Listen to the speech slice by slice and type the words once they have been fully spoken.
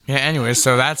Yeah, anyway,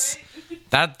 so that's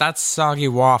Soggy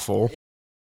Waffle.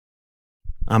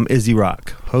 I'm Izzy Rock,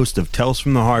 host of Tales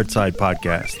from the Hard Side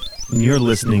podcast, and you're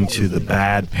listening to the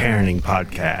Bad Parenting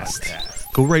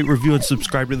Podcast. Go rate, review, and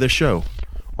subscribe to the show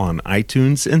on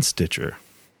iTunes and Stitcher.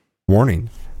 Warning: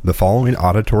 the following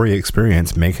auditory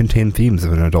experience may contain themes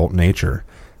of an adult nature.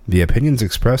 The opinions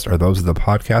expressed are those of the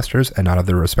podcasters and not of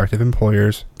their respective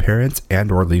employers, parents,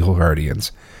 and or legal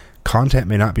guardians. Content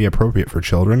may not be appropriate for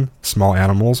children, small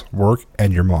animals, work,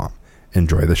 and your mom.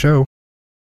 Enjoy the show.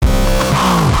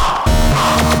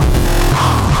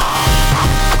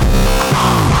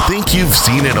 Think you've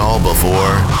seen it all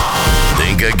before?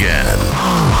 Think again.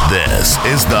 This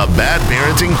is the Bad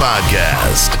Parenting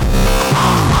Podcast.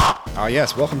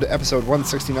 Yes, welcome to episode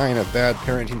 169 of Bad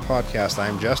Parenting Podcast.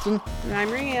 I'm Justin. And I'm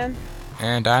Rianne.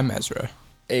 And I'm Ezra.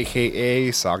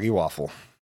 A.K.A. Soggy Waffle.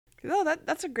 Oh,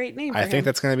 that's a great name for I him. think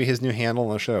that's going to be his new handle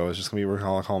on the show. It's just going to be, we're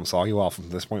going to call him Soggy Waffle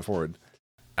from this point forward.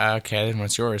 Okay, then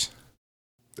what's yours?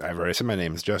 I've already said my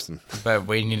name is Justin. But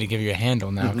we need to give you a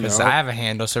handle now, because No. I have a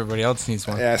handle, so everybody else needs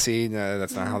one. Yeah, see, no,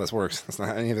 that's not how this works. That's not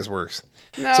how any of this works.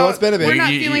 No, So it's been a bit. We're not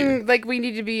feeling like we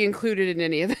need to be included in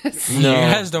any of this. You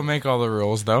guys don't make all the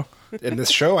rules, though. In this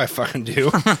show, I fucking do.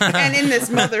 And in this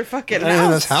motherfucking And house.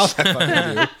 in this house, I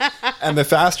fucking do. And the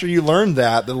faster you learn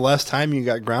that, the less time you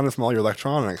got grounded from all your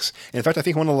electronics. In fact, I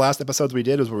think one of the last episodes we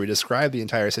did was where we described the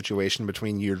entire situation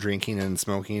between you drinking and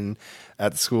smoking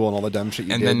at school and all the dumb shit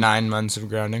you And did. the 9 months of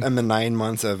grounding. And the 9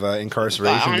 months of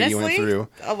incarceration that you went through.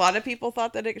 A lot of people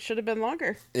thought that it should have been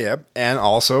longer. Yep. And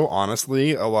also,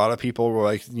 honestly, a lot of people were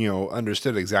like,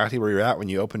 understood exactly where you're at when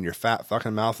you opened your fat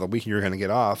fucking mouth the week you were going to get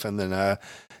off. And then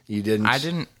you didn't. I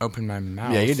didn't open my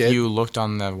mouth. Yeah, you did. You looked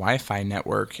on the Wi-Fi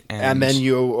network. And then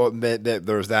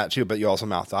there was that too, but you also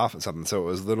mouthed off at something. So it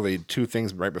was literally two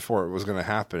things right before it was going to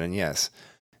happen. And yes,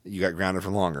 you got grounded for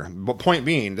longer. But point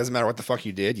being, it doesn't matter what the fuck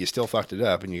you did, you still fucked it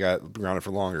up and you got grounded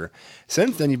for longer.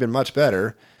 Since then, you've been much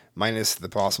better, minus the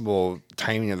possible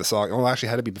timing of the song. Well, actually,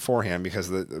 it had to be beforehand because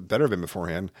the better have been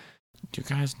beforehand. You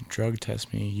guys drug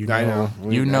test me. I know.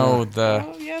 You know the...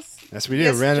 Oh, yes. Yes, we do.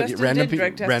 Yes, Random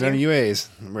drug test random you. UAs.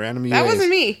 Random UAs. That wasn't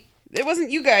me. It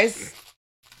wasn't you guys.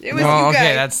 It was Well, you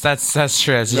okay, guys. that's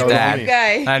true. It's just No, dad. me.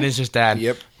 Guy. That is just dad.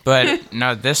 Yep. But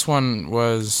no, this one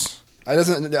was... I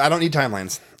don't need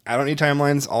timelines.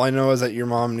 All I know is that your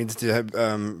mom needs to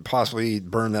have, possibly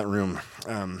burn that room.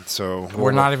 So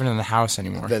We're not even in the house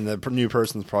anymore. Then the new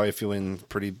person's probably feeling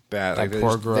pretty bad. That Like,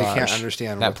 poor they garage. can't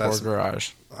understand that what poor that's.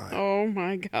 garage. Oh,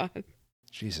 my God.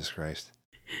 Jesus Christ.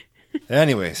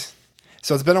 Anyways,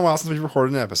 so it's been a while since we've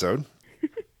recorded an episode.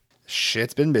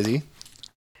 Shit's been busy.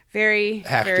 Very,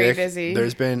 Hectic. very busy.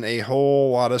 There's been a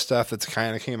whole lot of stuff that's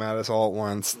kind of came at us all at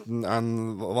once.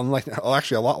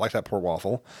 Actually, a lot like that poor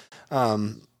waffle.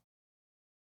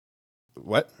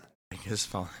 What? It's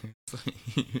fine.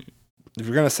 If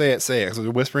you're gonna say it, say it. Because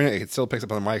whispering it, it still picks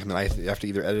up on the mic, and then I have to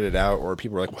either edit it out or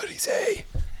people are like, "What did he say?"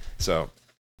 So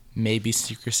Maybe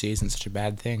secrecy isn't such a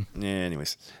bad thing. yeah.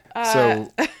 Anyways,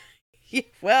 Yeah,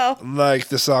 well, like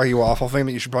the soggy waffle thing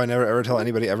that you should probably never ever tell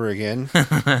anybody ever again.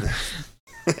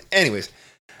 Anyways,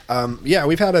 yeah,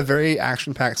 we've had a very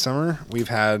action-packed summer. We've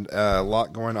had a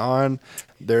lot going on.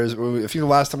 There's one of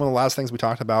the last things we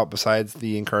talked about besides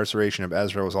the incarceration of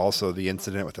Ezra was also the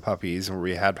incident with the puppies, where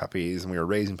we had puppies and we were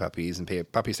raising puppies, and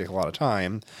puppies take a lot of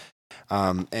time.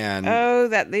 And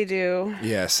that they do.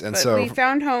 yes, and But so we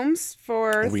found homes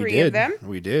for three of them.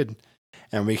 We did,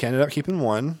 and we ended up keeping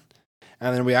one.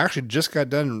 And then we actually just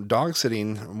got done dog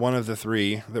sitting one of the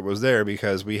three that was there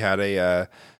because we had they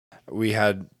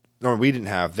had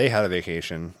a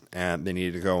vacation and they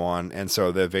needed to go on. And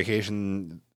so the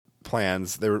vacation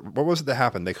plans, what was it that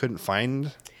happened? They couldn't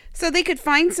find. So they could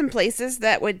find some places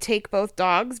that would take both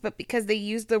dogs, but because they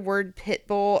used the word pit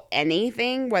bull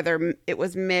anything, whether it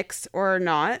was mixed or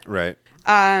not, Right.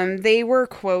 they were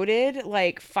quoted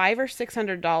like $500 or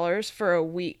 $600 for a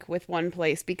week with one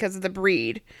place because of the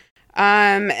breed.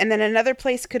 And then another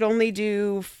place could only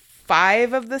do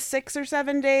 5 of the 6 or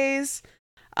 7 days.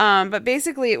 But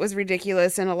basically it was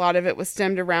ridiculous, and a lot of it was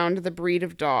stemmed around the breed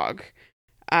of dog.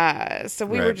 So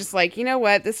we were Right. just like, you know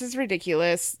what? This is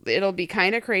ridiculous. It'll be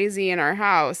kind of crazy in our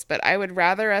house, but I would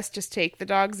rather us just take the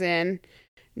dogs in.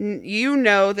 You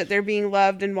know that they're being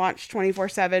loved and watched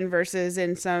 24/7 versus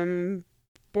in some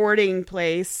boarding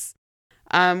place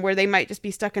where they might just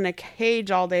be stuck in a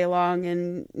cage all day long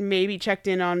and maybe checked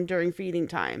in on during feeding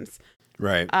times.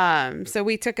 Right. So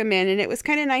we took them in, and it was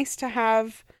kind of nice to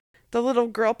have the little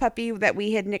girl puppy that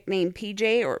we had nicknamed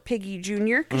PJ or Piggy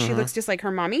Jr. because she looks just like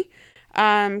her mommy.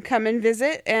 Come and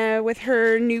visit with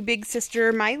her new big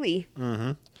sister Miley.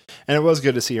 Mm-hmm. And it was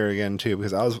good to see her again too,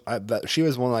 because she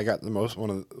was one I got the most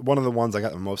one of the ones I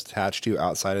got the most attached to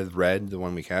outside of Red, the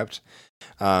one we kept.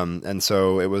 And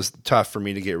so it was tough for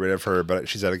me to get rid of her, but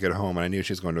she's at a good home, and I knew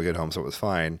she was going to a good home, so it was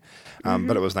fine.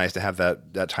 But it was nice to have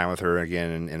that time with her again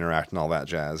and interact and all that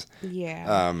jazz.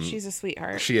 Yeah, she's a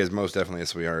sweetheart. She is most definitely a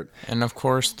sweetheart. And of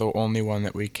course, the only one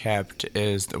that we kept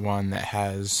is the one that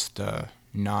has the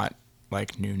not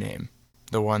like new name.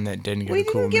 The one that didn't get we a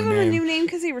cool didn't give new him name. a new name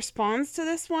because he responds to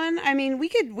this one. I mean, we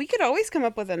could always come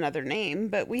up with another name,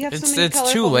 but we have so many It's too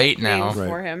colorful late now. names Right.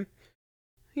 for him.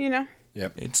 You know.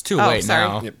 Yep. It's too late sorry.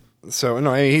 now. Yep. So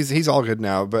no, I mean, he's all good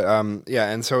now, but yeah,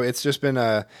 and so it's just been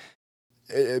a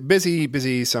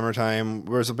busy summertime.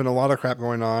 There's been a lot of crap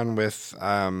going on with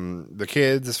the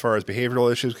kids as far as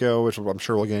behavioral issues go, which I'm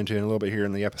sure we'll get into in a little bit here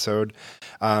in the episode.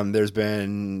 There's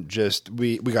been just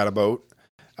we got a boat.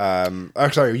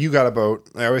 Sorry, you got a boat.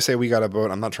 I always say we got a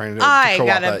boat. I'm not trying to I co-opt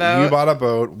got a that. boat. You bought a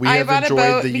boat. We I have bought a enjoyed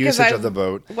boat the because usage of the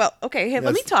boat. Well, okay. Hey,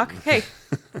 let me Yes. talk. Hey,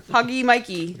 Huggy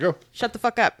Mikey, Go. shut the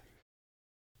fuck up.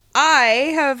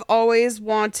 I have always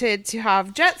wanted to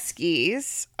have jet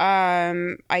skis.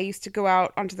 I used to go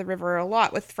out onto the river a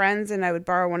lot with friends, and I would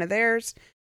borrow one of theirs.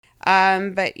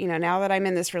 But now that I'm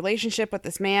in this relationship with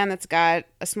this man that's got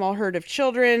a small herd of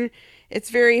children, it's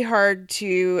very hard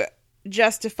to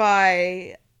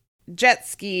justify jet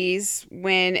skis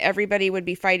when everybody would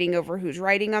be fighting over who's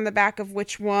riding on the back of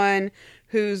which one,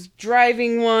 who's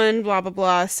driving one, blah, blah,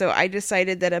 blah. So I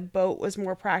decided that a boat was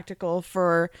more practical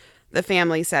for the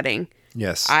family setting.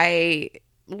 Yes. I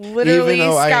literally Even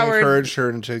though I scoured. encouraged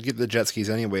her to get the jet skis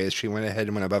anyways, she went ahead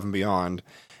and went above and beyond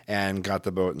and got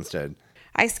the boat instead.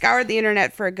 I scoured the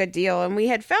internet for a good deal, and we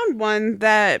had found one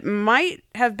that might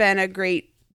have been a great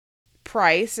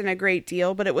price and a great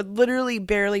deal, but it would literally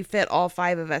barely fit all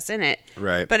 5 of us in it.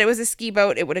 Right. But it was a ski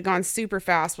boat. It would have gone super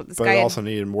fast. What this But guy it had- also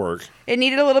needed work. it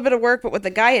needed a little bit of work, but what the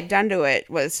guy had done to it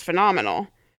was phenomenal.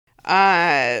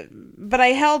 But I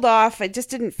held off. It just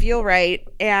didn't feel right.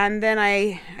 And then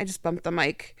I just bumped the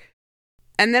mic.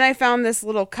 And then I found this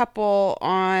little couple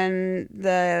on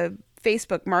the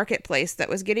Facebook marketplace that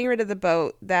was getting rid of the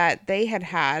boat that they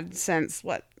had since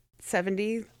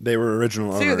 70? They were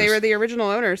original owners. So they were the original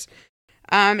owners.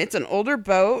 It's an older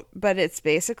boat, but it's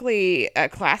basically a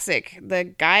classic. The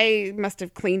guy must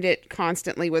have cleaned it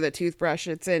constantly with a toothbrush.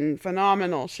 It's in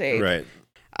phenomenal shape. Right.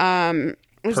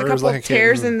 There's a Purrs couple like a of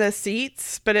tears kitten. in the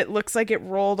seats, but it looks like it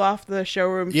rolled off the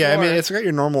showroom floor. Yeah, I mean, it's got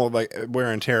your normal like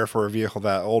wear and tear for a vehicle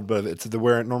that old, but it's the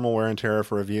normal wear and tear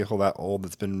for a vehicle that old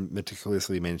that's been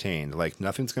meticulously maintained. Like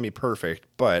nothing's gonna be perfect,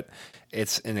 but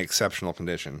it's in exceptional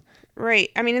condition.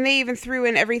 Right. I mean, and they even threw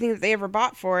in everything that they ever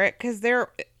bought for it because they're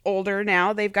older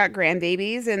now. They've got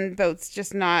grandbabies, and boat's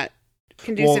just not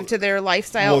conducive to their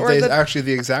lifestyle Well, or the actually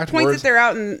the exact point words. that they're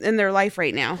out in their life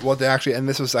right now. Well, they actually, and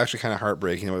this was actually kind of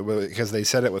heartbreaking because they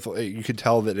said it with, you could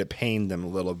tell that it pained them a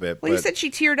little bit. Well, but, you said she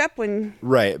teared up when...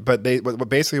 right, but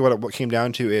basically what it came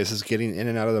down to is getting in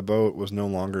and out of the boat was no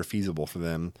longer feasible for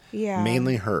them. Yeah.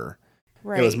 Mainly her.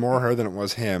 Right. It was more her than it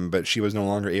was him, but she was no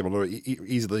longer able to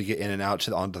easily get in and out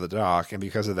onto the dock, and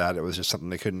because of that, it was just something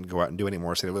they couldn't go out and do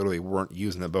anymore. So they literally weren't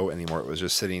using the boat anymore. It was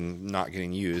just sitting, not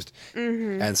getting used,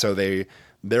 and so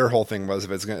their whole thing was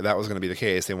that was going to be the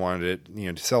case, they wanted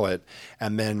it, to sell it.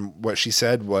 And then what she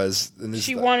said was,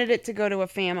 She wanted it to go to a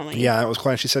family. yeah, it was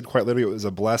quite. She said quite literally, it was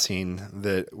a blessing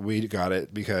that we got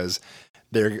it because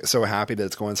they're so happy that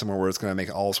it's going somewhere where it's going to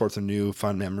make all sorts of new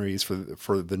fun memories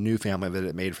for the new family that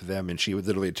it made for them. And she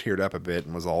literally teared up a bit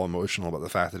and was all emotional about the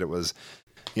fact that it was,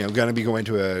 going to be going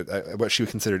to a what she would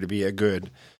consider to be a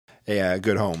good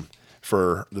home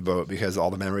for the boat because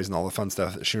all the memories and all the fun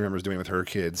stuff that she remembers doing with her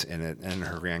kids in it and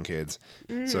her grandkids.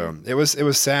 So it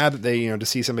was sad that they, to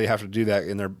see somebody have to do that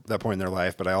in that point in their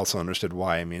life, but I also understood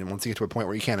why. I mean, once you get to a point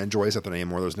where you can't enjoy something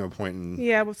anymore, there's no point in,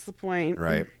 Yeah, what's the point?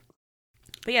 right.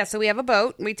 But yeah, so we have a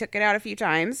boat. We took it out a few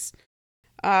times.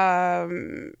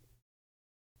 Because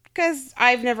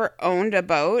I've never owned a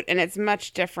boat, and it's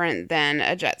much different than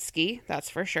a jet ski,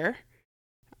 that's for sure.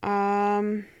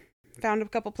 Found a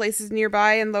couple places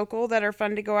nearby and local that are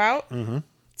fun to go out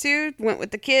to. Went with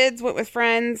the kids, went with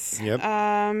friends. Yep.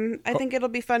 I think it'll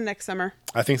be fun next summer.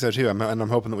 I think so too. I'm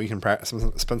hoping that we can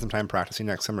spend some time practicing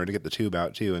next summer to get the tube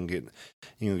out too and get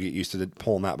used to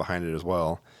pulling that behind it as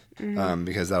well.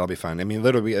 Because that'll be fun. I mean,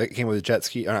 literally, it came with not jet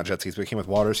skis, but it came with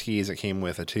water skis. It came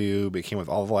with a tube. It came with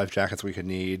all the life jackets we could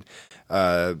need,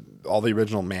 all the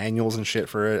original manuals and shit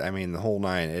for it. I mean, the whole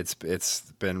nine. It's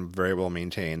been very well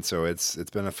maintained. So it's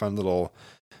been a fun little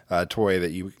toy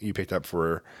that you picked up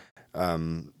for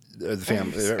the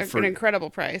family An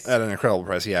incredible price. at an incredible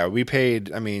price. Yeah, we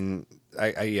paid. I mean,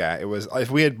 yeah, it was.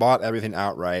 If we had bought everything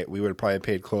outright, we would have probably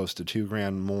paid close to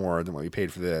 $2,000 more than what we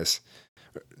paid for this.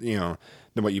 You know,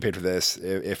 than what you paid for this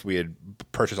if we had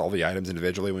purchased all the items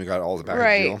individually when we got all the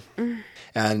package deal.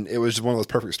 And it was just one of those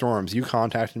perfect storms. You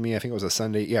contacted me. I think it was a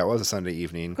Sunday. Yeah, it was a Sunday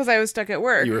evening because I was stuck at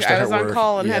work. You were stuck I was at on work.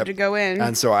 call and Yep. had to go in.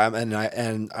 And so I'm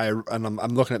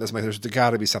looking at this. I'm like, there's got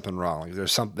to be something wrong. Like,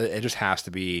 there's something. It just has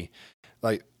to be.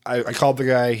 Like, I called the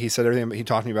guy. He said everything. He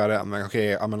talked to me about it. I'm like,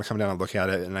 okay, I'm going to come down and look at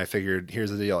it. And I figured,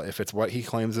 here's the deal. If it's what he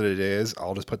claims that it is,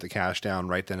 I'll just put the cash down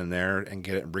right then and there and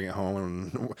get it and bring it home,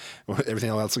 and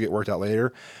everything else will get worked out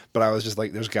later. But I was just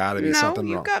like, there's got to be something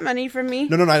wrong. No, you got money from me.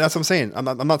 No, that's what I'm saying. I'm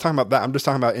not talking about that. I'm just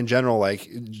talking about in general, like,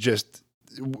 just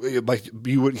like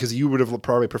you would, because you would have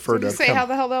probably preferred So you to say, come. how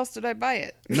the hell else did I buy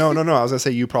it? No. I was going to say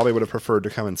you probably would have preferred to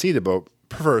come and see the boat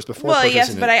first before Well, purchasing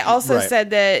yes, but it. I also Right. said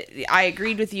that I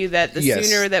agreed with you that the Yes.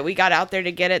 sooner that we got out there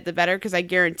to get it, the better, because I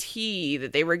guarantee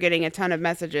that they were getting a ton of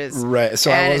messages. Right.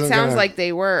 So I and it wasn't sounds gonna- like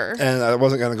they were. And I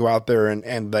wasn't going to go out there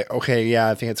and like, okay, yeah,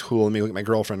 I think it's cool. Let me look at my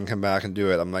girlfriend and come back and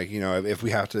do it. I'm like, you know, if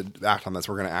we have to act on this,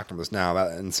 we're going to act on this now.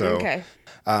 And so, Okay.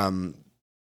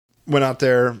 Went out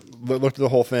there, looked at the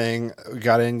whole thing,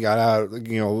 got in, got out,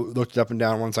 you know, looked up and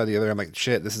down one side the other. I'm like,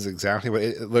 shit, this is exactly what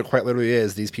it quite literally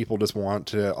is. These people just want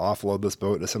to offload this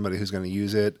boat to somebody who's going to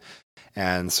use it.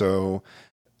 And so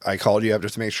I called you up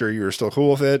just to make sure you were still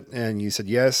cool with it. And you said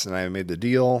yes. And I made the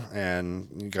deal and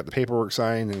you got the paperwork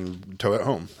signed and tow it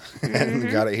home and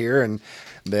got it here. And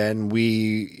then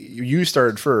you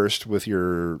started first with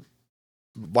your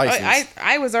license.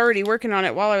 I was already working on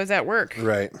it while I was at work.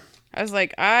 Right. I was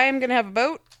like, I'm going to have a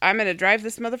boat. I'm going to drive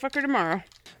this motherfucker tomorrow.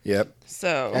 Yep.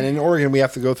 So. And in Oregon, we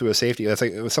have to go through a safety. That's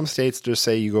like some states just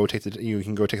say you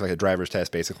can go take like a driver's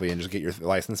test basically and just get your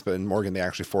license. But in Oregon, they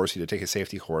actually force you to take a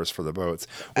safety course for the boats,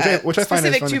 which I find is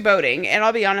specific funny. to boating. And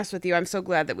I'll be honest with you, I'm so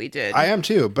glad that we did. I am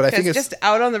too, but I think it's just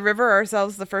out on the river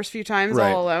ourselves the first few times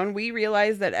Right. all alone, we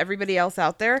realized that everybody else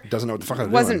out there doesn't know what the fuck they're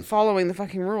wasn't doing. following the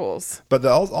fucking rules. But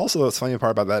also the funny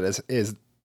part about that is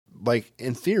like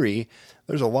in theory,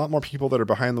 there's a lot more people that are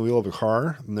behind the wheel of a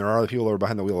car than there are the people that are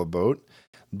behind the wheel of a boat.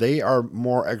 They are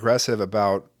more aggressive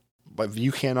about, but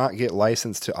you cannot get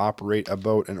licensed to operate a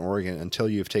boat in Oregon until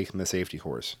you've taken the safety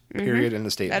course. Period. In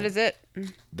the statement. That is it.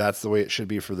 That's the way it should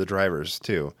be for the drivers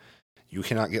too. You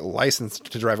cannot get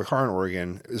licensed to drive a car in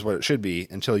Oregon is what it should be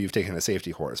until you've taken a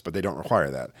safety course, but they don't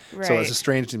require that. So Right. it's just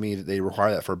strange to me that they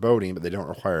require that for boating, but they don't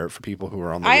require it for people who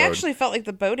are on the I road. actually felt like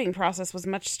the boating process was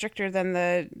much stricter than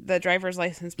the driver's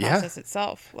license Yeah. process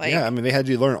itself. Like, yeah, I mean, they had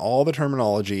you learn all the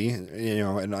terminology, you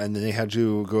know, and then they had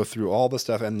you go through all the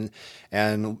stuff, and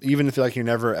even if like you're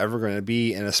never ever going to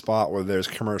be in a spot where there's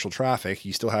commercial traffic,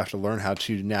 you still have to learn how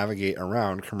to navigate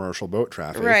around commercial boat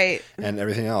traffic, Right. and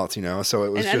everything else, you know. So it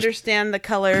was and just understand the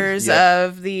colors Yep.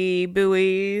 of the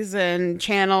buoys and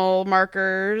channel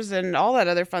markers and all that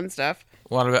other fun stuff.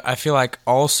 A lot of it. I feel like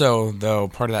also though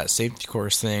part of that safety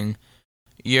course thing,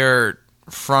 you're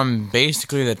from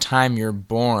basically the time you're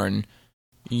born.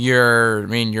 You're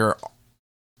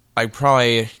like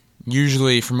probably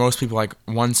usually for most people like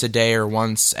once a day or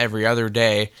once every other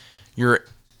day, you're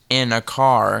in a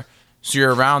car. So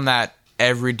you're around that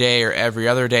every day or every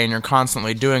other day, and you're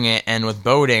constantly doing it. And with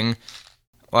boating,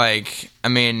 like, I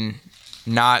mean,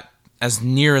 not as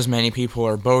near as many people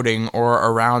are boating or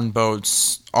around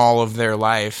boats all of their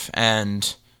life,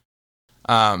 and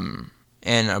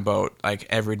in a boat like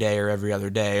every day or every other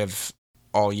day of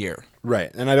all year. right.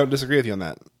 And I don't disagree with you on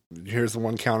that. Here's the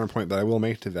one counterpoint that I will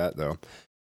make to that, though.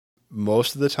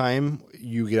 Most of the time,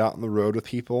 you get out on the road with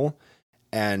people,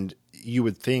 and you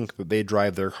would think that they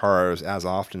drive their cars as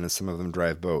often as some of them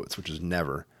drive boats, which is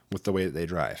never with the way that they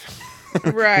drive.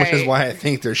 Right. Which is why I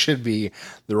think there should be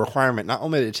the requirement not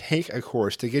only to take a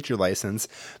course to get your license,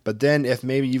 but then if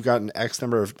maybe you've got an X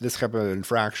number of this type of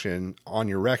infraction on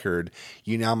your record,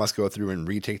 you now must go through and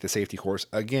retake the safety course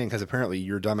again, because apparently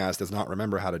your dumbass does not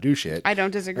remember how to do shit. I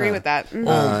don't disagree with that.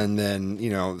 And then, you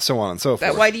know, so on and so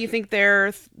forth. Why do you think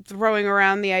they're throwing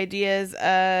around the ideas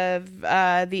of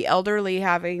the elderly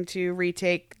having to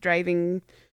retake driving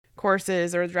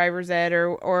courses or driver's ed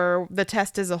or the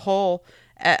test as a whole?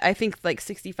 I think like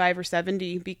 65 or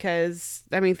 70 because,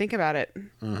 I mean, think about it.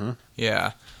 Mm-hmm.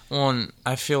 Yeah. Well, and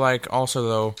I feel like also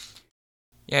though,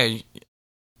 yeah,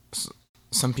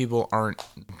 some people aren't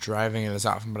driving it as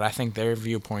often, but I think their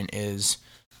viewpoint is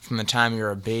from the time you're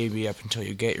a baby up until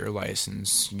you get your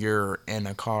license, you're in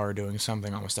a car doing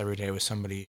something almost every day with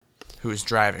somebody who's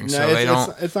driving. No, So it's, they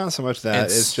don't. it's not so much that.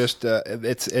 It's just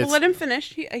it's. Well, let him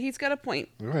finish. He's got a point.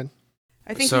 Go ahead.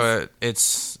 I think So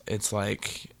it's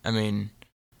like, I mean,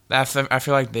 I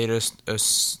feel like they just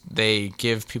they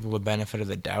give people the benefit of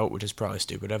the doubt, which is probably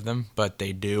stupid of them, but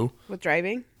they do. With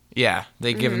driving? Yeah,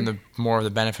 they give them more of the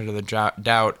benefit of the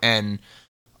doubt, and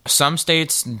some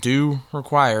states do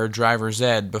require driver's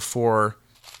ed before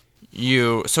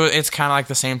you. So it's kind of like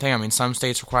the same thing. I mean, some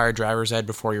states require driver's ed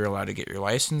before you're allowed to get your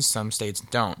license. Some states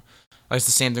don't. Like, it's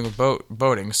the same thing with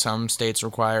boating. Some states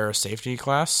require a safety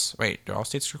class. Wait, do all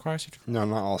states require safety? No,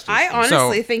 not all states. I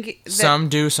honestly think that some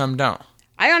do, some don't.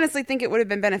 I honestly think it would have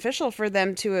been beneficial for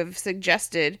them to have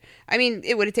suggested. I mean,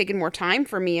 it would have taken more time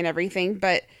for me and everything,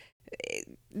 but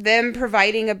them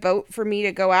providing a boat for me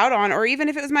to go out on, or even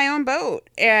if it was my own boat,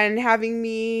 and having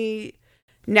me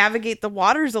navigate the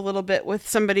waters a little bit with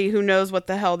somebody who knows what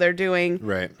the hell they're doing.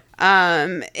 Right.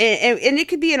 And it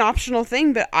could be an optional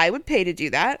thing, but I would pay to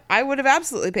do that. I would have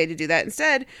absolutely paid to do that.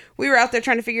 Instead, we were out there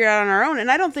trying to figure it out on our own,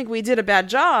 and I don't think we did a bad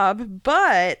job,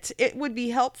 but it would be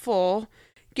helpful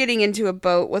getting into a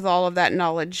boat with all of that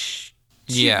knowledge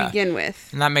to begin with.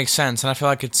 And that makes sense. And I feel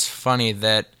like it's funny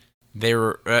that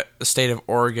the state of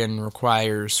Oregon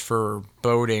requires for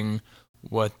boating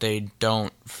what they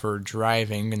don't for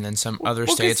driving, and then some other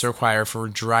states require for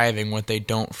driving what they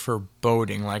don't for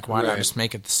boating. Like, why not just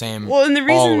make it the same and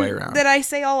the all the way reason around? that I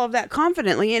say all of that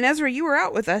confidently, and Ezra, you were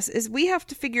out with us, is we have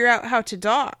to figure out how to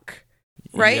dock,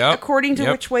 right? Yep. According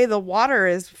to which way the water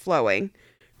is flowing,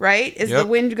 right? Is the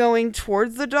wind going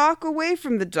towards the dock, away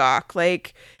from the dock?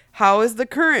 Like, how is the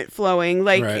current flowing?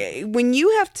 Like, when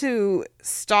you have to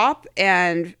stop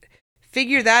and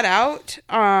figure that out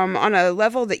on a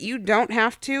level that you don't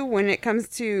have to when it comes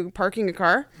to parking a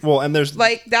car. Well, and there's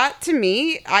like that to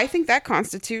me, I think that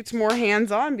constitutes more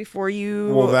hands-on before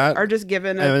you are just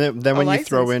given then when license.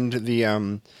 You throw into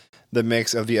the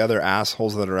mix of the other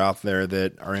assholes that are out there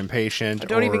that are impatient.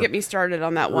 Don't even get me started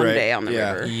on that one day on the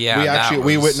river. Yeah,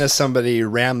 we witnessed somebody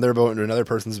ram their boat into another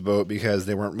person's boat because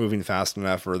they weren't moving fast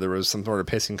enough, or there was some sort of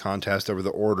pissing contest over the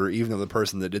order, even though the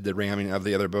person that did the ramming of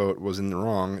the other boat was in the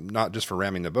wrong, not just for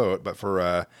ramming the boat, but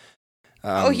for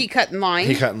he cut in line.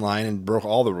 He cut in line and broke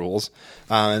all the rules.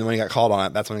 And when he got called on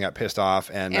it, that's when he got pissed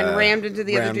off and rammed into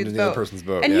the other dude's boat. Person's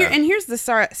boat. And here's the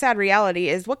sad reality: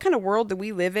 is what kind of world do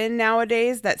we live in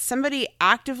nowadays that somebody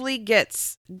actively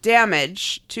gets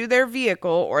damage to their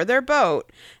vehicle or their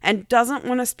boat and doesn't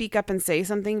want to speak up and say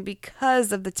something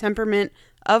because of the temperament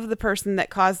of the person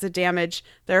that caused the damage?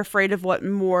 They're afraid of what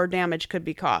more damage could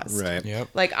be caused. Right. Yep.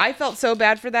 Like, I felt so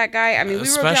bad for that guy. I mean, we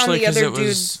wrote down the other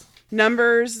dude's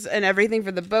numbers and everything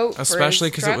for the boat, especially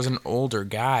because it was an older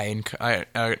guy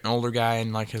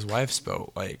and like his wife's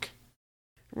boat, like,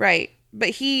 right. But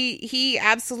he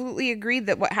absolutely agreed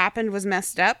that what happened was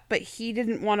messed up, but he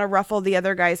didn't want to ruffle the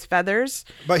other guy's feathers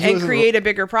and create a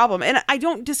bigger problem. And I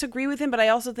don't disagree with him, but I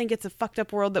also think it's a fucked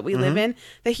up world that we live in,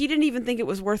 that he didn't even think it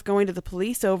was worth going to the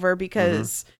police over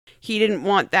because he didn't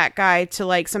want that guy to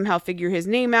like somehow figure his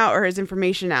name out or his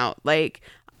information out. Like,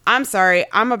 I'm sorry,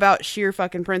 I'm about sheer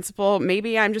fucking principle.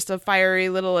 Maybe I'm just a fiery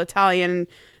little Italian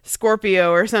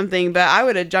Scorpio or something, but I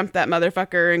would have jumped that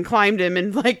motherfucker and climbed him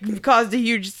and like caused a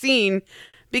huge scene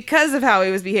because of how he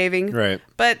was behaving. Right.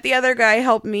 But the other guy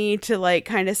helped me to like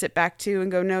kind of sit back too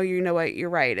and go, no, you know what? You're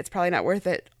right. It's probably not worth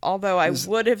it. Although I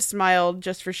would have smiled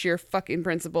just for sheer fucking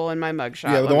principle in my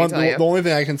mugshot. Yeah, the only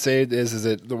thing I can say is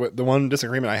that the one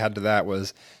disagreement I had to that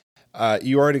was,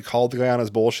 you already called the guy on his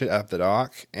bullshit at the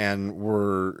dock, and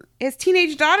his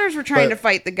teenage daughters were trying to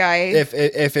fight the guy. If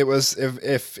it was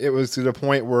to the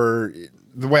point where,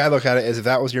 the way I look at it is, if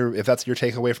that's your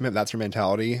takeaway from it, that's your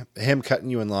mentality. Him cutting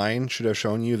you in line should have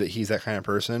shown you that he's that kind of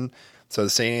person. So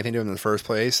saying anything to him in the first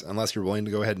place, unless you're willing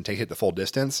to go ahead and take it the full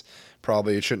distance,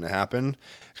 probably it shouldn't have happened.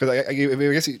 Because I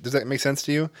guess, does that make sense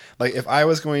to you? Like, if I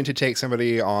was going to take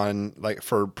somebody on, like,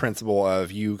 for principle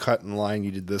of you cut in line,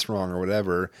 you did this wrong or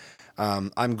whatever,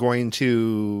 I'm going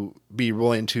to be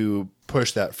willing to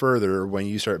push that further when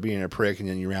you start being a prick and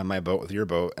then you ram my boat with your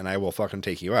boat, and I will fucking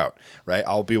take you out, right?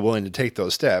 I'll be willing to take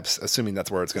those steps, assuming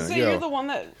that's where it's going to go. You're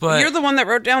the one that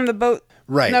wrote down the boat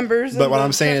numbers. But what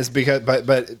I'm saying is, because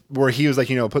but where he was like,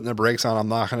 putting the brakes on, I'm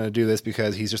not going to do this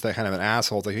because he's just that kind of an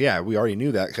asshole. It's like, yeah, we already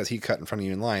knew that because he cut in front of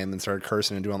you in line and then started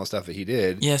cursing and doing all the stuff that he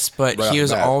did. Yes, but he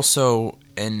was also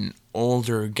an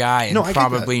older guy and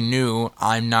probably knew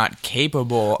I'm not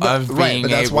capable of being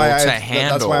able to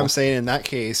handle. That's why I'm saying in that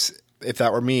case, if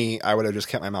that were me, I would have just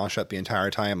kept my mouth shut the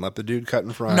entire time, let the dude cut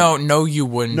in front. No, you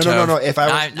wouldn't. No. If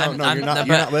I was, you're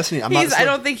not listening. I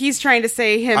don't think he's trying to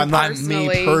say him. I'm not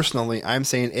personally. me personally. I'm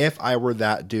saying if I were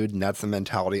that dude, and that's the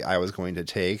mentality I was going to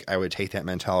take, I would take that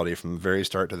mentality from the very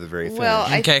start to the very finish. Well,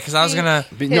 Okay, because I was gonna.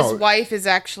 His wife is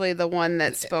actually the one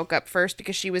that spoke up first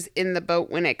because she was in the boat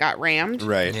when it got rammed.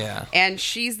 Right. Yeah. And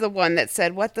she's the one that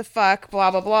said, "What the fuck?"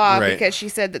 Blah blah blah. Right. Because she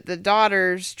said that the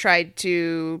daughters tried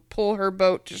to pull her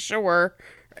boat to shore,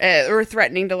 or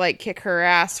threatening to like kick her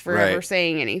ass for Right. ever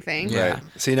saying anything. Yeah. Right.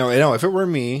 See, if it were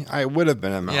me, I would have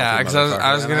been a mouthy Yeah, because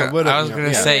I was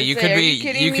gonna say you could Are be. you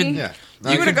kidding You me? could. Yeah.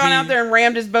 You would have gone be- out there and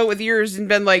rammed his boat with yours and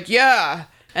been like, "Yeah,"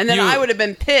 and then You- I would have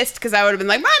been pissed because I would have been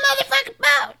like, "My motherfucking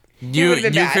boat." You would've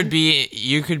been bad.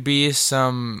 could be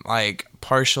some like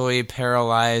partially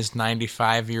paralyzed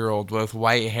 95-year-old with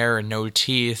white hair and no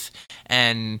teeth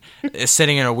and is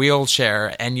sitting in a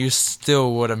wheelchair, and you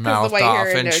still would have mouthed white hair off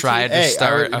and and no tried to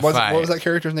start a what fight. was that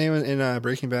character's name in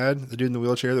Breaking Bad? The dude in the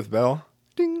wheelchair with Bell?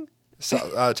 Ding.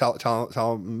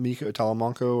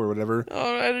 Talamanco or whatever.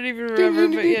 Oh, I don't even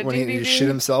remember. But yeah, When he ding, ding, shit ding.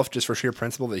 himself just for sheer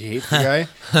principle that he hates the guy,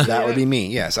 that would be me.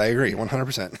 Yes, I agree,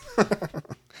 100%.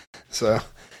 So,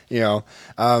 yeah,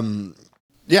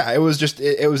 it was just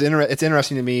it's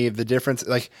interesting to me the difference,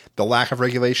 like the lack of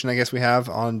regulation I guess we have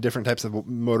on different types of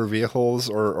motor vehicles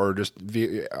or just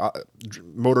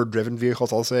motor driven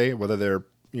vehicles. I'll say whether they're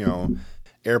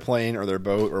airplane or their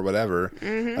boat or whatever,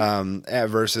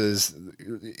 versus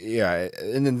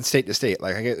and then state to state.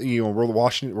 Like I get,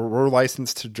 we're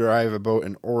licensed to drive a boat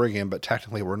in Oregon, but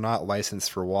technically we're not licensed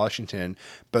for Washington.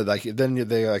 But like then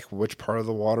they like which part of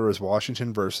the water is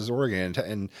Washington versus Oregon,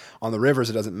 and on the rivers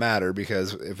it doesn't matter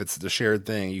because if it's the shared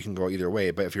thing, you can go either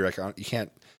way. But if you're like you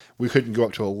can't. We couldn't go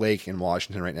up to a lake in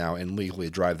Washington right now and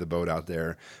legally drive the boat out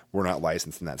there. We're not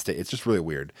licensed in that state. It's just really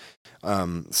weird.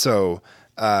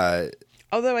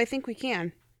 Although I think we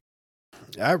can.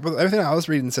 Everything I was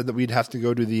reading said that we'd have to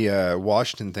go to the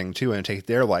Washington thing too and take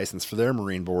their license for their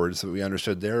marine board so that we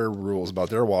understood their rules about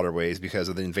their waterways because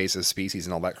of the invasive species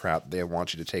and all that crap they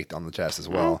want you to take on the test as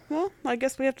well. Well, I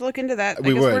guess we have to look into that. I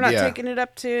We guess would, we're not yeah. taking it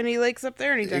up to any lakes up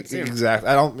there anytime soon. Exactly.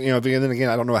 I don't, but then again,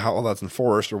 I don't know how all that's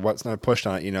enforced or what's not pushed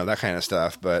on it, that kind of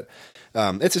stuff. But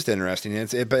it's just interesting.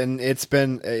 It's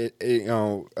been a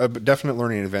definite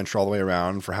learning adventure all the way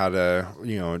around for how to,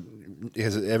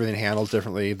 because everything handles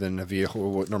differently than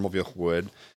normal vehicle would.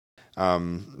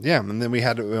 And then we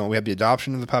had the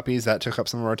adoption of the puppies that took up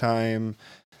some of our time.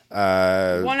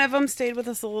 One of them stayed with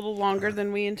us a little longer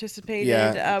than we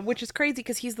anticipated, which is crazy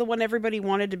because he's the one everybody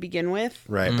wanted to begin with.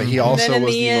 Right, but he also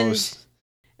was the end, most.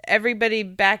 Everybody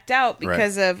backed out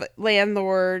because of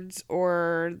landlords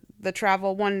or the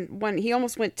travel. One he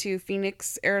almost went to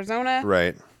Phoenix, Arizona.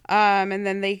 Right. And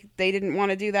then they didn't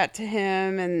want to do that to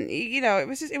him, and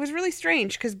it was really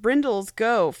strange because brindles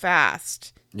go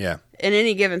fast. Yeah. In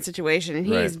any given situation, and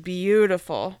he's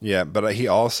beautiful. Yeah, but he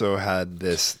also had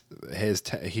this.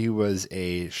 He was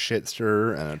a shit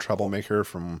stirrer and a troublemaker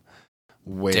from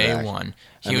way Day back. one.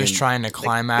 He was trying to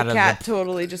climb out the of cat the.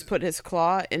 totally just put his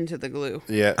claw into the glue.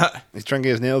 Yeah, he's trying to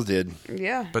get his nails did.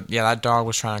 Yeah. But yeah, that dog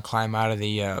was trying to climb out of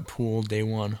the pool day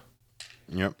one.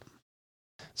 Yep.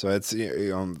 So it's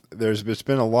there's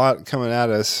been a lot coming at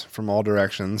us from all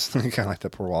directions. Kind of like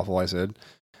that poor waffle I said.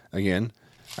 Again,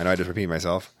 I know I just repeat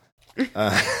myself.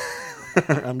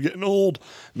 I'm getting old.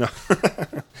 No,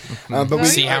 but we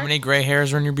See how many gray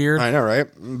hairs are in your beard? I know, right?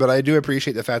 But I do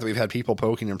appreciate the fact that we've had people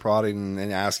poking and prodding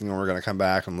and asking when we're going to come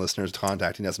back, and listeners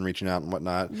contacting us and reaching out and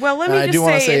whatnot. Well, let me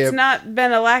just say it's not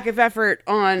been a lack of effort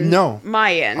on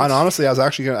my end. And honestly, I was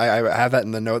actually going to, I have that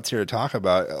in the notes here to talk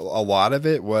about. A lot of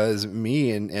it was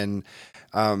me and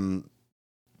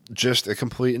just a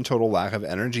complete and total lack of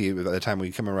energy by the time we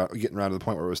getting around to the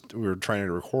point where we were trying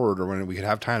to record or when we could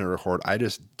have time to record. I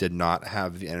just did not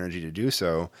have the energy to do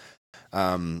so.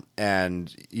 And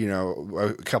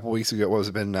a couple weeks ago, what has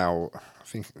it been now? I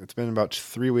think it's been about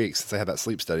 3 weeks since I had that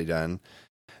sleep study done,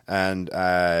 and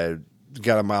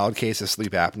got a mild case of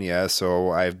sleep apnea.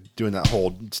 So I'm doing that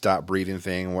whole stop breathing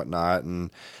thing and whatnot,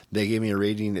 and they gave me a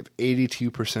rating of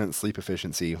 82% sleep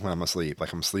efficiency when I'm asleep.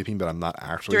 Like I'm sleeping, but I'm not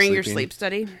actually during sleeping. your sleep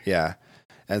study. Yeah.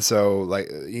 And so,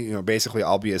 basically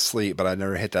I'll be asleep, but I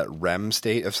never hit that REM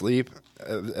state of sleep,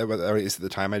 at least at the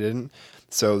time I didn't.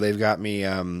 So they've got me,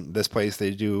 this place,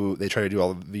 they try to do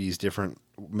all of these different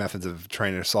methods of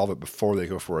trying to solve it before they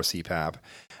go for a CPAP.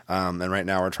 And right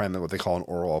now we're trying what they call an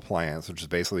oral appliance, which is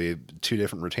basically two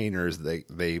different retainers that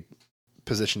they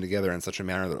position together in such a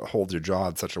manner that it holds your jaw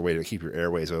in such a way to keep your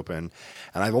airways open.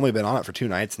 And I've only been on it for 2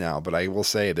 nights now, but I will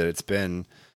say that it's been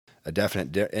a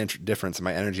definite difference in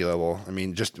my energy level. I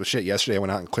mean, just shit. Yesterday, I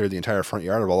went out and cleared the entire front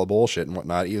yard of all the bullshit and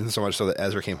whatnot. Even so much so that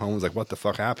Ezra came home and was like, "What the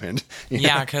fuck happened?"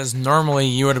 Yeah, because normally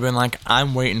you would have been like,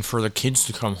 "I'm waiting for the kids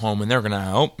to come home and they're gonna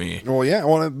help me." Well, yeah.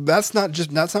 Well, that's not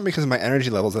because of my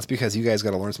energy levels. That's because you guys got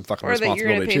to learn some fucking Or that you're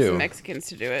responsibility going to pay too. some Mexicans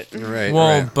to do it. Right.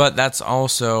 Well, right. but that's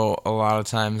also a lot of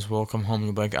times we'll come home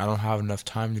and be like, "I don't have enough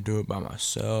time to do it by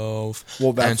myself."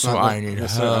 Well, that's and so not I need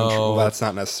necessarily help. untrue. Well, that's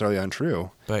not necessarily untrue.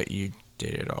 But you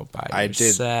did it all by I did.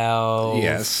 yourself.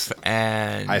 Yes.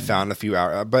 And I found a few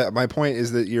hours. But my point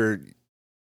is that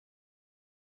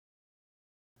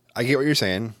I get what you're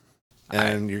saying,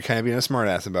 and you're kind of being a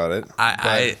smartass about it.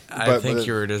 I but think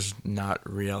you were just not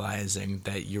realizing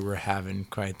that you were having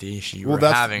quite the issue you Well, were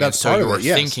that's- having. that's and so part you of were it,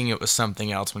 yes. thinking it was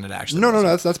something else when it actually No,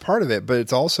 wasn't. that's part of it. But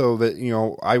it's also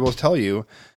that, I will tell you,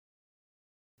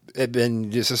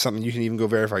 and this is something you can even go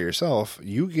verify yourself.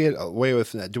 You get away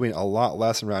with doing a lot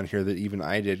less around here than even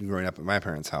I did growing up at my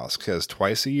parents' house. Because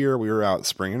twice a year we were out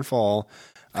spring and fall.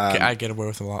 I get away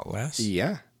with a lot less.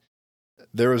 Yeah.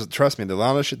 Trust me, the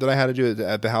amount of shit that I had to do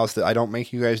at the house that I don't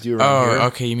make you guys do around here. Oh,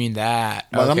 okay, you mean that.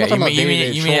 But I'm Okay, not talking about you mean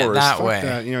day-to-day you mean it chores. that Fuck way.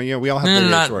 that. We all have No,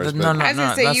 day-to-day no, chores. no, but- no. I was going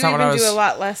to say, that's you not what I even do was- a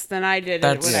lot less than I did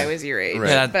when That's- I was your age. Right.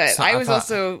 Yeah, But that's not- I I was thought-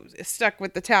 also stuck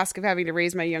with the task of having to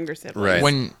raise my younger siblings. Right.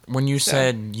 When you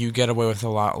said you get away with a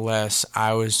lot less,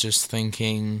 I was just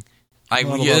thinking, like, I'm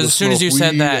not allowed to as soon as you smoke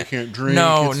said weed, that, I can't drink,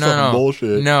 no, it's no, fucking no,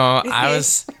 bullshit. no. I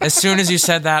was as soon as you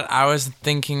said that, I was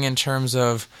thinking in terms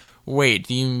of, wait,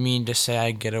 do you mean to say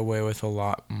I get away with a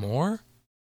lot more?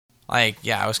 Like,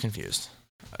 yeah, I was confused.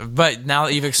 But now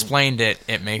that you've explained it,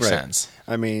 it makes Right. sense.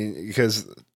 I mean, because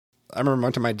I remember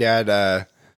one time my dad,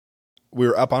 we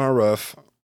were up on a roof,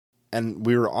 and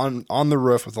we were on the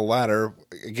roof with a ladder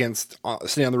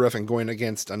sitting on the roof and going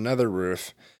against another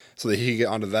roof so that he could get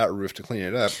onto that roof to clean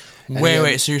it up. And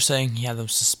Wait, so you're saying he had them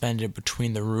suspended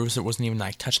between the roofs? It wasn't even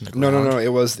like touching the No, ground? no. It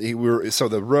was so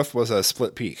the roof was a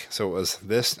split peak, so it was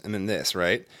this and then this,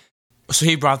 right? So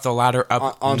he brought the ladder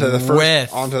up Onto the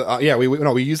first, with...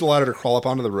 we used the ladder to crawl up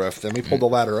onto the roof. Then we pulled the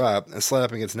ladder up and slid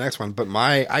up against the next one. But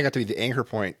I got to be the anchor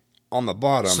point on the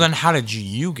bottom. So then how did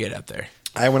you get up there?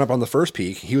 I went up on the first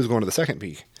peak. He was going to the second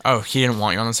peak. Oh, he didn't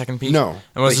want you on the second peak? No.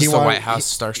 It was But he just the wanted- White House,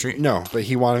 Star Street? No, but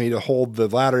he wanted me to hold the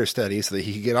ladder steady so that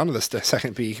he could get onto the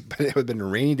second peak. But it had been a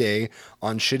rainy day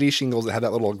on shitty shingles that had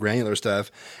that little granular stuff,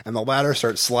 and the ladder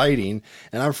starts sliding,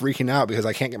 and I'm freaking out because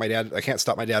I can't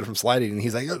stop my dad from sliding, and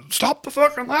he's like, "Stop the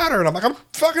fucking ladder!" And I'm like, "I'm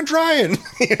fucking trying."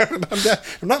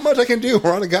 Not much I can do.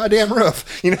 We're on a goddamn roof.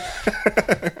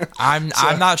 I'm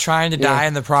not trying to die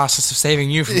in the process of saving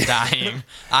you from dying.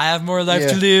 I have more life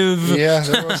to live. Yeah,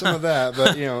 there was some of that,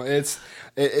 but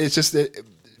it's just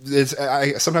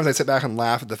sometimes I sit back and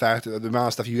laugh at the fact that the amount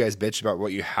of stuff you guys bitch about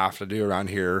what you have to do around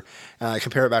here, and I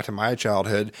compare it back to my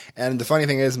childhood. And the funny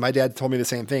thing is, my dad told me the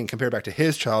same thing. Compare it back to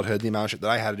his childhood, the amount of shit that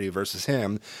I had to do versus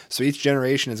him. So each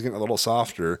generation is getting a little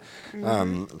softer.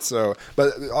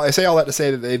 But I say all that to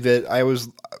say that I was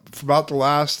for about the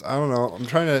last, I don't know, I'm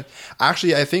trying to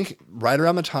actually, I think right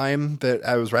around the time that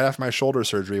I was right after my shoulder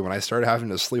surgery when I started having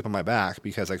to sleep on my back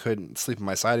because I couldn't sleep on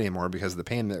my side anymore because of the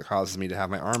pain that it causes me to have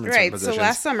my arm in certain Right. positions. So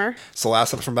last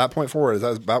summer. From that point forward, that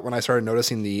was about when I started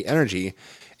noticing the energy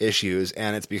issues,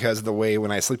 and it's because of the way when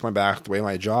I sleep on my back, the way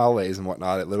my jaw lays and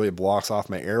whatnot, it literally blocks off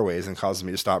my airways and causes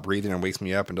me to stop breathing and wakes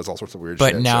me up and does all sorts of weird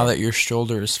shit. But now that your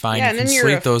shoulder is fine, Yeah, you and can then you're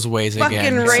sleep a those ways Fucking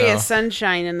again. ray so of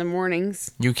sunshine in the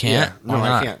mornings. you can't? no, Why I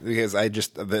not? can't because I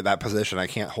just that position I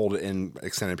can't hold it in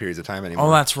extended periods of time anymore.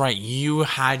 Oh, that's right. You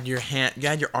had your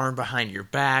arm behind your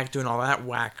back, doing all that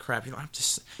whack crap. I'm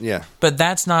just, yeah. but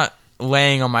that's not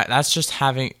laying on my. That's just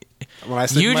having. When I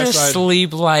sleep You on my just side,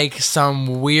 sleep like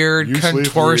some weird you sleep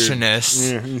contortionist.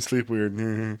 weird. Yeah, you sleep weird.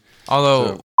 Mhm.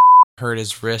 Although hurt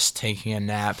his wrist taking a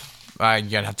nap. You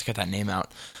gotta have to cut that name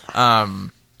out.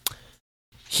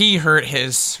 He hurt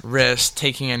his wrist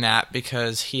taking a nap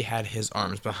because he had his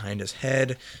arms behind his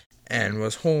head and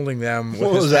was holding them with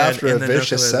Well, it his was head after in a the nook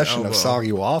vicious his session elbow. of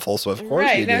soggy waffle, so of course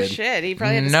Right, you no did. shit. He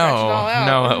probably had to stretch it all out.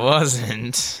 No, it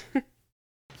wasn't.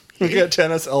 You got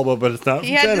tennis elbow, but it's not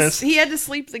He from had tennis. he had to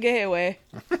sleep the gay away.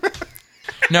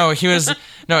 He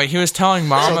was telling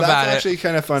mom So that's about it. actually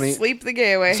kind of funny. Sleep the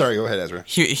gay away. Sorry, go ahead, Ezra.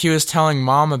 He was telling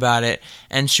mom about it,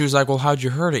 and she was like, "Well, how'd you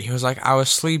hurt it?" He was like, "I was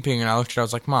sleeping," and I looked at her. I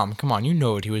was like, "Mom, come on, you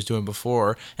know what he was doing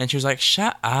before." And she was like,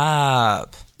 "Shut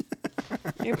up."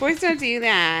 Your boys don't do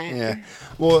that. Yeah.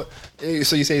 Well,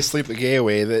 so you say sleep the gay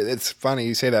away. It's funny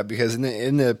you say that because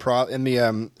in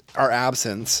our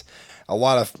absence, a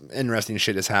lot of interesting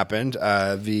shit has happened.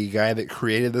 The guy that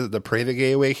created the Pray the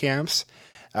Gay Away camps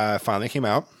finally came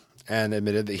out and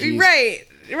admitted that he's Right.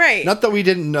 Right. Not that we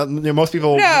didn't know, most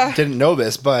people No. didn't know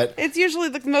this, but It's usually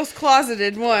the most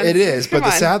closeted one. it is. But Come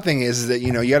the on. sad thing is that,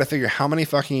 you got to figure how many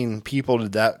fucking people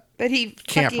did that that he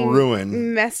camp fucking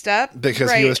ruin messed up because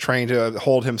right. he was trying to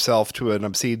hold himself to an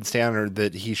obscene standard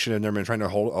that he should have never been trying to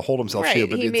hold himself right. to.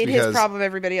 But He it's made because, his problem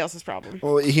everybody else's problem.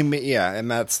 Well, and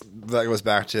that goes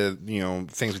back to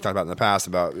things we talked about in the past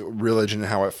about religion and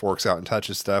how it forks out and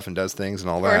touches stuff and does things and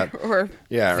all that. Or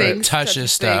Yeah, right. things,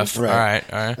 Touches stuff. things. Right.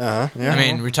 All right. Yeah. I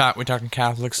mean, we're talking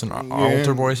Catholics and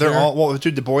altar boys They're here. all well,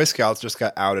 dude. The Boy Scouts just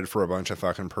got outed for a bunch of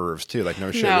fucking pervs too. Like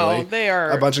no shit, No, really. they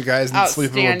are a bunch of guys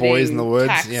sleeping with boys in the woods.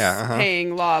 Tax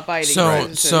paying, law-abiding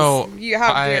citizens. So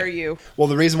how dare you? Well,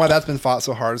 the reason why that's been fought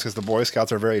so hard is because the Boy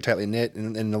Scouts are very tightly knit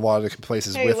in a lot of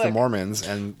places Hey, with the look. Mormons.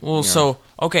 And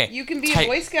okay, You can be a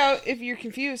Boy Scout if you're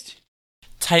confused.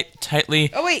 tightly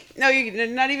Oh wait, no,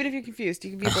 not even if you're confused.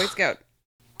 You can be a Boy Scout.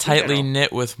 tightly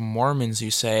knit with Mormons, you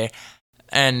say.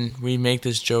 And we make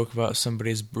this joke about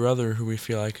somebody's brother who we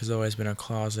feel like has always been a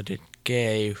closeted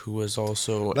gay who was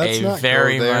also Let's a not go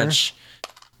very there. much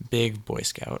big Boy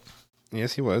Scout.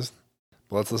 yes, he was.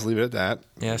 Well, let's just leave it at that.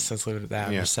 Yes, let's leave it at that.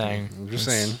 I'm Yeah. just saying. I'm just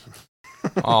saying.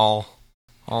 All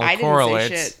I didn't correlates.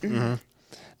 say shit. Mm-hmm.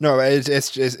 No, it's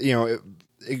just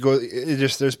it goes. It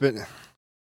just there's been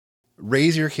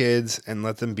raise your kids and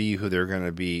let them be who they're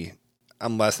gonna be,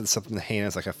 unless it's something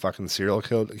heinous like a fucking serial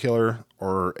killer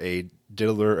or a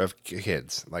diddler of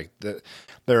kids. Like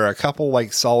there are a couple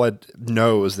like solid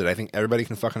no's that I think everybody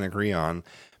can fucking agree on.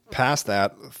 Past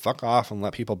that, fuck off and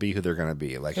let people be who they're gonna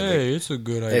be. Like Hey, it's a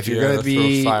good idea if you're gonna to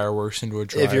be throw fireworks into a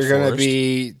dry if you're gonna forest.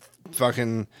 be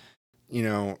fucking,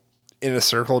 in a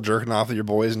circle jerking off with your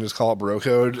boys and just call it bro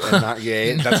code and not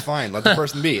gay, that's fine. Let the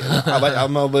person be. I'm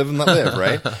gonna live and let live,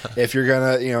 right? If you're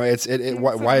gonna,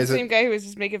 why is the it? same guy who was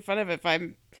just making fun of it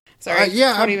 20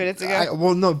 minutes ago.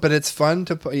 Well, no, but it's fun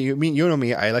to put. You know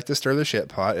me. I like to stir the shit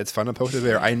pot. It's fun to poke the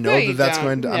bear. I know No, you that's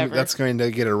don't. Never. that's going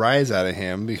to get a rise out of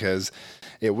him because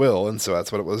it will, and so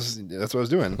that's what it was. That's what I was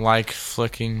doing. Like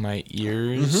flicking my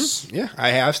ears. Yeah, I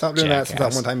have stopped doing that since that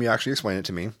Jackass. one time you actually explained it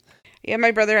to me. Yeah,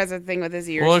 my brother has a thing with his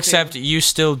ears. Well, too. except you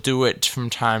still do it from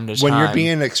time to time. When you're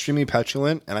being extremely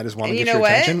petulant, and I just want to And get you know your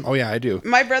what? attention. Oh yeah, I do.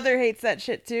 My brother hates that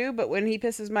shit too, but when he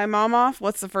pisses my mom off,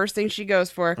 what's the first thing she goes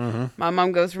for? Mm-hmm. My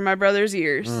mom goes for my brother's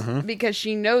ears because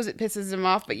she knows it pisses him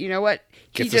off, but you know what?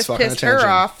 He Gets his just fucking pissed her attention.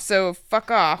 off, so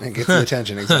fuck off. It gets the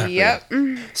attention, exactly. Yep.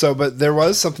 So, but there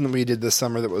was something that we did this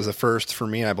summer that was a first for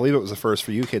me, and I believe it was a first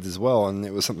for you kids as well, and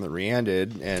it was something that Rianne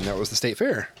did, and that was the state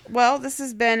fair. Well, this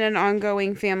has been an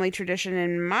ongoing family tradition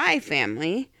in my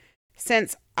family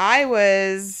since I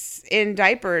was in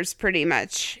diapers pretty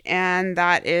much. And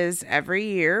that is every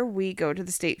year we go to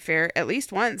the state fair at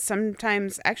least once,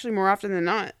 sometimes actually more often than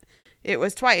not. It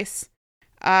was twice.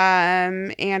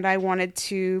 And I wanted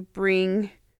to bring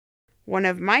one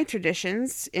of my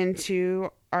traditions into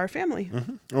our family.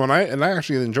 Well, and I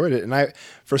actually enjoyed it, and I,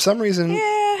 for some reason,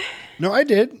 Yeah, no, I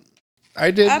did.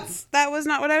 that was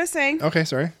not what I was saying. Okay,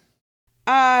 sorry.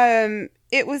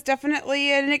 It was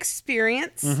definitely an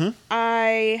experience. Mm-hmm.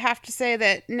 I have to say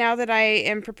that now that I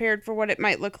am prepared for what it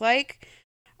might look like,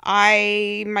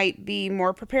 I might be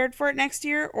more prepared for it next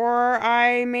year, or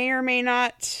I may or may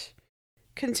not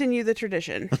continue the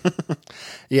tradition.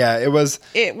 Yeah, it was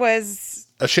It was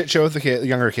a shit show with the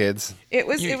younger kids. it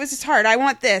was just hard. I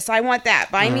want this, I want that.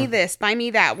 Buy me this, buy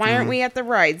me that. Why aren't we at the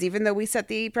rides? Even though we set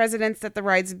the precedents that the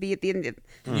rides would be at the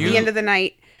end of the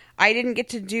night. I didn't get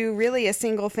to do really a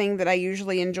single thing that I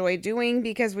usually enjoy doing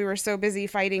because we were so busy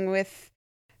fighting with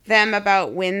them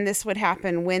about when this would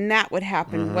happen, when that would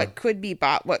happen, what could be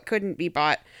bought, what couldn't be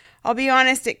bought. I'll be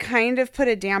honest, it kind of put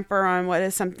a damper on what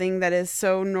is something that is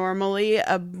so normally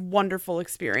a wonderful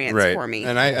experience for me.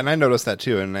 And I noticed that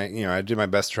too, and I did my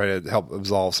best to try to help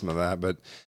absolve some of that, but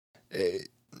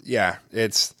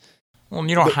it's Well,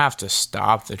 you don't have to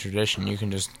stop the tradition. You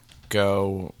can just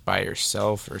go by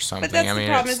yourself or something. But that's I mean, the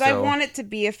problem it's is I still- want it to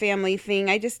be a family thing.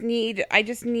 I just need I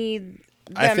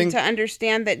them think- to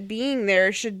understand that being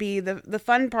there should be the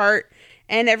fun part,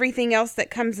 and everything else that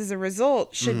comes as a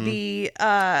result should be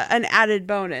an added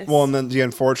bonus. Well, and then the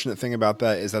unfortunate thing about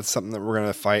that is that's something that we're going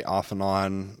to fight off and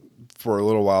on for a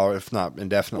little while, if not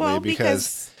indefinitely, Well,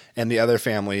 because and the other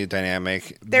family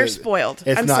dynamic, they're spoiled.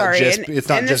 It's I'm not sorry. just And- it's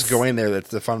not and just this- going there that's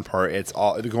the fun part. It's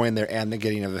all going there and the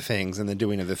getting of the things and the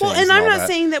doing of the Well, things. and I'm all not that.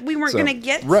 saying that we weren't So, going to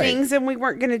get right. things and we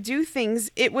weren't going to do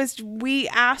things. It was, we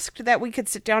asked that we could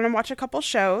sit down and watch a couple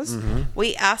shows. Mm-hmm.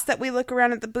 We asked that we look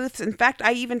around at the booths. In fact,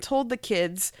 I even told the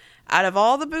kids, out of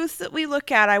all the booths that we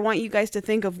look at, I want you guys to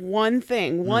think of one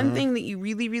thing that you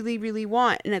really, really, really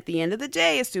want. And at the end of the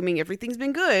day, assuming everything's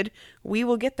been good, we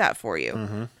will get that for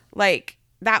you. Like,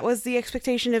 that was the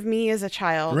expectation of me as a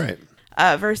child. Right.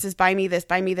 Versus buy me this,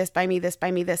 buy me this, buy me this, buy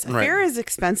me this. A Right. fair is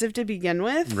expensive to begin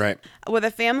with. Right. With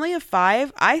a family of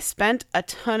 5, I spent a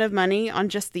ton of money on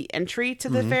just the entry to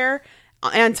the fair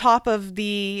on top of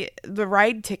the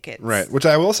ride tickets. Right. Which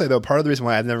I will say, though, part of the reason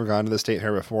why I've never gone to the state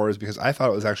fair before is because I thought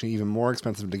it was actually even more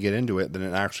expensive to get into it than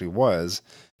it actually was.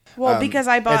 Well, because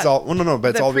I bought it's all, well, no, but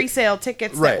it's the all pre-sale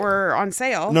tickets Right. that were on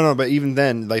sale. No, but even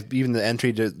then, like even the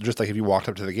entry, just like if you walked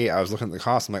up to the gate, I was looking at the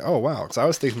cost. I'm like, oh wow, because I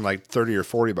was thinking like $30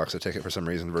 or $40 a ticket for some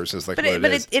reason versus like But what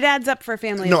it is. it adds up for a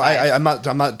family. No, of 5.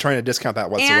 I'm not trying to discount that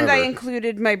whatsoever. And I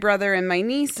included my brother and my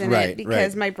niece in Right, it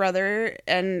because right. my brother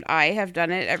and I have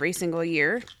done it every single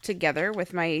year together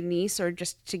with my niece or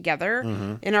just together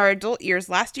Mm-hmm. in our adult years.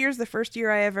 Last year's the first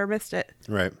year I ever missed it.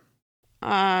 Right.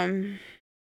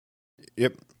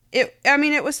 Yep.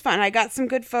 It was fun. I got some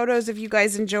good photos of you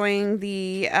guys enjoying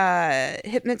the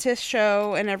hypnotist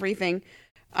show and everything.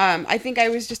 I think I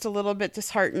was just a little bit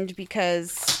disheartened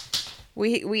because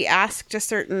we asked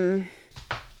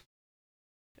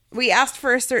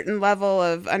for a certain level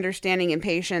of understanding and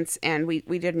patience, and we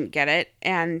didn't get it.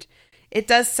 And it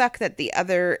does suck that the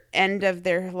other end of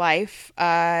their life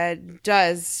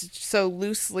does so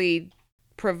loosely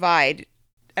provide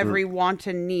every want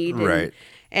and need, Right.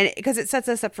 and because it sets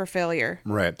us up for failure.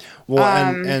 Right. Well,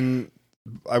 and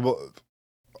I will.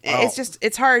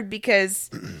 It's hard because,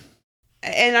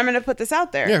 and I'm going to put this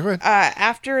out there. Yeah, go ahead.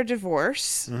 After a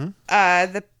divorce,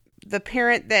 the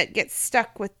parent that gets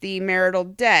stuck with the marital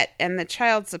debt and the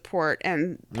child support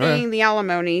and paying the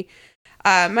alimony,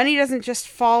 money doesn't just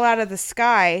fall out of the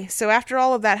sky. So after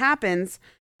all of that happens,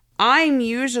 I'm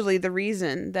usually the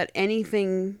reason that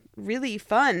anything really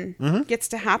fun gets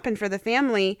to happen for the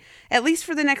family, at least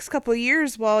for the next couple of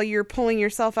years while you're pulling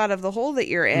yourself out of the hole that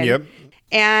you're in. Yep.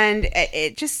 And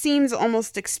it just seems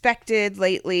almost expected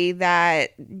lately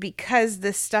that because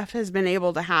this stuff has been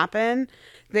able to happen,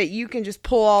 that you can just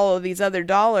pull all of these other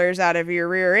dollars out of your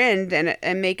rear end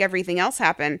and make everything else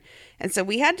happen. And so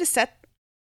we had to set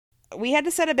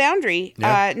a boundary.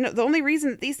 Yeah. No, the only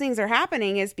reason that these things are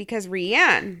happening is because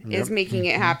Rianne is making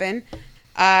it happen.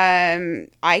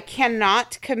 I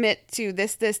cannot commit to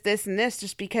this, and this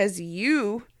just because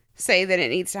you say that it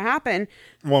needs to happen.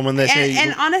 Well, when they say,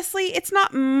 And honestly, it's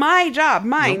not my job,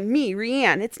 me,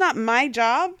 Rianne. It's not my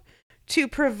job to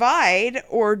provide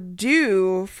or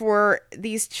do for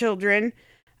these children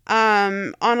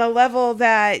on a level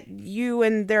that you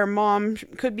and their mom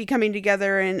could be coming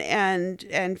together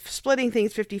and splitting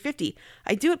things 50-50.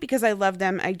 I do it because I love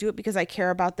them. I do it because I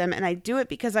care about them. And I do it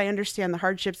because I understand the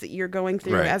hardships that you're going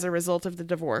through Right. as a result of the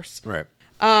divorce. right.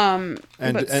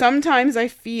 But sometimes I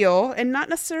feel, and not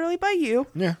necessarily by you,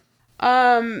 Yeah.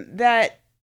 that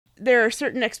there are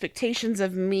certain expectations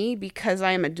of me because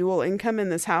I am a dual income in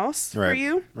this house for Right.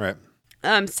 you, Right.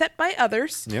 set by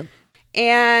others. Yep.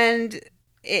 And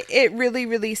it really,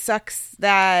 really sucks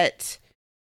that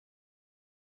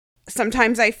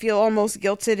sometimes I feel almost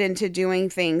guilted into doing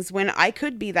things when I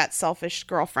could be that selfish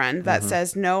girlfriend that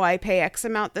says, no, I pay X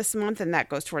amount this month and that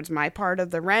goes towards my part of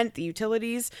the rent, the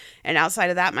utilities. And outside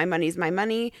of that, my money's my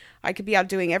money. I could be out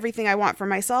doing everything I want for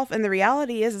myself. And the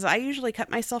reality is I usually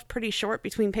cut myself pretty short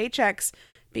between paychecks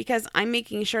because I'm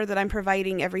making sure that I'm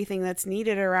providing everything that's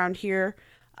needed around here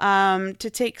to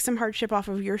take some hardship off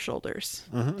of your shoulders.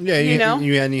 Yeah, You know?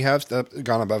 you have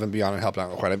gone above and beyond and helped out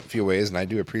in quite a few ways, and I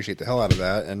do appreciate the hell out of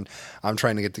that. And I'm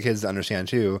trying to get the kids to understand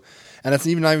too. And it's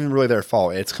not even really their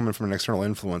fault. It's coming from an external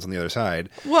influence on the other side.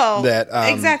 Well, that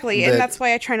exactly, and that's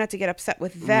why I try not to get upset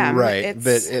with them. Right.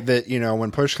 That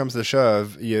when push comes to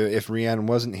shove, if Rianne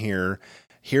wasn't here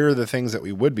are the things that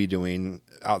we would be doing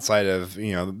outside of,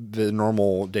 the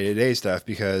normal day-to-day stuff,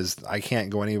 because I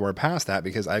can't go anywhere past that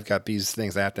because I've got these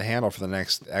things I have to handle for the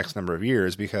next X number of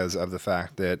years because of the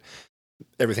fact that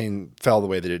everything fell the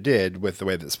way that it did with the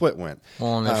way that Split went.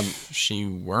 Well, and if she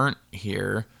weren't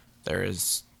here, there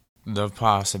is the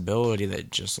possibility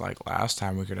that just like last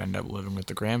time we could end up living with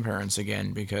the grandparents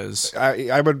again because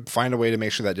I would find a way to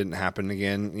make sure that didn't happen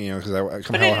again, because I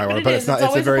come But hell or high water. But it's not. It's a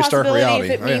always very stark possibility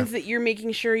reality. if it Oh, yeah. means that you're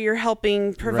making sure you're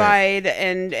helping provide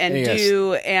and Yes.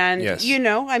 do and Yes. you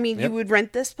Yep. would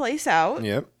rent this place out.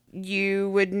 Yep. You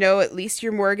would know at least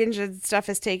your mortgage and stuff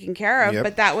is taken care of, Yep.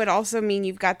 but that would also mean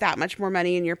you've got that much more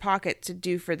money in your pocket to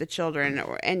do for the children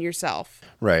and yourself.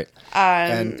 Right.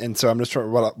 And so I'm just trying,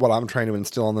 what I'm trying to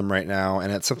instill in them right now,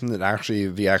 and it's something that actually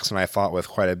the ex and I fought with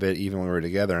quite a bit even when we were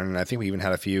together, and I think we even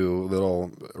had a few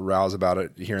little rows about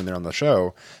it here and there on the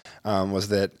show, was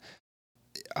that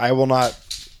I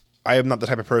am not the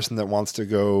type of person that wants to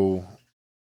go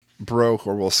broke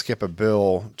or will skip a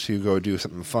bill to go do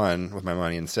something fun with my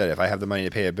money instead. If I have the money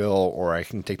to pay a bill or I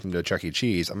can take them to Chuck E.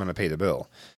 Cheese, I'm going to pay the bill.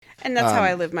 And that's how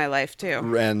I live my life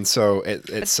too. And so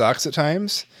it sucks at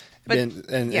times. And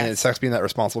it sucks being that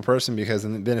responsible person because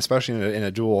then especially in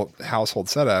a dual household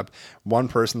setup, one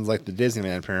person's like the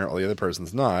Disneyland parent while the other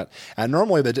person's not. And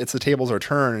normally it's the tables are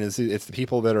turned. It's the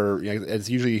people that are, it's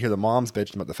usually you hear the moms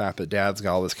bitching about the fact that dad's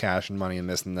got all this cash and money and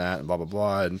this and that and blah, blah,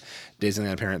 blah. And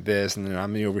Disneyland parent this. And then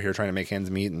I'm over here trying to make ends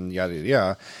meet and yada, yada,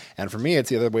 yada. And for me, it's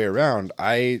the other way around.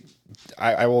 I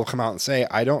will come out and say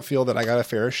I don't feel that I got a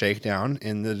fair shakedown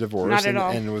in the divorce. Not at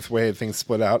all. And with the way things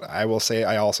split out. I will say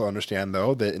I also understand,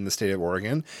 though, that in the state of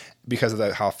Oregon, because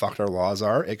of how fucked our laws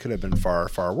are, it could have been far,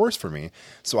 far worse for me.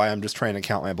 So I am just trying to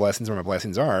count my blessings where my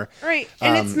blessings are. Right.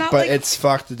 And it's not but it's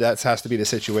fucked that has to be the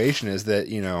situation is that,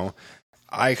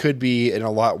 I could be in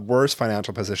a lot worse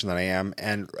financial position than I am.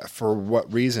 And for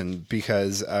what reason?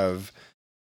 Because of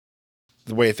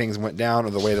the way things went down or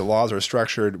the way the laws are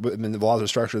structured. I mean, the laws are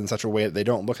structured in such a way that they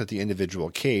don't look at the individual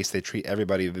case. They treat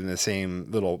everybody in the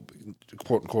same little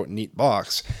quote unquote neat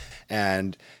box.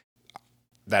 And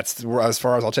that's as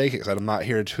far as I'll take it because I'm not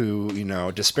here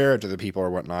to, disparage other people or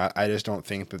whatnot. I just don't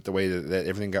think that the way that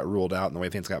everything got ruled out and the way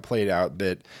things got played out,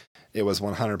 that it was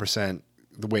 100%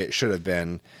 the way it should have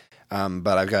been.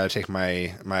 But I've got to take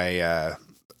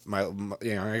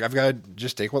I've got to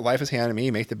just take what life has handed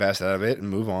me, make the best out of it, and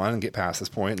move on and get past this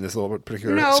point. And this little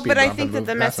particular but I think that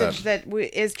the message that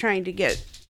is trying to get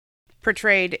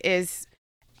portrayed is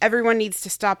everyone needs to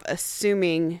stop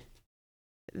assuming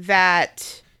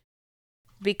that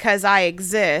because I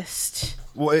exist,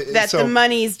 the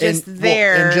money's just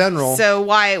there. In general, so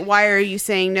why are you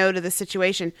saying no to the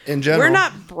situation? In general, we're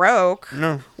not broke.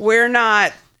 No, we're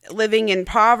not living in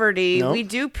poverty. Nope. We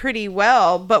do pretty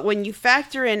well, but when you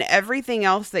factor in everything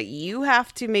else that you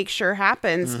have to make sure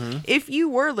happens, if you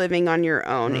were living on your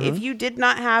own, if you did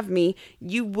not have me,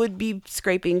 you would be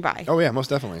scraping by. Oh yeah,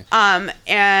 most definitely.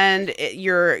 And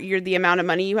you're the amount of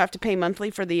money you have to pay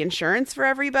monthly for the insurance for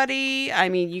everybody. I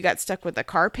mean, you got stuck with a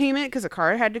car payment because a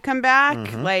car had to come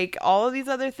back, like all of these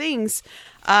other things.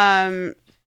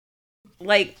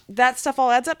 Like that stuff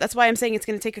all adds up. That's why I'm saying it's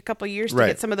going to take a couple years to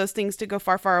get some of those things to go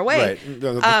far, far away.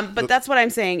 Right. But that's what I'm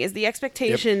saying is the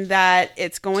expectation that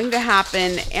it's going to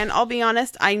happen. And I'll be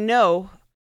honest, I know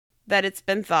that it's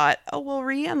been thought, oh, well,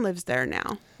 Rianne lives there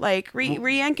now. Like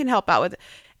Rianne can help out with it.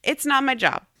 It's not my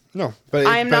job. No, but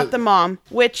I am not the mom,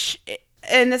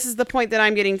 and this is the point that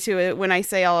I'm getting to when I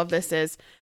say all of this is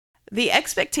the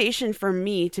expectation for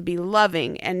me to be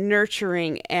loving and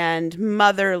nurturing and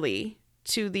motherly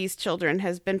to these children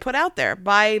has been put out there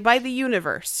by the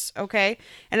universe. Okay.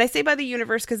 And I say by the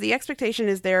universe because the expectation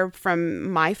is there from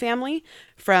my family,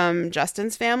 from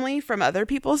Justin's family, from other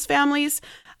people's families.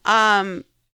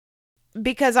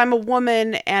 Because I'm a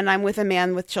woman and I'm with a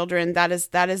man with children, that is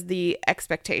the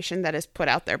expectation that is put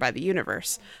out there by the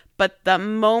universe. But the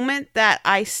moment that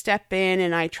I step in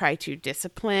and I try to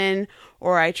discipline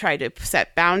or I try to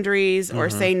set boundaries or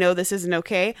say, no, this isn't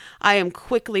okay, I am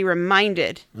quickly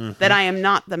reminded that I am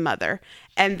not the mother.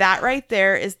 And that right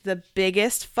there is the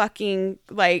biggest fucking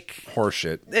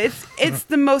horseshit. It's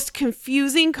the most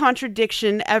confusing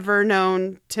contradiction ever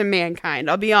known to mankind.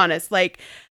 I'll be honest.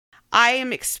 I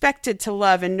am expected to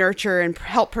love and nurture and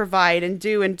help provide and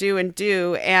do and do and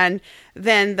do. And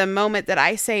then the moment that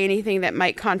I say anything that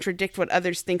might contradict what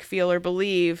others think, feel, or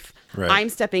believe, I'm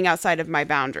stepping outside of my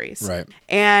boundaries. Right.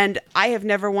 And I have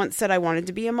never once said I wanted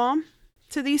to be a mom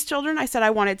to these children. I said I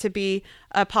wanted to be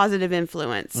a positive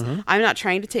influence. I'm not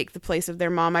trying to take the place of their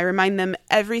mom. I remind them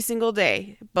every single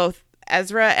day, both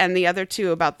Ezra and the other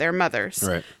two, about their mothers.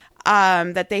 Right.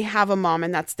 That they have a mom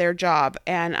and that's their job.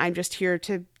 And I'm just here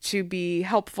to be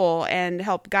helpful and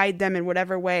help guide them in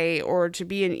whatever way or to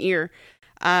be an ear.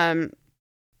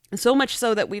 So much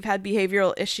so that we've had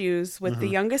behavioral issues with the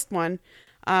youngest one,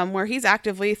 where he's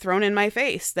actively thrown in my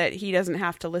face that he doesn't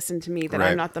have to listen to me, that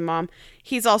I'm not the mom.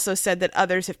 He's also said that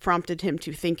others have prompted him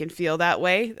to think and feel that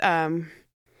way.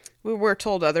 We were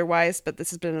told otherwise, but this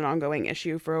has been an ongoing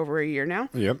issue for over a year now.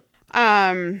 Yep.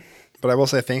 But I will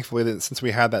say, thankfully, that since we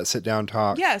had that sit-down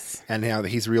talk, and now that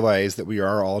he's realized that we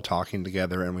are all talking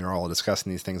together and we are all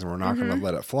discussing these things and we're not going to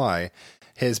let it fly,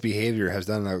 his behavior has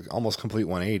done an almost complete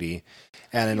 180.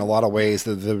 And in a lot of ways,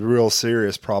 the real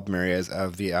serious problem areas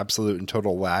of the absolute and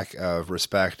total lack of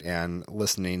respect and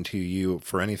listening to you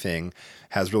for anything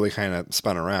has really kind of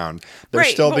spun around.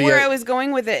 But where I was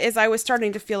going with it is I was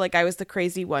starting to feel like I was the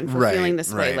crazy one for feeling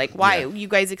this way. Like, why you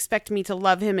guys expect me to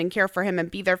love him and care for him and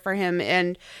be there for him?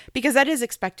 And because because that is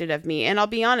expected of me. And I'll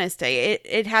be honest,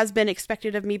 it has been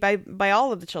expected of me by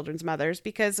all of the children's mothers,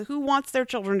 because who wants their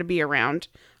children to be around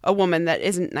a woman that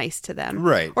isn't nice to them,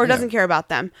 Right, or yeah. doesn't care about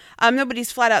them?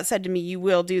 Nobody's flat out said to me, you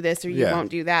will do this or you Yeah. won't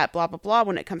do that, blah, blah, blah,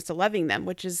 when it comes to loving them,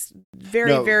 which is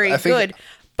very, No, very I think- good.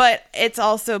 But it's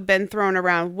also been thrown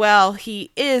around, well,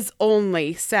 he is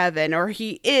only 7, or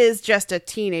he is just a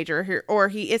teenager, or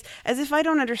he is, as if I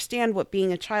don't understand what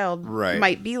being a child Right.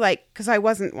 might be like, because I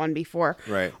wasn't one before.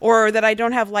 Right. Or that I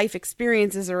don't have life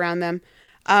experiences around them.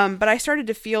 But I started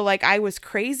to feel like I was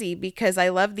crazy because I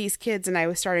love these kids, and I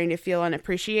was starting to feel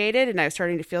unappreciated, and I was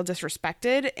starting to feel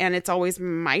disrespected. And it's always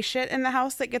my shit in the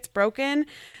house that gets broken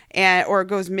or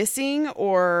goes missing,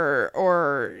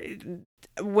 or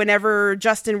whenever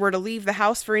Justin were to leave the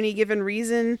house for any given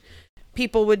reason,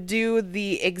 people would do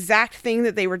the exact thing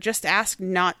that they were just asked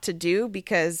not to do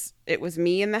because it was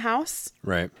me in the house.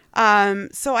 Right.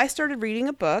 So I started reading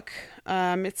a book.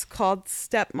 It's called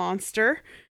Step Monster.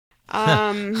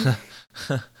 Right.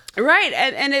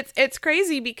 And it's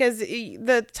crazy because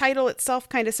the title itself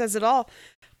kind of says it all.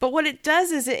 But what it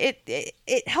does is it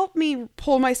helped me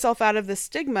pull myself out of the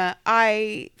stigma.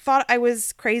 I thought I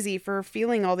was crazy for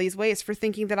feeling all these ways, for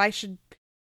thinking that I should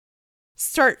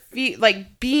start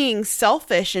being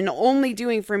selfish and only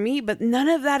doing for me. But none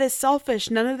of that is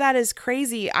selfish. None of that is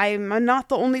crazy. I'm not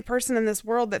the only person in this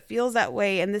world that feels that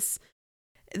way. And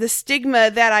the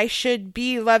stigma that I should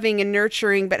be loving and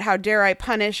nurturing, but how dare I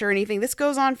punish or anything. This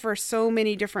goes on for so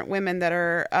many different women that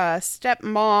are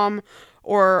stepmom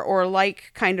or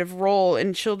like kind of role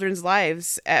in children's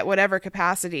lives at whatever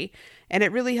capacity. And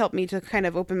it really helped me to kind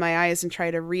of open my eyes and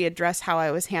try to readdress how I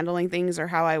was handling things or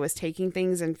how I was taking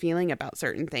things and feeling about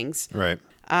certain things. Right.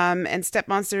 And Step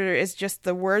Monster is just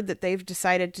the word that they've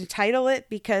decided to title it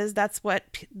because that's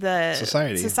what the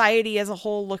society as a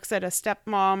whole looks at a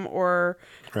stepmom or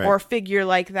figure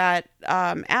like that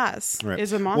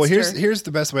is a monster. Well, here's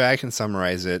the best way I can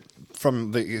summarize it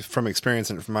from experience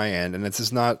and from my end, and it's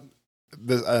just not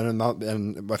this.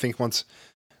 And I think once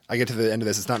I get to the end of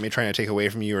this, it's not me trying to take away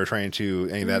from you or trying to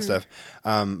any of that stuff,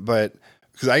 but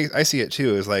because I see it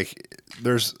too, is like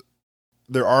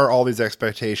there are all these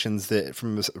expectations that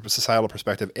from a societal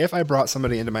perspective, if I brought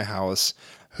somebody into my house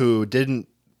who didn't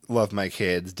love my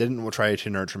kids, didn't try to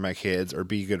nurture my kids or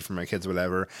be good for my kids,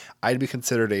 whatever, I'd be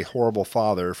considered a horrible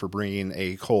father for bringing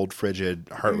a cold, frigid,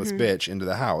 heartless bitch into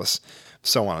the house,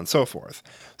 so on and so forth.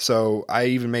 So I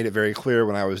even made it very clear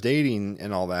when I was dating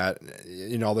and all that,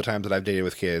 all the times that I've dated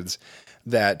with kids,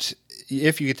 that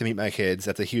if you get to meet my kids,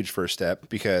 that's a huge first step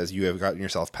because you have gotten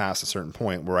yourself past a certain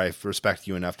point where I respect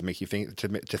you enough to make you think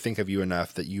to think of you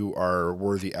enough that you are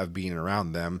worthy of being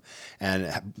around them,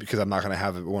 and because I'm not going to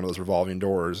have one of those revolving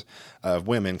doors of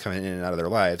women coming in and out of their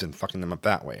lives and fucking them up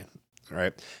that way.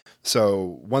 Right.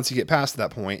 So once you get past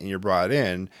that point and you're brought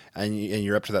in and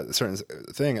you're up to that certain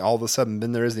thing, all of a sudden,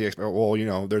 then there is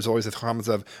there's always the comments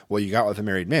of, well, you got with a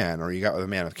married man or you got with a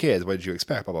man with kids. What did you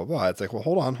expect? Blah, blah, blah. It's like, well,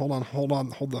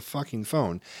 hold the fucking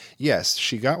phone. Yes,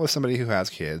 she got with somebody who has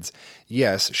kids.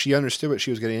 Yes, she understood what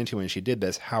she was getting into when she did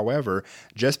this. However,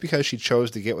 just because she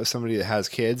chose to get with somebody that has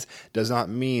kids does not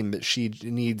mean that she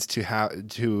needs to have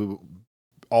to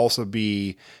also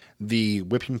be the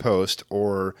whipping post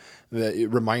or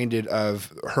reminded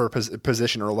of her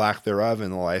position or lack thereof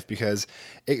in life, because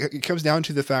it comes down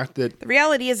to the fact that the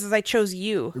reality is I chose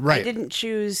you. Right. I didn't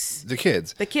choose the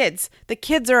kids. The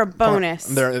kids are a bonus.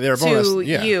 They're a bonus to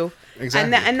yeah, you.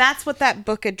 Exactly. And that's what that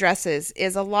book addresses.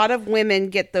 Is a lot of women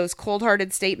get those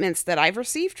cold-hearted statements that I've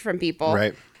received from people.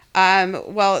 Right.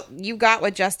 Well, you got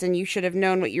with Justin. You should have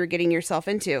known what you were getting yourself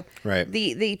into. Right.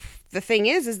 The thing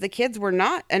is the kids were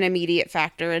not an immediate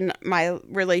factor in my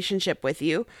relationship with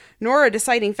you, nor a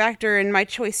deciding factor in my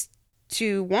choice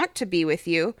to want to be with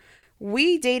you.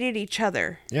 We dated each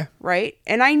other. Yeah. Right.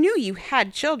 And I knew you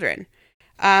had children,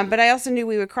 but I also knew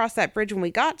we would cross that bridge when we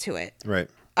got to it. Right.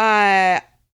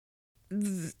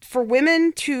 For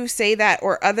women to say that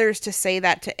or others to say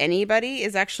that to anybody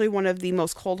is actually one of the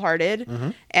most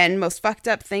cold-hearted and most fucked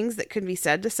up things that could be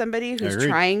said to somebody who's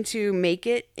trying to make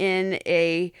it in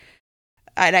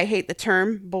and I hate the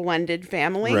term, blended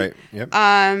family. Right.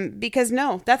 Yep. Because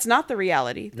no, that's not the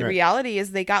reality. The reality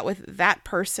is they got with that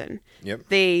person. Yep.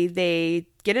 They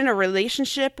get in a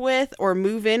relationship with or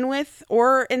move in with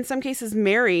or in some cases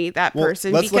marry that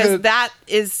person because that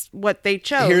is what they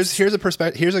chose.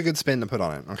 Here's a good spin to put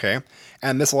on it, okay?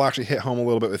 And this will actually hit home a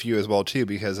little bit with you as well too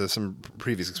because of some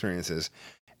previous experiences.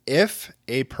 If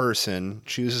a person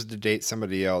chooses to date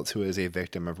somebody else who is a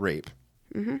victim of rape,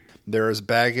 there is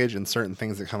baggage and certain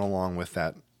things that come along with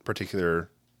that particular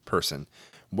person.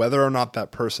 whether or not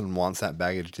that person wants that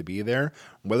baggage to be there,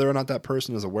 whether or not that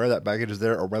person is aware that baggage is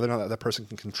there, or whether or not that person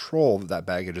can control that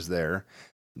baggage is there,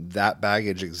 that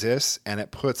baggage exists, and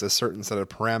it puts a certain set of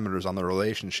parameters on the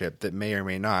relationship that may or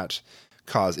may not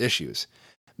cause issues.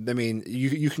 I mean,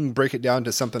 you can break it down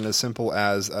to something as simple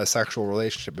as a sexual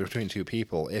relationship between two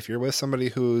people. If you're with somebody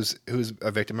who's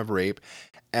a victim of rape,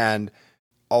 and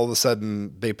all of a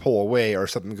sudden they pull away, or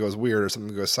something goes weird, or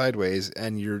something goes sideways,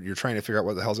 and you're trying to figure out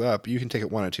what the hell's up, you can take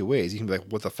it one of two ways. You can be like,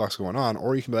 what the fuck's going on?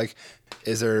 Or you can be like,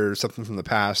 is there something from the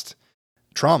past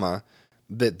trauma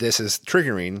that this is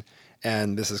triggering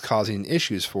and this is causing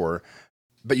issues for?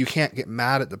 But you can't get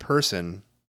mad at the person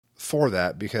for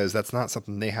that, because that's not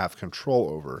something they have control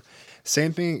over.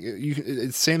 Same thing.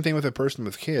 It's same thing with a person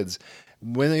with kids.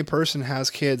 When a person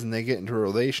has kids and they get into a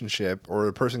relationship, or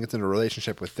a person gets into a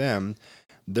relationship with them,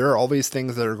 there are all these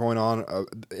things that are going on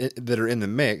that are in the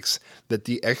mix that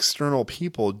the external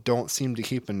people don't seem to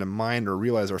keep into mind or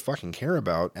realize or fucking care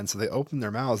about. And so they open their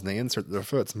mouths and they insert their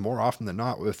foots more often than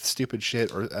not with stupid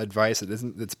shit or advice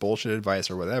that's bullshit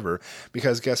advice or whatever.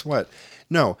 Because guess what?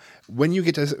 No, when you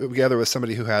get together with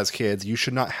somebody who has kids, you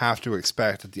should not have to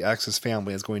expect that the ex's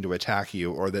family is going to attack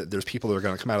you, or that there's people that are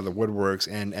going to come out of the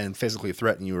woodworks and physically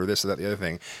threaten you, or this or that, the other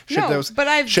thing. But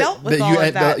I've dealt with all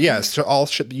of that. Yes, all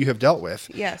shit that you have dealt with.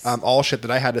 Yes. All shit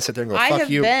that I had to sit there and go, fuck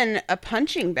you. I have been a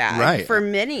punching bag for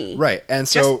many. Right. And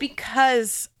so, just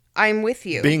because I'm with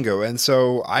you. Bingo. And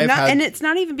so and it's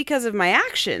not even because of my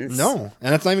actions. No.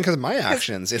 And it's not even because of my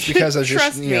actions. It's because of just,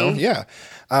 trust me. Yeah.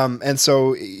 And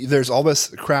so there's all this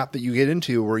crap that you get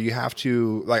into where you have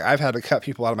to, like, I've had to cut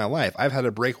people out of my life. I've had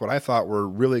to break what I thought were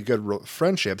really good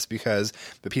friendships because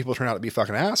the people turned out to be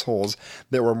fucking assholes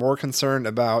that were more concerned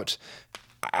about,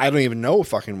 I don't even know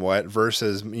fucking what,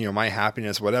 versus, my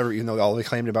happiness, whatever, even though all they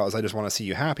claimed about was, I just want to see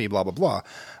you happy, blah, blah, blah.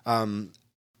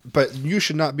 But you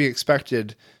should not be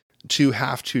expected to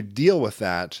have to deal with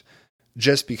that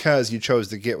just because you chose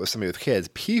to get with somebody with kids.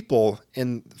 People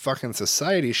in fucking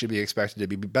society should be expected to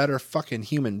be better fucking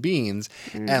human beings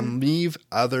and leave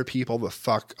other people the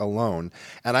fuck alone.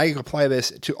 And I apply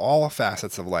this to all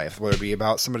facets of life, whether it be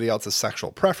about somebody else's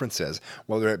sexual preferences,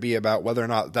 whether it be about whether or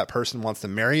not that person wants to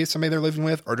marry somebody they're living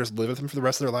with or just live with them for the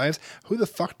rest of their lives. Who the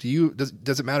fuck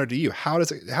does it matter to you?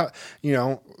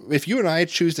 If you and I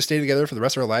choose to stay together for the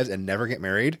rest of our lives and never get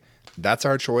married, that's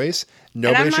our choice.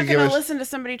 Nobody and I'm should not going to listen to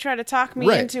somebody try to talk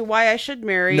me into why I should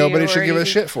marry. Nobody should give a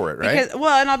shit for it, right? Because,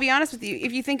 and I'll be honest with you.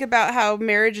 If you think about how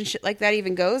marriage and shit like that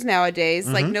even goes nowadays,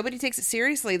 like nobody takes it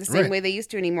seriously the same way they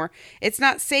used to anymore. It's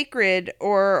not sacred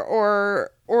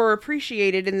or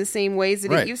appreciated in the same ways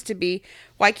that it used to be.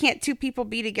 Why can't two people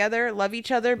be together, love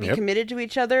each other, be committed to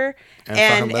each other,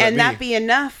 and that be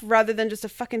enough rather than just a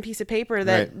fucking piece of paper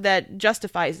that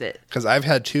justifies it? Because I've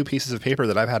had two pieces of paper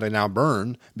that I've had to now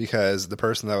burn because the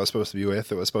person that I was supposed to be with,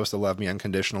 that was supposed to love me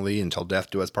unconditionally until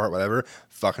death do us part, whatever,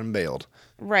 fucking bailed.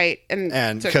 Right.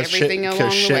 And took everything along the way.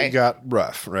 Because shit got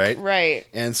rough, right? Right.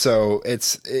 And so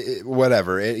it's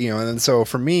whatever. And so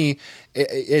for me,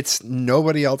 it's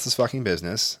nobody else's fucking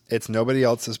business. It's nobody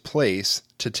else's place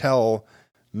to tell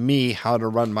me how to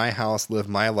run my house, live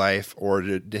my life, or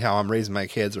to how I'm raising my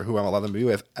kids or who I'm allowed them to be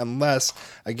with, unless,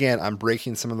 again, I'm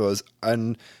breaking some of those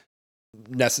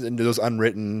those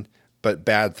unwritten but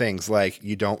bad things, like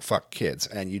you don't fuck kids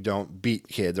and you don't beat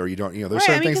kids, or you don't, there's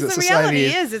certain things that society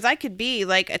is I could be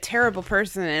like a terrible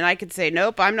person and I could say,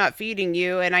 nope, I'm not feeding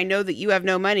you, and I know that you have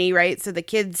no money, right? So the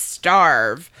kids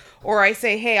starve. Or I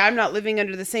say, hey, I'm not living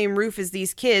under the same roof as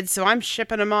these kids, so I'm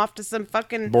shipping them off to some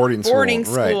fucking boarding school.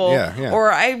 Right. Yeah.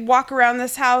 Or I walk around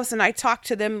this house and I talk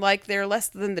to them like they're less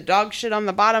than the dog shit on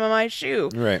the bottom of my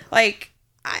shoe. Right. Like,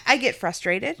 I get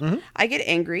frustrated. I get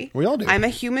angry. We all do. I'm a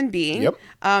human being. Yep.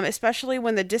 Especially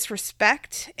when the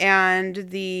disrespect and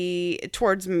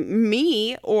towards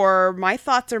me or my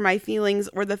thoughts or my feelings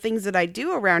or the things that I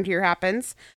do around here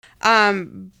happens.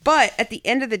 But at the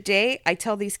end of the day, I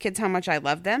tell these kids how much I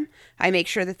love them. I make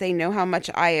sure that they know how much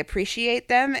I appreciate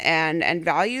them and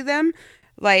value them.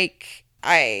 Like,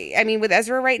 I mean, with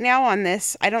Ezra right now on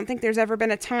this, I don't think there's ever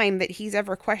been a time that he's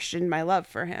ever questioned my love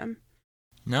for him.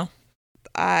 No.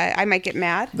 I might get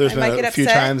mad. There's I might been get a few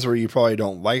upset. times where you probably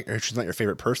don't like, or she's not your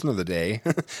favorite person of the day,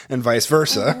 and vice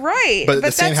versa. Right. But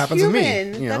the same happens with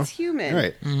me. That's human.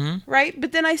 Right. Mm-hmm. Right.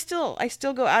 But then I still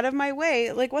go out of my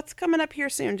way. Like, what's coming up here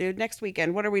soon, dude? Next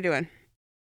weekend. What are we doing?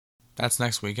 That's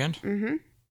next weekend. Mm-hmm.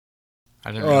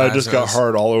 I didn't Oh, I realize just it got was-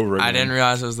 hard all over again. I didn't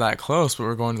realize it was that close, but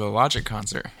we're going to the Logic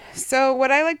concert. So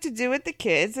what I like to do with the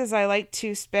kids is I like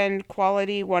to spend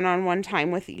quality one-on-one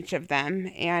time with each of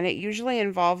them, and it usually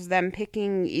involves them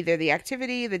picking either the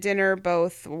activity, the dinner,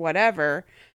 both, whatever.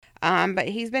 But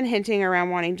he's been hinting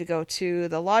around wanting to go to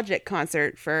the Logic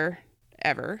concert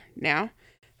forever now.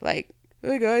 Like,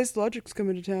 hey guys, Logic's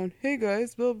coming to town. Hey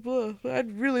guys, blah blah.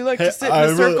 I'd really like to sit in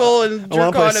a circle and I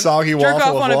wanna play soggy jerk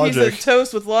waffle off on with a piece Logic. of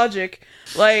toast with Logic.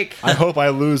 Like, I hope I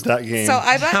lose that game. so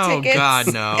I bought Oh, tickets.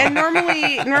 God, no. And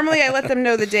normally I let them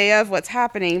know the day of what's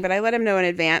happening, but I let him know in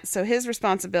advance. So his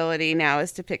responsibility now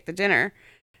is to pick the dinner.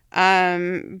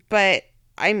 But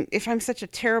if I'm such a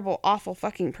terrible, awful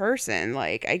fucking person,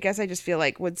 like, I guess I just feel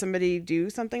like, would somebody do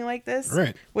something like this?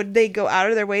 Right. Would they go out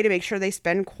of their way to make sure they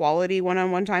spend quality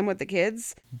one-on-one time with the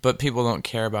kids? But people don't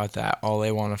care about that. All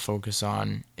they want to focus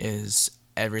on is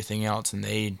everything else, and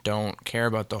they don't care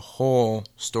about the whole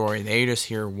story. They just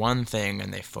hear one thing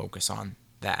and they focus on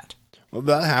that. Well,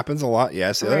 that happens a lot,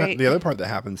 yes. Right. The other part that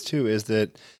happens, too, is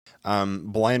that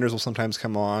blinders will sometimes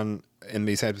come on in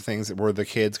these types of things where the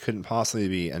kids couldn't possibly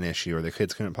be an issue or the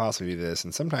kids couldn't possibly be this.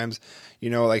 And sometimes,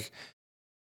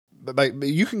 but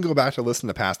you can go back to listen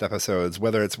to past episodes,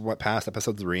 whether it's what past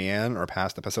episodes of Rianne or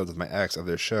past episodes of my ex of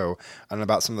this show, and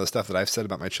about some of the stuff that I've said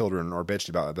about my children or bitched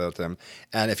about them.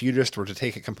 And if you just were to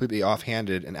take it completely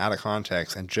offhanded and out of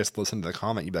context and just listen to the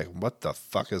comment, you'd be like, what the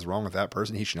fuck is wrong with that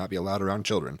person? He should not be allowed around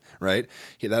children, right?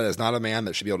 That is not a man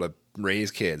that should be able to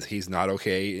raise kids. He's not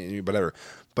okay, whatever.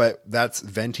 But that's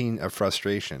venting of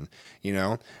frustration,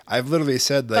 I've literally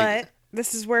said, like... But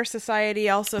this is where society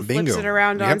also flips Bingo. it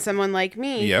around on Yep. someone like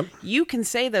me. Yep. You can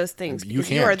say those things You because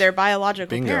you can't. are their biological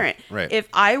Bingo. parent. Right. If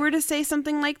I were to say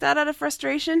something like that out of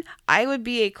frustration, I would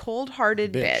be a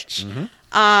cold-hearted bitch.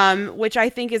 Which I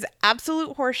think is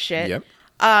absolute horseshit.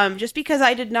 Yep. Just because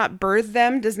I did not birth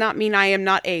them does not mean I am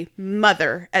not a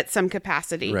mother at some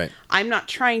capacity. Right. I'm not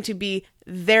trying to be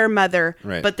their mother,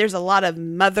 Right. but there's a lot of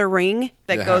mothering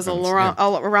that That goes happens, around, yeah.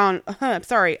 all around.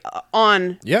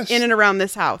 On Yes. in and around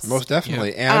this house. Most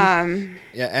definitely. And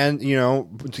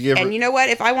to give And you know what?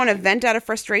 If I want to vent out of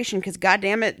frustration because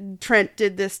goddamn it, Trent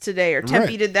did this today, or Tempe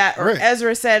Right. did that, or Right.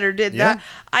 Ezra said or did Yeah. that,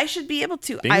 I should be able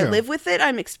to. Bingo. I live with it.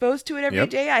 I'm exposed to it every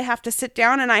day. Yep. I have to sit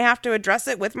down and I have to address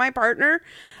it with my partner.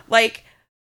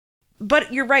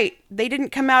 But you're right. They didn't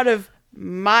come out of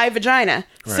my vagina.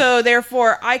 Right. So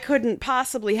therefore I couldn't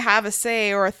possibly have a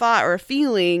say or a thought or a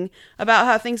feeling about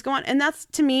how things go on. And that's,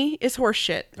 to me, is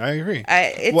horseshit. I agree.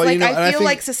 It's Well, like and I feel think-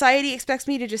 like society expects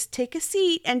me to just take a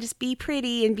seat and just be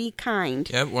pretty and be kind.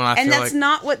 Yep, well, I And feel that's like,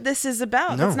 not what this is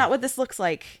about. No. That's not what this looks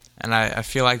like. and I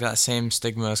feel like that same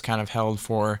stigma is kind of held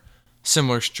for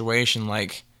similar situation,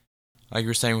 like you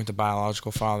were saying with the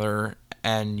biological father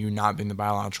and you not being the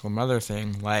biological mother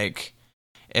thing. Like,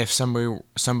 if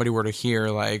somebody were to hear,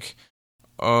 like,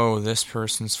 oh, this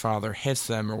person's father hits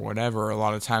them or whatever, a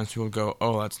lot of times people would go,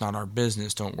 oh, that's not our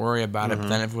business, don't worry about it. But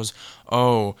then if it was,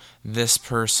 oh, this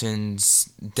person's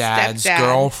dad's Stepdad.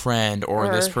 girlfriend or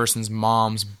this Or- person's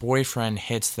mom's boyfriend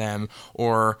hits them,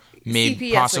 or maybe CPS would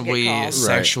get possibly called.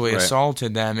 sexually Right.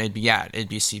 assaulted them, it'd be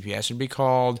CPS would be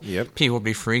called. Yep. People would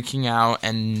be freaking out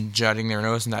and jutting their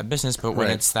nose in that business. But when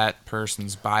Right. it's that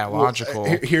person's biological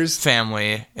here's-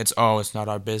 family, it's not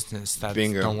our business. That's,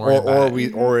 Bingo. don't worry about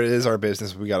it. Or it is our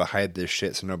business. We got to hide this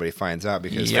shit so nobody finds out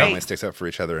because Yep. family sticks up for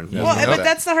each other. And Well, doesn't know but that.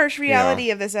 that's the harsh reality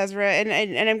of this, Ezra.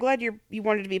 And I'm glad you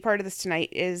wanted to be part of this tonight.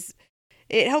 Is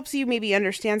it helps you maybe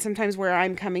understand sometimes where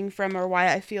I'm coming from or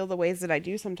why I feel the ways that I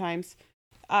do sometimes.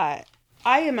 I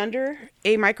am under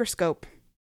a microscope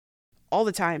all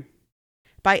the time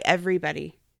by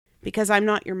everybody because I'm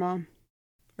not your mom,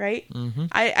 right? Mm-hmm.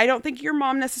 I don't think your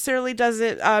mom necessarily does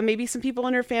it. Maybe some people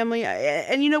in her family.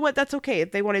 And you know what? That's okay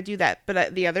if they want to do that. But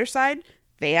at the other side,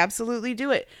 they absolutely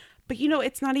do it. But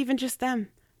it's not even just them.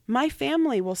 My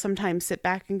family will sometimes sit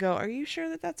back and go, are you sure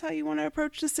that that's how you want to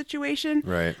approach the situation?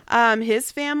 Right.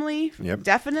 His family Yep.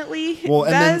 definitely Well,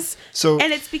 and then- does. so-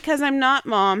 and it's because I'm not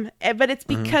mom, but it's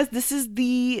because this is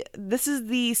the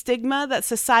stigma that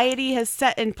society has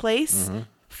set in place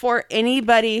for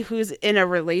anybody who's in a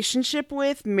relationship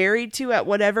with, married to, at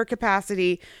whatever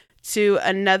capacity, to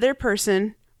another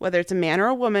person, whether it's a man or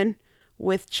a woman,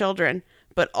 with children.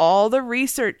 But all the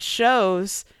research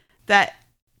shows that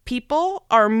people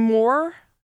are more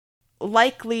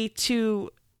likely to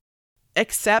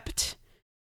accept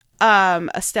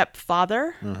a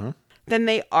stepfather than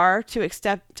they are to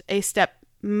accept a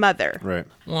stepmother. Right.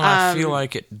 Well, I feel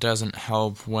like it doesn't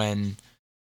help when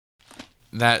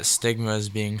that stigma is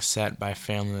being set by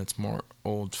family that's more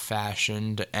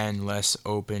old-fashioned and less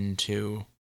open to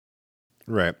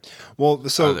Right. Well,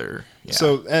 so other. Yeah.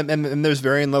 so and there's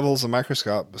varying levels of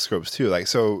microscopes too. Like,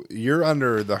 so you're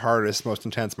under the hardest, most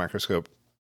intense microscope,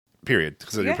 period,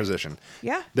 because of your position.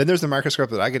 Yeah. Then there's the microscope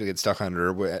that I get stuck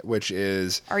under, which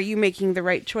is, are you making the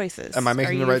right choices? am I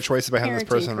making the right choices by having this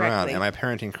person around? correctly? Am I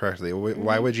parenting correctly?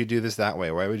 Why would you do this that way?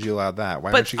 Why would you allow that?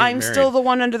 Why would But she get I'm married? still the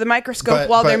one under the microscope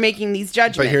while they're making these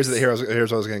judgments. But here's what I was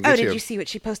going to get to. Oh, did you see what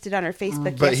she posted on her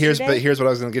Facebook But yesterday? here's what I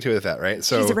was going to get to with that, right?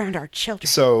 So she's around our children.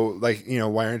 So, like,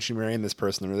 why aren't you marrying this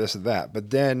person or this or that?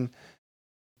 But then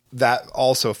that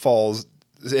also falls.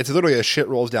 It's literally a shit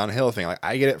rolls downhill thing. Like,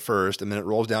 I get it first, and then it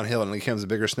rolls downhill, and it becomes a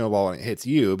bigger snowball, and it hits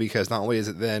you, because not only is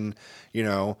it then,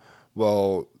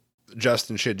 well,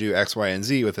 Justin should do X, Y, and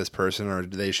Z with this person, or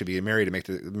they should be married to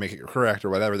make it correct, or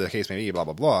whatever the case may be, blah,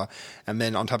 blah, blah. And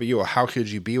then on top of you, well, how could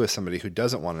you be with somebody who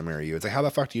doesn't want to marry you? It's like, how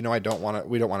the fuck do you know we don't want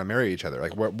to marry each other?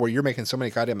 Like, where you're making so many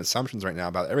goddamn assumptions right now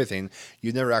about everything.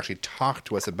 You never actually talked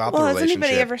to us about the relationship. Has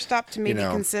anybody ever stopped to maybe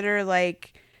consider,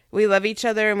 like, we love each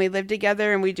other and we live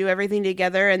together and we do everything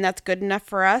together and that's good enough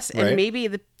for us? And right. Maybe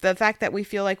the fact that we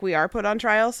feel like we are put on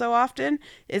trial so often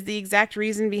is the exact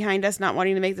reason behind us not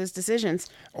wanting to make those decisions.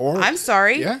 Or, I'm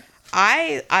sorry. Yeah.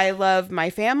 I love my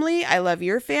family. I love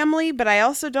your family, but I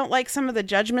also don't like some of the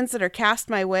judgments that are cast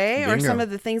my way. Bingo. Or some of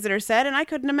the things that are said. And I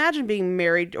couldn't imagine being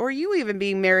married, or you even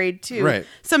being married to right.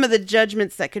 some of the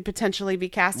judgments that could potentially be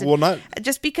casted. Well,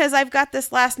 just because I've got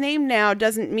this last name now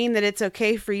doesn't mean that it's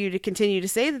okay for you to continue to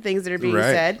say the things that are being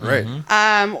said. Right.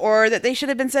 Or that they should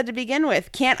have been said to begin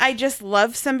with. Can't I just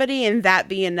love somebody and that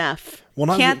be enough?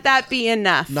 Well, can't that be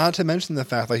enough? Not to mention the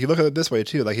fact, like, you look at it this way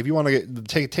too. Like, if you want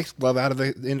to take love out of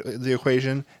the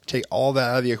equation, take all that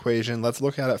out of the equation. Let's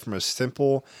look at it from a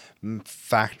simple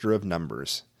factor of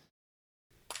numbers.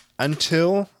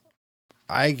 Until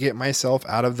I get myself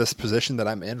out of this position that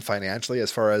I'm in financially,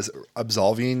 as far as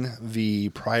absolving the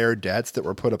prior debts that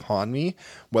were put upon me,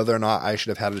 whether or not I should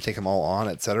have had to take them all on,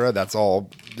 etc. That's all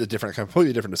a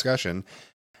completely different discussion.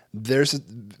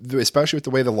 Especially with the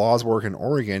way the laws work in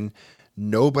Oregon,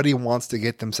 nobody wants to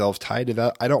get themselves tied to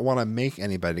that. I don't want to make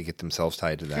anybody get themselves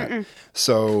tied to that. Mm-mm.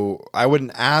 So I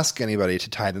wouldn't ask anybody to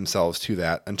tie themselves to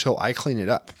that until I clean it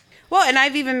up. Well, and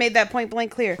I've even made that point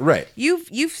blank clear. Right.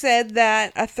 You've said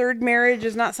that a third marriage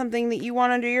is not something that you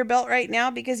want under your belt right now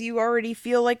because you already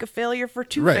feel like a failure for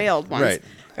two failed ones.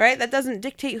 Right. That doesn't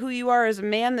dictate who you are as a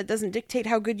man. That doesn't dictate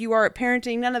how good you are at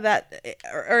parenting. None of that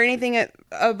or anything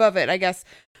above it, I guess.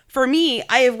 For me,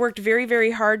 I have worked very,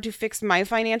 very hard to fix my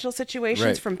financial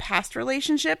situations from past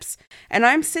relationships, and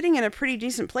I'm sitting in a pretty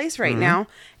decent place right now,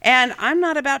 and I'm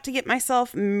not about to get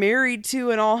myself married to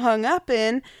and all hung up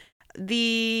in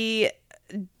the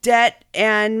debt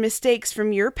and mistakes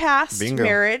from your past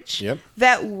marriage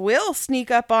that will sneak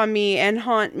up on me and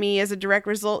haunt me as a direct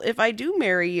result if I do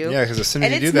marry you. Yeah, because as soon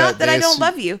as you do that... And it's not that I don't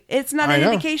love you. It's not an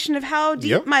indication of how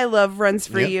deep my love runs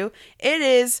for you. It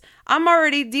is... I'm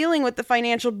already dealing with the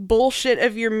financial bullshit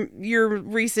of your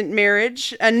recent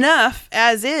marriage enough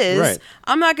as is. Right.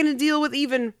 I'm not going to deal with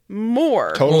even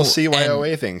more. Total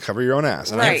CYOA thing. Cover your own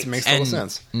ass. And that makes total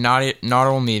sense. Not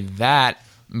only that,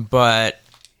 but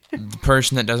the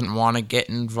person that doesn't want to get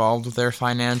involved with their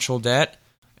financial debt,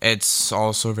 it's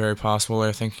also very possible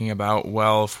they're thinking about,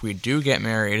 well, if we do get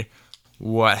married,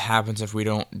 what happens if we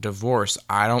don't divorce?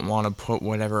 I don't want to put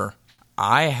whatever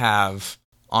I have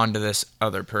onto this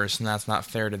other person. That's not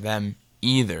fair to them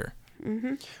either.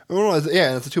 Mm-hmm. Well,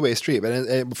 it's a two-way street.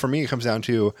 But for me, it comes down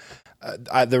to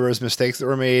there was mistakes that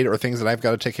were made or things that I've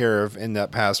got to take care of in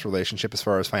that past relationship as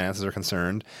far as finances are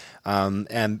concerned.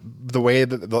 And the way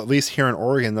that, at least here in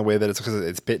Oregon, the way that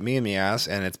it's bit me in the ass,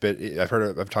 and I've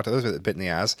talked to others that it bit in the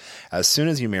ass. As soon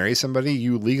as you marry somebody,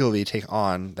 you legally take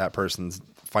on that person's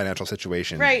financial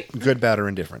situation, good, bad, or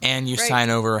indifferent, and you sign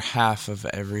over half of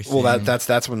everything. Well,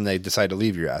 that's when they decide to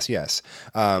leave your ass. Yes,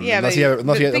 unless you have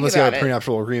a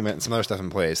prenuptial agreement and some other stuff in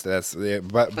place. But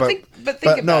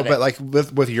like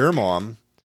with your mom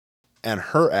and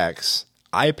her ex,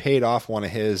 I paid off one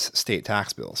of his state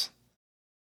tax bills.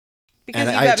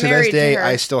 Because to this day,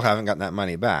 I still haven't gotten that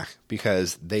money back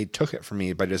because they took it from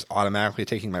me by just automatically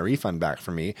taking my refund back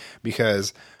from me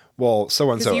because. Well,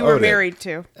 so-and-so owed it. You were married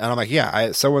to. And I'm like,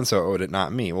 so-and-so owed it,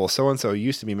 not me. Well, so-and-so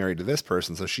used to be married to this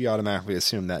person, so she automatically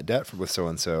assumed that debt with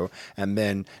so-and-so. And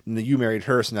then you married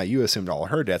her, so now you assumed all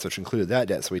her debts, which included that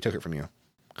debt, so we took it from you.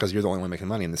 Because you're the only one making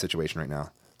money in this situation right now.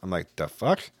 I'm like, the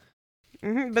fuck?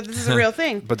 Mm-hmm, but this is a real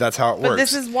thing. But that's how it works. But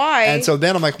this is why. And so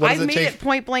then I'm like, what does it take? I made it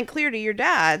point blank clear to your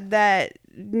dad that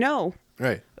no.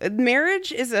 Right.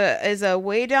 Marriage is a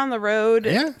way down the road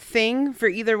thing for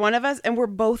either one of us, and we're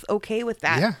both okay with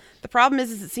that. Yeah. The problem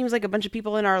is it seems like a bunch of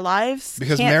people in our lives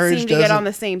Because can't marriage seem to get on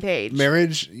the same page.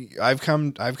 Marriage, I've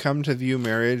come to view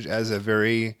marriage as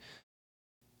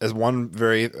one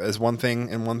thing,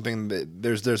 and one thing that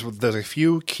there's a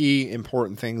few key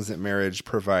important things that marriage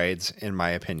provides, in my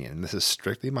opinion. And this is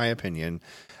strictly my opinion.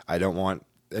 I don't want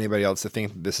anybody else to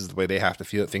think that this is the way they have to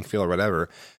feel, or whatever.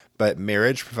 But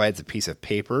marriage provides a piece of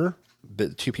paper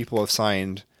that two people have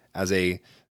signed as a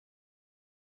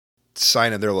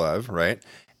sign of their love, right?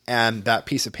 And that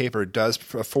piece of paper does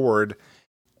afford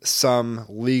some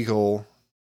legal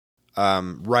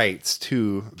rights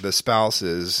to the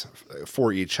spouses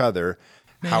for each other.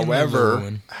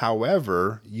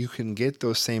 However, you can get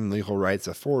those same legal rights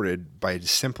afforded by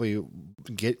simply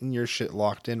getting your shit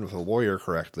locked in with a lawyer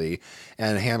correctly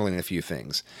and handling a few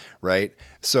things, right?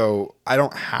 So I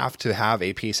don't have to have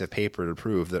a piece of paper to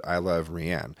prove that I love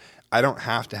Rianne. I don't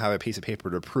have to have a piece of paper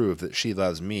to prove that she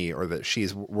loves me or that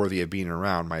she's worthy of being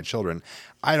around my children.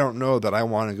 I don't know that I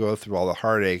want to go through all the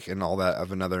heartache and all that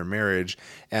of another marriage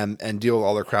and deal with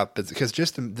all the crap because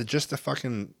just the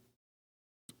fucking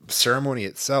ceremony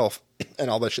itself and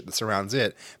all the shit that surrounds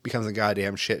it becomes a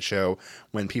goddamn shit show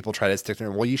when people try to stick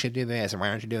there. Well, you should do this, and why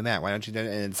aren't you doing that? Why don't you do it?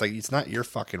 And it's like, it's not your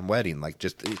fucking wedding. Like,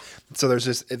 just so there's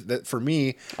just for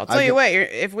me. I'll tell you what.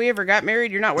 If we ever got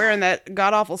married, you're not wearing that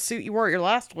god awful suit you wore at your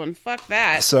last one. Fuck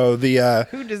that. So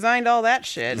who designed all that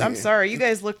shit? I'm sorry, you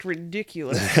guys looked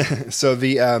ridiculous. So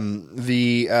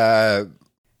the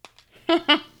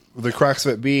crux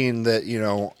of it being that,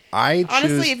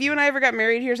 honestly, if you and I ever got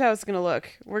married, here's how it's going to look.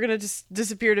 We're going to just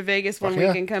disappear to Vegas one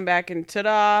week and come back and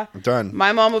ta-da. Done.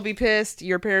 My mom will be pissed.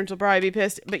 Your parents will probably be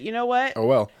pissed. But you know what? Oh,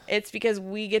 well. It's because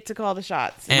we get to call the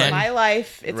shots. It's And- my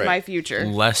life. It's my future.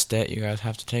 Less debt you guys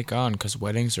have to take on because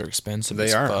weddings are expensive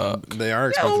as fuck. They are Yeah,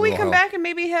 expensive. well, we come back and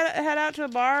maybe head out to a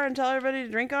bar and tell everybody to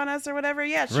drink on us or whatever.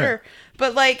 Yeah, sure. Right.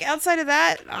 But like outside of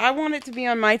that, I want it to be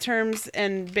on my terms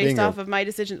and based Bingo. off of my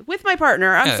decisions with my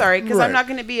partner. I'm sorry, because I'm Right. not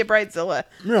going to be a bridezilla.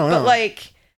 No. But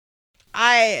like,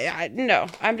 no,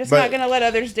 I'm just not going to let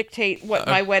others dictate what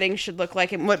my wedding should look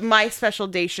like and what my special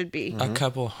day should be. A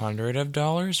couple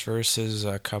 $100 versus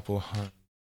a couple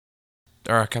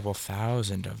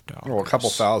 $1,000 Well, a couple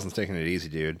thousand's taking it easy,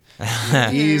 dude.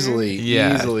 easily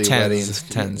weddings.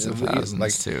 Tens of thousands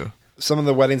like, too. Some of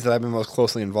the weddings that I've been most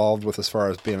closely involved with, as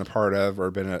far as being a part of or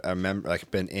been a member,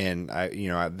 been in,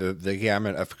 the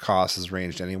gamut of costs has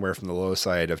ranged anywhere from the low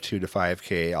side of $2,000 to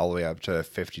 $5,000 all the way up to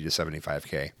 $50,000 to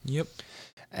 $75,000. Yep.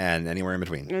 And anywhere in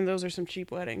between. And those are some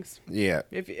cheap weddings. Yeah.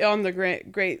 If on the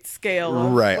great scale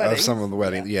of right, weddings. of some of the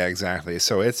weddings. Yeah, exactly.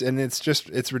 So it's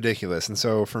ridiculous. And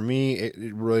so for me, it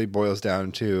really boils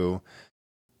down to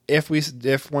if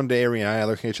one day Ari and I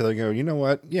look at each other and go, you know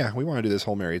what? Yeah, we want to do this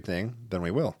whole married thing, then we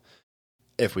will.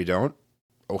 If we don't,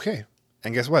 okay.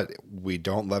 And guess what? We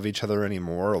don't love each other any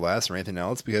more or less or anything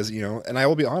else because, and I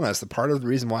will be honest, the part of the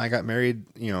reason why I got married,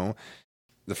 the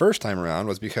first time around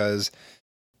was because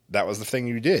that was the thing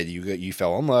you did. You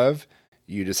fell in love.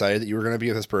 You decided that you were going to be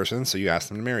with this person, so you asked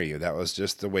them to marry you. That was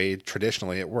just the way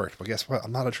traditionally it worked. But guess what?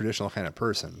 I'm not a traditional kind of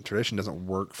person. Tradition doesn't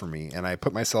work for me. And I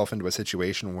put myself into a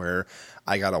situation where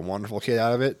I got a wonderful kid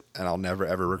out of it, and I'll never,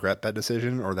 ever regret that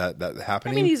decision or that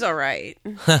happening. I mean, he's all right.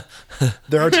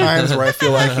 There are times where I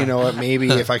feel like, you know what, maybe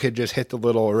if I could just hit the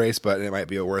little erase button, it might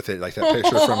be worth it. Like that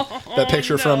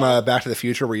picture from Back to the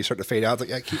Future where you start to fade out. It's like,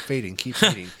 yeah, keep fading.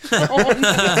 Oh, no.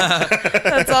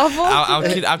 That's awful.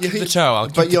 I'll keep the toe.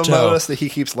 But you'll notice that he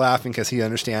keeps laughing because he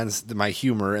understands my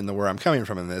humor and where I'm coming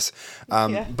from in this.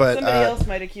 But somebody else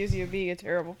might accuse you of being a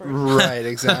terrible person. Right,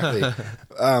 exactly.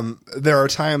 There are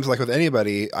times, like with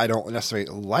anybody, I don't necessarily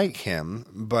like him,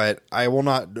 but I will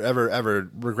not ever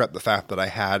regret the fact that I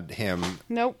had him.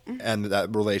 Nope. And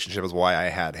that relationship is why I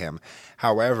had him.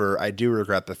 However, I do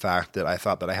regret the fact that I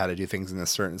thought that I had to do things in a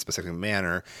certain specific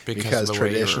manner because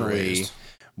traditionally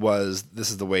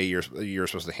this is the way you're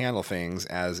supposed to handle things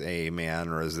as a man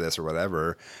or as this or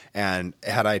whatever. And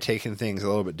had I taken things a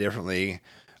little bit differently,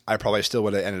 I probably still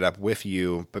would have ended up with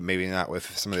you, but maybe not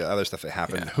with some of the other stuff that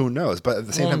happened. Yeah. Who knows? But at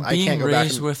the same time, I can't go back. Being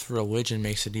raised with religion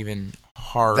makes it even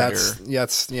harder.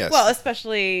 Yes. Well,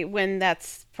 especially when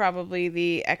that's probably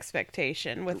the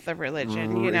expectation with the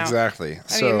religion, Exactly.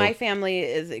 I mean, my family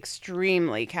is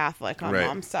extremely Catholic on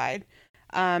mom's side.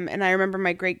 And I remember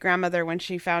my great-grandmother when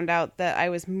she found out that I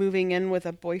was moving in with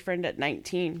a boyfriend at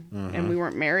 19 and we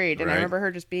weren't married. And I remember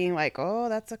her just being like, oh,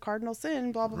 that's a cardinal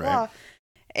sin, blah, blah, blah.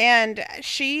 And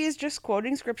she is just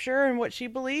quoting scripture and what she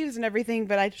believes and everything.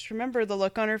 But I just remember the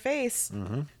look on her face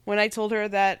when I told her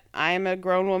that I'm a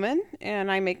grown woman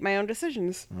and I make my own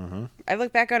decisions. I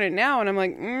look back on it now and I'm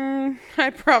like, I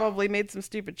probably made some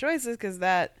stupid choices because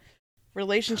that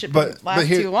relationship didn't last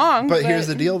too long. But here's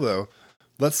the deal, though.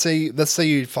 Let's say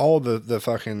you follow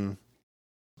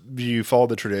you follow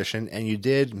the tradition and you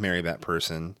did marry that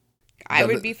person. I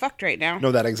would be fucked right now.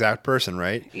 No, that exact person,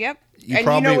 right? Yep. You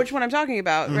know which one I'm talking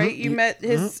about, right? You met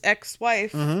his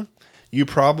ex-wife. You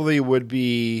probably would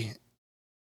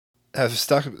have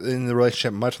stuck in the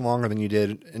relationship much longer than you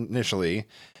did initially.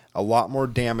 A lot more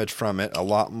damage from it, a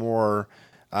lot more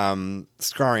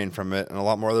scarring from it, and a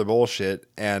lot more other bullshit.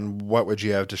 And what would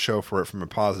you have to show for it from a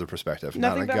positive perspective?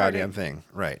 Nothing. Not a goddamn thing,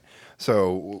 right?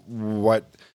 So what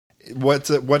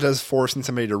does forcing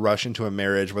somebody to rush into a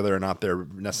marriage, whether or not they're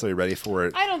necessarily ready for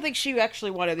it? I don't think she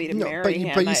actually wanted me to marry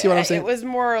him. But you see what I'm saying? It was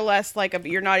more or less like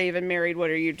you're not even married.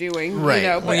 What are you doing? Right. You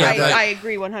know, but I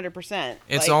agree 100%.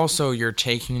 It's also you're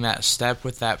taking that step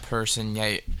with that person.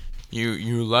 Yeah,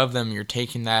 you love them. You're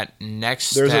taking that next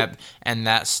step, and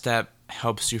that step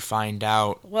helps you find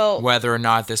out whether or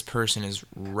not this person is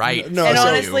right. And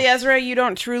honestly, Ezra, you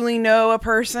don't truly know a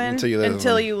person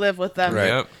until you live with them. Right.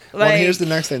 Yep. Well, here's the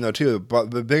next thing, though, too.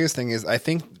 But the biggest thing is, I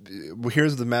think,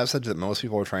 here's the message that most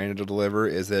people are trying to deliver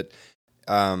is that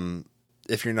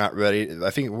if you're not ready, I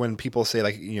think when people say,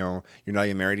 like, you're not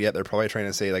even married yet, they're probably trying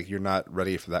to say, like, you're not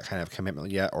ready for that kind of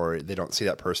commitment yet, or they don't see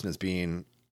that person as being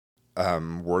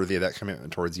worthy of that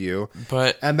commitment towards you.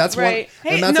 And that's right.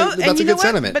 That's a good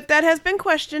sentiment. But that has been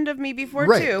questioned of me before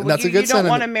too. And that's a good sentiment. You don't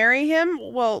want to marry him?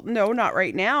 Well, no, not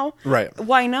right now. Right.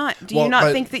 Why not? Do you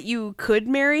not think that you could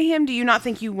marry him? Do you not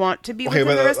think you want to be with him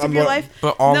the rest of your life?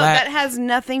 But all that has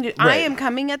nothing to. Right. I am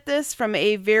coming at this from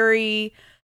a very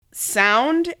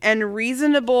sound and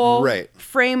reasonable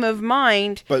frame of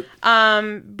mind. But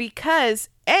because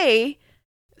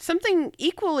something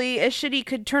equally as shitty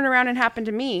could turn around and happen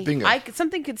to me. Bingo.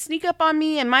 Something could sneak up on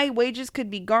me and my wages could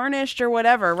be garnished or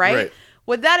whatever, right?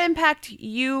 Would that impact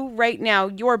you right now,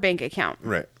 your bank account?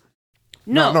 Right.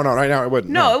 No, right now it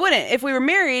wouldn't. No, it wouldn't. If we were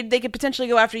married, they could potentially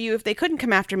go after you if they couldn't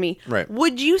come after me. Right.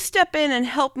 Would you step in and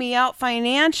help me out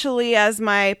financially as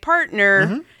my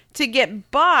partner to get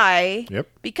by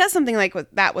because something like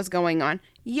that was going on?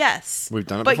 Yes. We've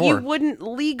done it before. But you wouldn't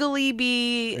legally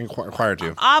be required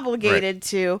to. Obligated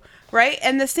to, right?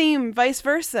 And the same vice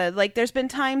versa. Like there's been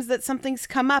times that something's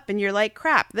come up and you're like,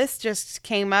 crap, this just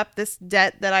came up, this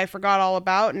debt that I forgot all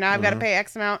about, and now I've got to pay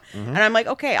X amount. And I'm like,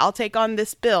 okay, I'll take on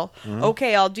this bill.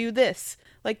 Okay, I'll do this.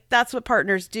 Like that's what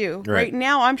partners do. Right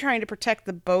now I'm trying to protect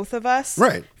the both of us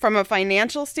from a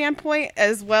financial standpoint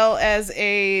as well as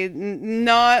a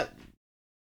not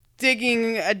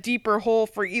digging a deeper hole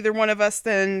for either one of us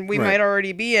than we might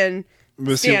already be in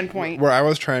standpoint. See, where I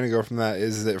was trying to go from that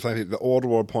is that from the old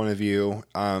world point of view,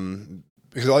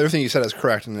 because everything you said is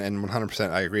correct and 100%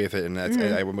 I agree with it, and that's,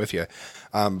 I went with you.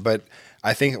 But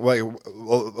I think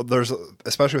there's,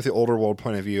 especially with the older world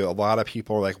point of view, a lot of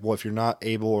people are like, well, if you're not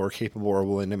able or capable or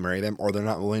willing to marry them, or they're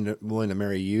not willing to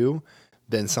marry you,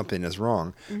 then something is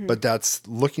wrong. But that's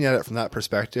looking at it from that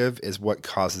perspective is what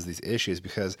causes these issues,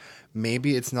 because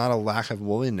maybe it's not a lack of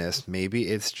willingness. Maybe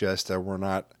it's just that we're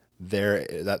not there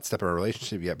that step in our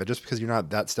relationship yet. But just because you're not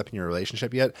that step in your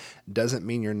relationship yet doesn't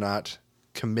mean you're not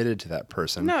committed to that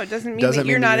person. No, it doesn't mean that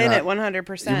you're not in it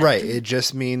 100%. Right. It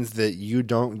just means that you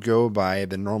don't go by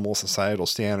the normal societal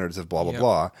standards of blah, blah,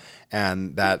 blah.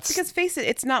 And that's... Because face it,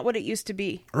 it's not what it used to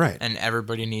be. Right. And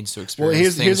everybody needs to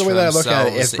experience here's the way that I look at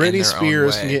it. If Britney Britney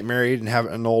Spears can get married and have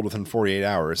it annulled within 48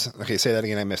 hours... Okay, say that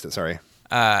again. I missed it. Sorry.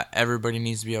 Everybody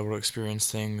needs to be able to experience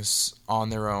things on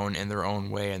their own, in their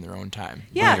own way, in their own time.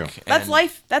 Yeah, that's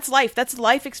life. That's life. That's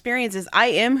life experiences. I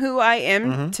am who I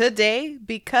am today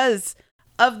because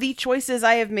of the choices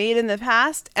I have made in the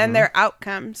past and their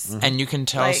outcomes. And you can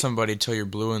tell somebody till you're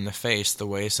blue in the face the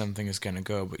way something is going to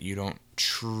go, but you don't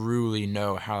truly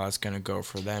know how that's going to go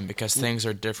for them because things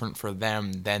are different for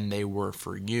them than they were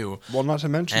for you. Well, not to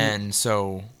mention... And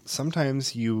so...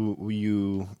 Sometimes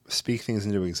you speak things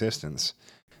into existence.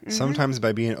 Sometimes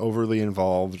by being overly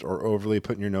involved or overly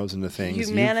putting your nose into things,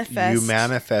 you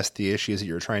manifest the issues that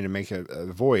you're trying to make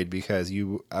avoid because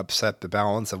you upset the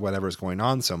balance of whatever's going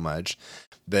on so much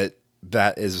that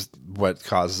is what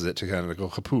causes it to kind of go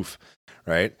kapoof,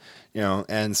 right?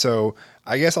 And so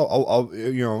I guess I'll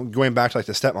going back to like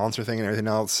the step monster thing and everything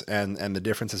else, and the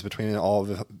differences between all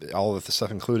of the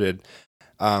stuff included.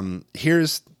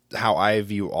 Here's how I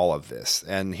view all of this,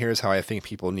 and here's how I think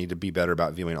people need to be better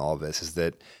about viewing all of this, is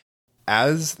that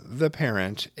as the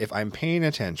parent, if I'm paying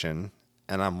attention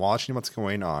and I'm watching what's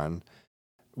going on,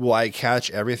 Will I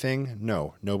catch everything?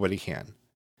 No, nobody can.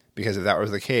 Because if that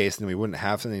was the case, then we wouldn't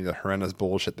have any of the horrendous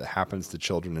bullshit that happens to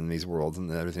children in these worlds and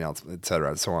everything else, et cetera,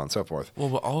 and so on and so forth. Well,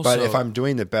 but also, But if I'm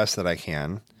doing the best that I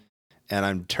can, and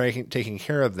I'm taking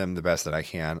care of them the best that I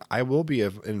can, I will be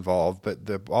involved. But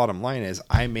the bottom line is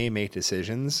I may make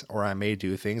decisions, or I may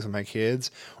do things with my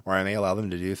kids, or I may allow them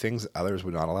to do things others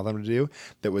would not allow them to do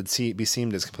that would be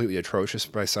seen as completely atrocious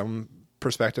by some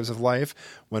perspectives of life,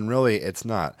 when really it's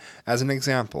not. As an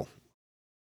example,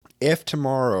 if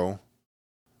tomorrow,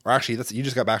 or actually, you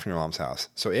just got back from your mom's house.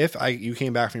 So if you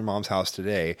came back from your mom's house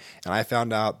today, and I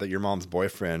found out that your mom's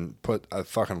boyfriend put a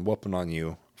fucking whooping on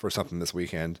you for something this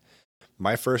weekend,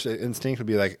 my first instinct would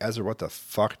be like, Ezra, what the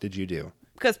fuck did you do?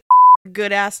 Because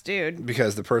good ass dude.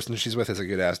 Because the person she's with is a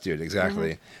good ass dude.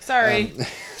 Exactly. Sorry.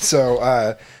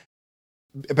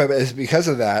 But it's because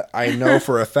of that, I know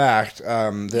for a fact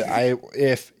that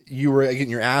if you were getting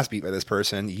your ass beat by this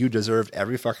person, you deserved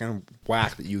every fucking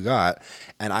whack that you got.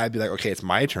 And I'd be like, okay, it's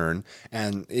my turn.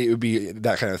 And it would be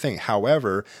that kind of thing.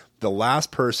 However, the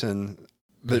last person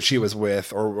that she was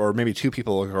with, or maybe two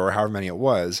people, or however many it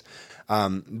was,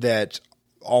 that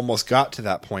almost got to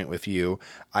that point with you,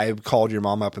 I called your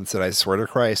mom up and said, I swear to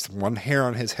Christ, one hair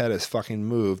on his head is fucking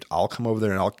moved. I'll come over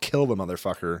there and I'll kill the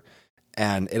motherfucker.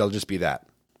 And it'll just be that.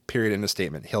 Period. End of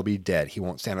statement. He'll be dead. He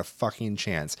won't stand a fucking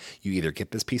chance. You either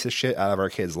get this piece of shit out of our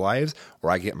kids' lives,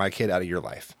 or I get my kid out of your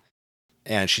life.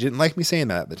 And she didn't like me saying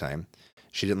that at the time.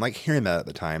 She didn't like hearing that at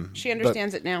the time. She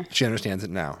understands it now. She understands it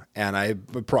now. And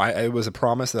it was a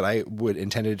promise that I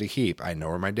intended to keep. I know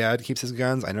where my dad keeps his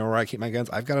guns. I know where I keep my guns.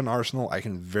 I've got an arsenal. I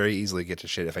can very easily get to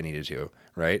shit if I needed to,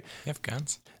 right? You have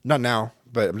guns? Not now,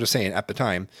 but I'm just saying at the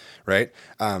time, right?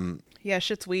 Yeah,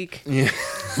 shit's weak. Yeah.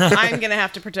 I'm going to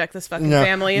have to protect this fucking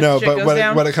family if shit goes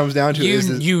down. What it comes down to is...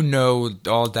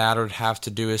 all Dad would have to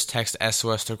do is text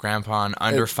SOS to Grandpa. In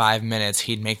under 5 minutes,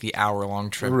 he'd make the hour-long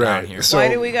trip down here. So, why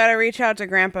do we got to reach out to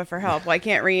Grandpa for help? Why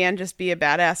can't Rianne just be a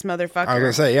badass motherfucker? I was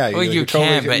going to say, yeah. Well, you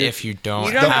can, but if you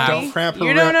don't don't cramp her...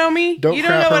 You don't know me? Don't you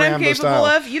don't know what I'm Rambo capable style.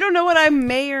 of? You don't know what I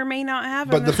may or may not have.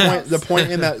 But the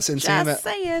point in that...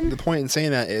 The point in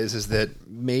saying that is that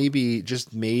maybe,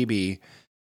 just maybe...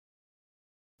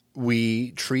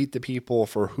 we treat the people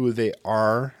for who they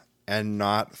are and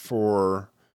not for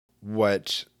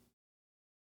what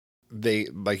they,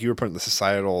 like you were putting the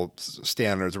societal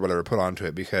standards or whatever put onto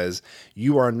it, because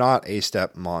you are not a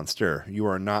step monster. You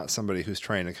are not somebody who's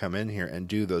trying to come in here and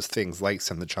do those things like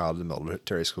send the child to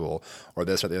military school or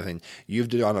this or the other thing. You've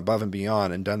gone above and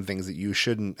beyond and done things that you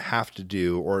shouldn't have to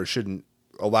do or shouldn't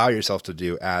allow yourself to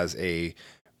do as a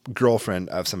girlfriend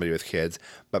of somebody with kids.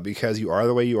 But because you are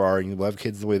the way you are and you love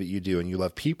kids the way that you do and you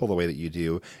love people the way that you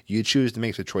do, you choose to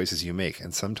make the choices you make.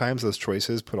 And sometimes those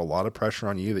choices put a lot of pressure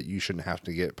on you that you shouldn't have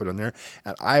to get put on there.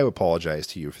 And I apologize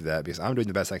to you for that, because I'm doing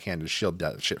the best I can to shield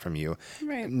that shit from you.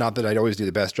 Right. Not that I'd always do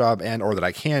the best job or that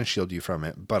I can shield you from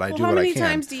it, but I do what I can. How many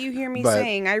times do you hear me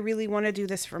saying, I really want to do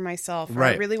this for myself, or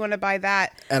right. I really want to buy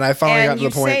that? And I finally got to the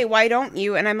point. And you say, why don't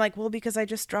you? And I'm like, well, because I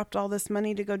just dropped all this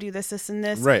money to go do this, and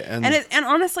this. Right. And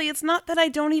honestly, it's not that I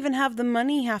don't even have the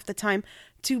money half the time.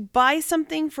 To buy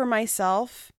something for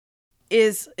myself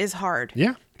is hard.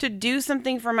 Yeah. To do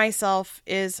something for myself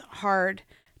is hard.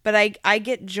 But I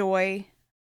get joy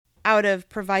out of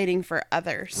providing for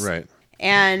others. Right.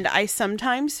 And I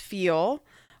sometimes feel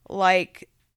like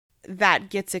that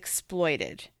gets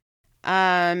exploited.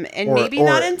 And maybe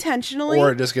not intentionally.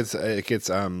 Or it just gets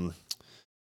assumed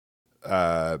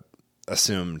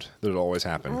that it'll always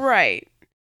happen. Right.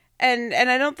 And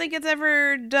I don't think it's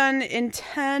ever done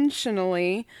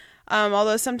intentionally,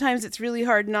 although sometimes it's really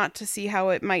hard not to see how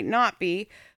it might not be.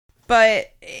 But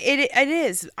it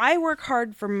is. I work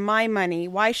hard for my money.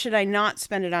 Why should I not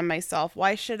spend it on myself?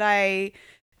 Why should I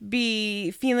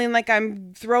be feeling like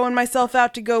I'm throwing myself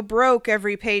out to go broke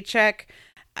every paycheck?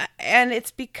 And it's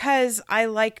because I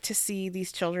like to see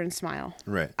these children smile.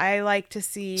 Right. I like to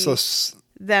see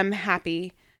them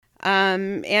happy.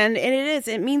 And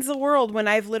it means the world when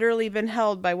I've literally been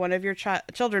held by one of your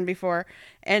children before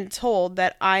and told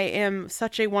that I am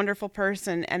such a wonderful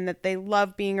person and that they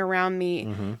love being around me,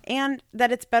 mm-hmm. and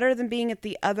that it's better than being at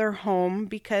the other home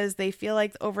because they feel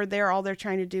like over there all they're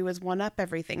trying to do is one up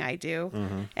everything I do,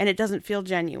 mm-hmm. and it doesn't feel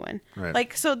genuine. Right.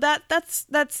 Like, so that's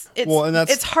it's well, and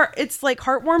it's heart, it's like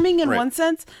heartwarming in right. one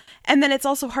sense, and then it's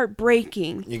also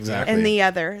heartbreaking exactly in the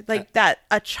other, like that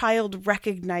a child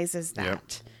recognizes that. Yep.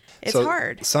 It's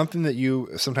hard. Something that you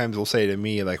sometimes will say to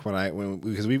me, like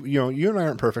because we, you and I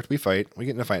aren't perfect. We fight. We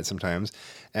get into fights sometimes,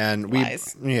 and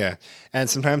Lies. and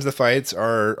sometimes the fights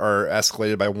are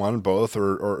escalated by one, both,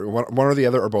 or one or the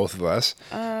other, or both of us,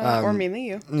 or mainly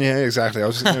you. Yeah, exactly. I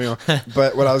was just,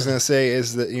 but what I was going to say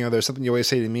is that there's something you always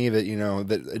say to me that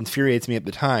that infuriates me at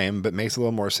the time, but makes a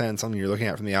little more sense when you're looking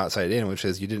at it from the outside in, which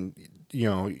is you didn't.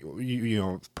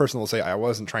 Person will say, I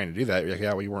wasn't trying to do that. You're like,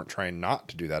 yeah, well, you weren't trying not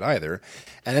to do that either.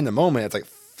 And in the moment, it's like,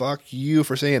 fuck you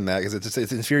for saying that, because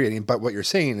it's infuriating. But what you're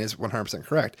saying is 100%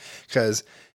 correct. Because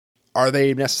are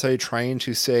they necessarily trying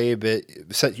to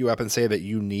set you up and say that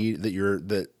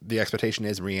that the expectation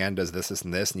is Rianne does this,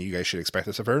 and this, and you guys should expect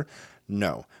this of her?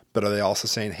 No. But are they also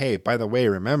saying, hey, by the way,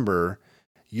 remember,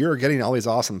 you're getting all these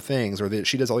awesome things, or that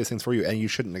she does all these things for you, and you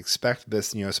shouldn't expect this,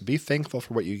 so be thankful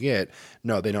for what you get.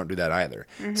 No, they don't do that either.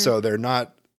 Mm-hmm. So they're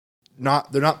not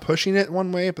pushing it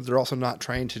one way, but they're also not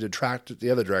trying to detract the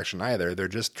other direction either. They're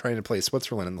just trying to play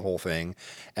Switzerland in the whole thing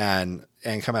and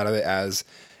come out of it as,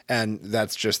 and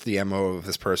that's just the MO of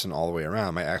this person all the way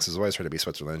around. My ex has always tried to be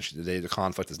Switzerland. The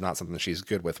conflict is not something that she's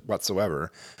good with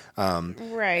whatsoever.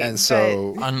 Right. And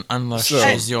so, unless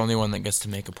she's the only one that gets to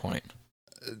make a point.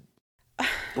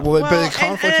 But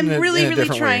conflict and I'm in really, a really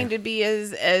different trying way. to be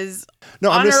as I'm just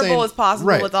honorable saying, as possible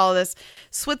right. with all this.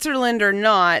 Switzerland or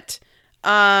not,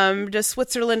 does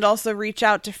Switzerland also reach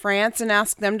out to France and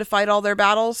ask them to fight all their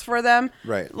battles for them?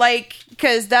 Right.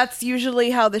 Because that's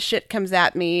usually how the shit comes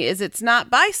at me, is it's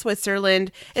not by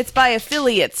Switzerland, it's by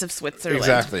affiliates of Switzerland.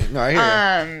 Exactly. No, I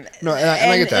hear you. No,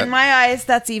 and I get that. In my eyes,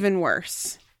 that's even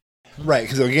worse. Right,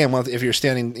 because again, if you're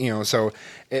standing, what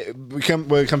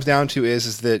it comes down to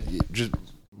is that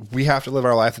we have to live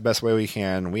our life the best way we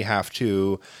can. We have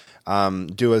to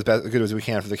do as good as we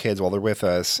can for the kids while they're with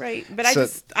us. Right, but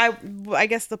I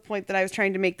guess the point that I was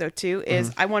trying to make though too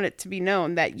is I want it to be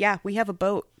known that we have a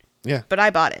boat. Yeah, but I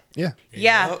bought it. Yeah,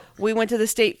 yep. We went to the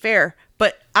state fair,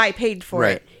 but I paid for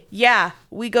it. Yeah,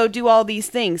 we go do all these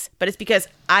things, but it's because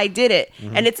I did it.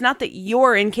 Mm-hmm. And it's not that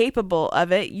you're incapable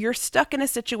of it. You're stuck in a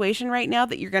situation right now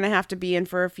that you're going to have to be in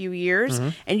for a few years. Mm-hmm.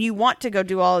 And you want to go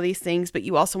do all of these things, but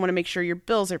you also want to make sure your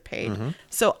bills are paid. Mm-hmm.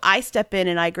 So I step in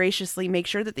and I graciously make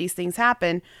sure that these things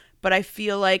happen. But I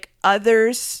feel like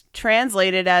others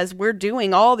translate it as, we're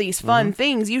doing all these fun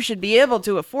things. You should be able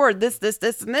to afford this,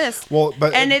 and this.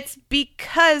 And it's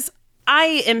because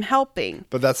I am helping.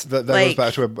 But that goes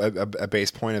back to a base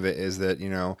point of it, is that,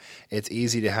 it's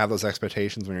easy to have those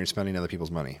expectations when you're spending other people's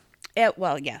money.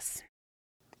 Yes.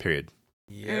 Period.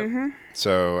 Yeah. Mm-hmm.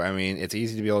 So, I mean, it's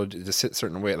easy to be able to sit a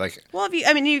certain way.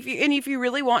 If you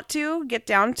really want to get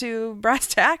down to brass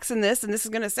tacks and this is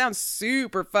going to sound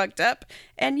super fucked up.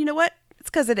 And you know what? It's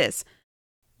because it is.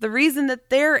 The reason that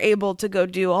they're able to go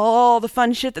do all the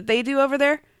fun shit that they do over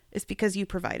there is because you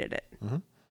provided it. Mm-hmm.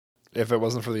 If it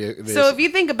wasn't for the So if you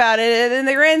think about it in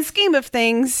the grand scheme of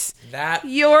things,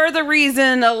 you're the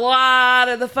reason a lot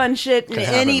of the fun shit in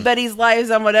anybody's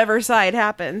lives on whatever side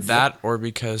happens. That, or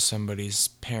because somebody's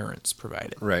parents provide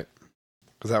it. Right.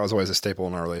 Because that was always a staple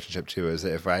in our relationship too, is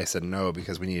that if I said no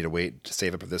because we needed to wait to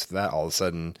save up for this or that, all of a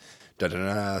sudden,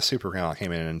 Super Grandma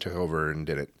came in and took over and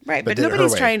did it. Right, but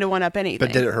nobody's trying to one-up anything.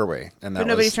 But did it her way. But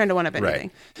nobody's trying to one-up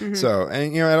anything. Right. Mm-hmm. So,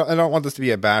 and I don't want this to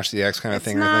be a bash the ex kind of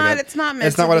thing. It's not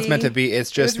what it's meant to be. It's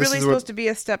just, it was really supposed to be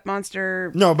a step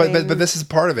monster. No, but this is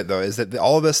part of it though, is that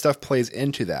all of this stuff plays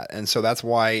into that. And so that's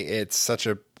why it's such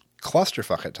a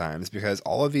clusterfuck at times, because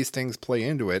all of these things play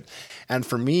into it. And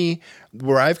for me,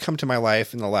 where I've come to my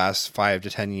life in the last 5 to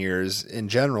 10 years in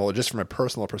general, just from a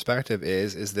personal perspective,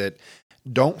 is that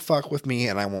don't fuck with me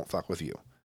and I won't fuck with you.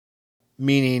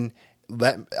 Meaning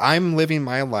that I'm living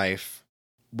my life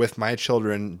with my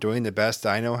children, doing the best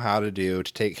I know how to do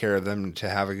to take care of them, to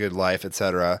have a good life,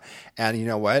 etc. And you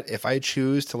know what? If I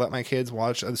choose to let my kids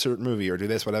watch a certain movie or do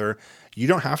this, whatever, you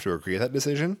don't have to agree with that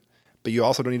decision, but you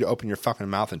also don't need to open your fucking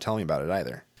mouth and tell me about it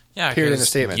either. Yeah, period in the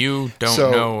statement. You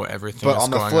don't know everything that's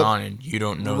going on, and you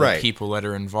don't know the people that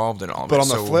are involved in all of it. But on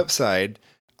the flip side,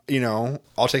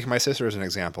 I'll take my sister as an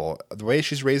example. The way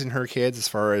she's raising her kids as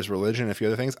far as religion and a few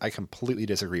other things, I completely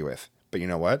disagree with. But you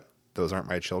know what? Those aren't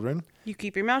my children. You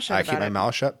keep your mouth shut. I keep my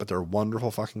mouth shut, but they're wonderful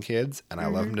fucking kids, and I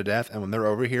love them to death. And when they're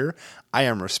over here, I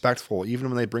am respectful, even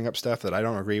when they bring up stuff that I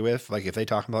don't agree with. Like if they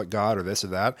talk about God or this or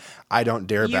that, I don't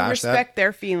dare bash that. You respect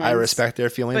their feelings. I respect their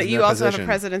feelings. But you also have a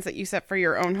precedence that you set for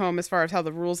your own home as far as how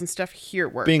the rules and stuff here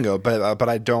work. Bingo. But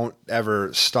I don't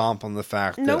ever stomp on the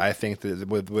fact that I think that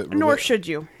nor should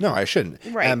you. No, I shouldn't.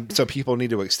 Right. And so people need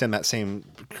to extend that same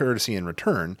courtesy in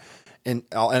return. And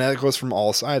that goes from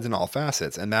all sides and all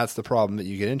facets. And that's the problem that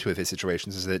you get into with these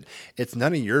situations, is that it's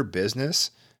none of your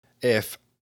business if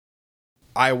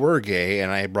I were gay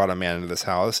and I brought a man into this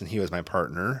house and he was my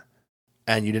partner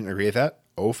and you didn't agree with that,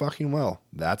 oh fucking well,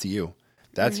 that's you.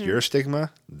 That's your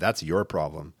stigma. That's your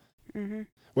problem.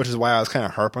 Which is why I was kind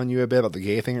of harp on you a bit about the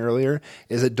gay thing earlier,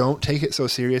 is that don't take it so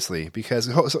seriously because,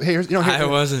 I wasn't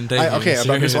taking it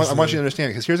seriously. I want you to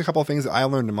understand, because here's a couple of things that I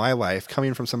learned in my life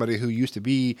coming from somebody who used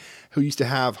to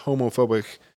have homophobic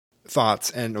thoughts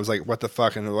and was like, what the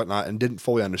fuck and whatnot, and didn't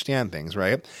fully understand things,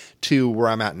 right? To where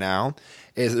I'm at now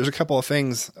is there's a couple of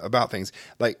things about things.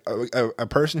 Like a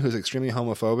person who's extremely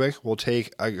homophobic will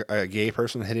take a gay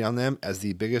person hitting on them as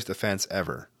the biggest offense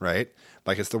ever, right?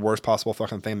 Like it's the worst possible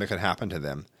fucking thing that could happen to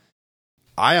them.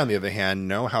 I, on the other hand,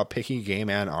 know how picky gay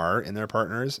men are in their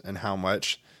partners and how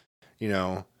much,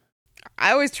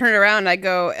 I always turn around and I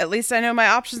go, at least I know my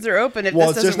options are open if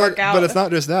this doesn't work out. But it's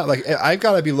not just that. Like, I've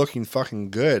got to be looking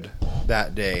fucking good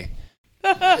that day.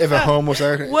 If a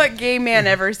homosexual... What gay man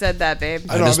ever said that, babe?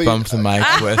 I just bumped the mic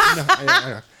with... I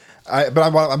know.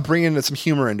 But I'm bringing some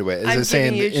humor into it.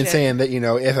 Saying that,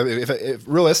 if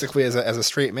realistically, as a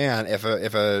straight man, if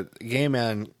a gay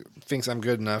man thinks I'm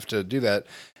good enough to do that,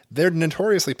 they're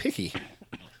notoriously picky.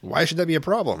 Why should that be a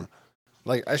problem?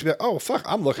 Like, I should be like, oh, fuck,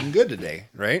 I'm looking good today,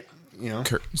 right?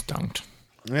 Curtains dunked.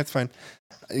 That's fine.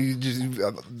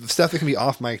 Stuff that can be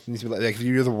off mic needs to be like if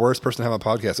you're the worst person to have a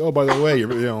podcast. Oh, by the way, your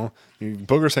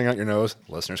boogers hang out your nose.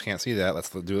 Listeners can't see that. Let's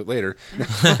do it later.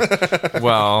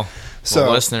 Well,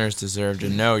 listeners deserve to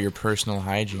know your personal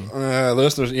hygiene.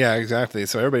 Listeners, yeah, exactly.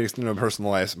 So everybody's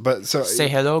personal lives. But so say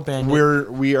hello, Ben.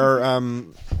 We are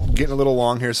getting a little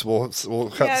long here, so we'll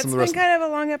cut some of the rest. It's been kind of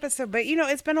a long episode, but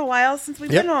it's been a while since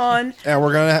we've been on. And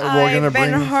we're gonna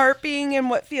bring harping and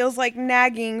what feels like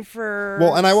nagging for.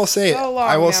 Well, and I will say, so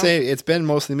long say it's been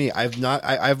mostly me.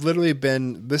 I've literally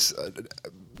been this.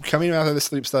 Coming out of the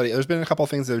sleep study, there's been a couple of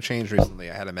things that have changed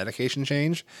recently. I had a medication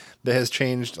change that has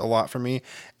changed a lot for me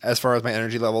as far as my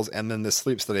energy levels, and then the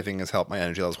sleep study thing has helped my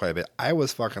energy levels quite a bit. I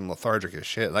was fucking lethargic as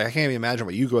shit. Like, I can't even imagine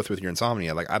what you go through with your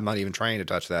insomnia. Like, I'm not even trying to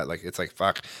touch that. Like, it's like,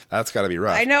 fuck, that's got to be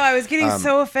rough. I know. I was getting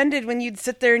so offended when you'd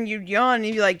sit there and you'd yawn and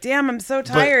you'd be like, damn, I'm so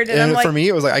tired. And I'm like, for me,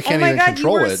 it was like, I can't even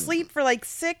control it. You were asleep for like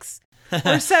 6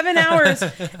 or 7 hours,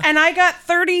 and I got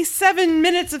 37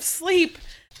 minutes of sleep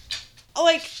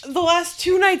like the last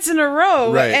 2 nights in a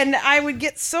row, right. And I would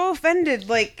get so offended.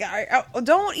 Like,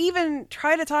 don't even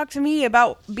try to talk to me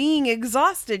about being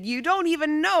exhausted. You don't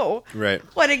even know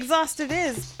what exhausted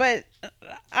is. But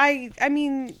I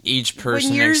mean, each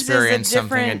person experiences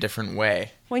something a different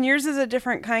way. When yours is a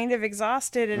different kind of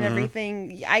exhausted and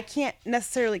everything, I can't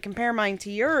necessarily compare mine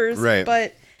to yours, right.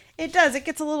 But it does. It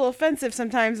gets a little offensive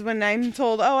sometimes when I'm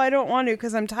told, oh, I don't want to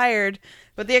because I'm tired.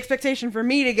 But the expectation for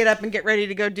me to get up and get ready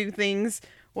to go do things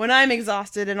when I'm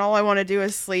exhausted and all I want to do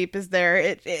is sleep is there.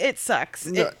 It sucks.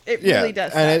 It really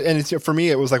does. And it's, for me,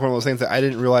 it was like one of those things that I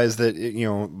didn't realize that,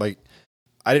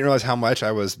 I didn't realize how much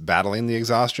I was battling the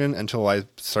exhaustion until I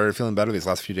started feeling better these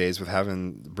last few days with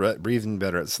having breathing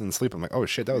better in sleep. I'm like, oh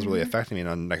shit, that was really affecting me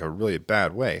in like a really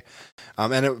bad way.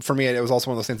 For me, it was also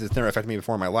one of those things that's never affected me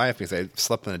before in my life because I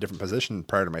slept in a different position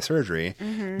prior to my surgery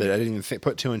that I didn't even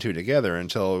put 2 and 2 together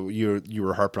until you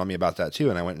were harping on me about that too.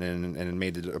 And I went in and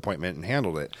made the appointment and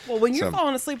handled it. Well, when you're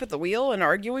falling asleep at the wheel and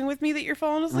arguing with me that you're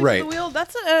falling asleep at the wheel,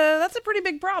 that's a pretty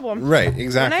big problem. Right,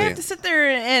 exactly. When I have to sit there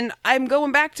and I'm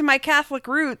going back to my Catholic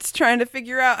roots trying to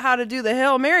figure out how to do the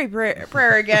Hail Mary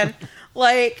prayer again.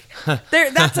 Like,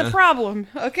 that's a problem,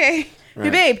 okay? Right. Hey,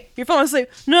 babe, you're falling asleep.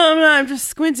 No, I'm just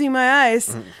squinting my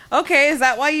eyes. Okay, is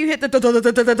that why you hit the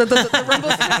rumble?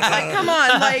 Like, come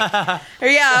on, like,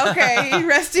 yeah, okay,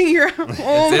 resting your.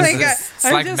 Oh my god,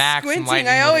 I'm like just Max squinting.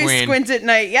 I always squint at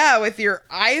night. Yeah, with your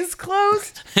eyes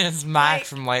closed. It's Max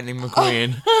from Lightning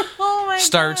McQueen. Oh my god!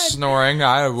 Starts snoring. What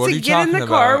are you talking about? To get in the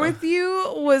car with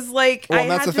you was like I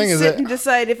had to sit and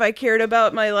decide if I cared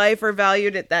about my life or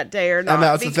valued it that day or not. And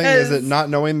that's the thing is that not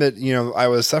knowing that I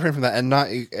was suffering from that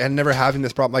and never having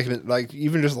this problem, like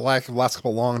even just the last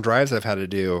couple long drives I've had to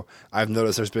do, I've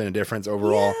noticed there's been a difference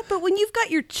overall. Yeah, but when you've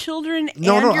got your children and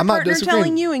your partner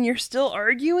telling you and you're still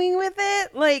arguing with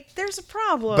it, like there's a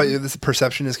problem. But this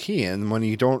perception is key, and when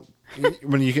you don't.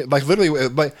 When you get literally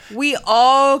we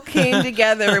all came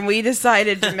together and we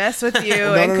decided to mess with you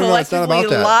and collectively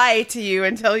lie to you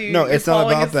and tell you you're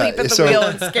falling asleep at the wheel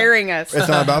and scaring us. It's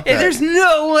not about that. There's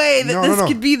no way that this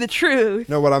could be the truth.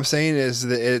 No, what I'm saying is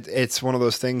that it's one of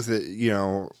those things that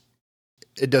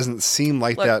it doesn't seem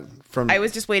like that. I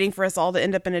was just waiting for us all to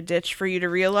end up in a ditch for you to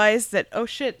realize that, oh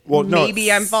shit,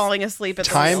 maybe I'm falling asleep at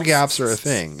the wheel. Time gaps are a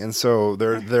thing. And so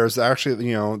there's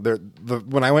actually,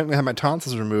 when I went and had my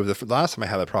tonsils removed, the last time I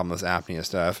had a problem with this apnea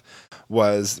stuff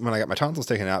was when I got my tonsils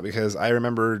taken out, because I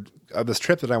remember this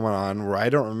trip that I went on where I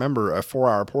don't remember a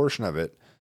 4-hour portion of it.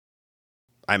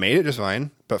 I made it just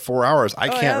fine, but 4 hours, I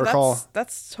can't recall.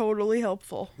 That's totally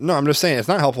helpful. No, I'm just saying it's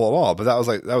not helpful at all. But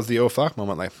that was the oh fuck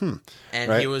moment. Like, And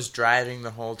right? he was driving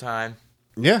the whole time.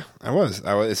 Yeah, I was.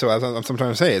 So I'm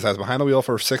sometimes saying is I was behind the wheel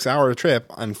for a 6 hour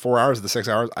trip. And 4 hours of the 6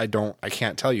 hours, I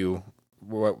can't tell you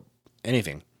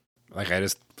anything. Like I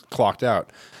just clocked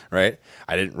out. Right?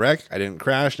 I didn't wreck. I didn't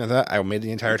crash. None of that. I made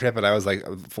the entire trip, but I was like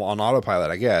on autopilot,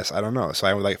 I guess. I don't know. So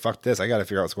I was like, fuck this. I got to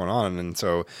figure out what's going on. And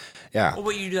so, yeah. Well,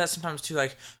 but you do that sometimes too.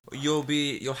 Like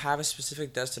you'll have a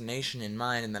specific destination in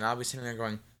mind, and then I'll be sitting there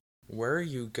going, "Where are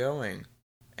you going?"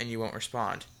 And you won't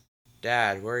respond.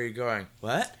 Dad, where are you going?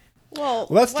 What? Well,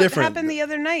 that's what different. happened the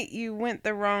other night? You went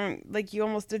the wrong, like you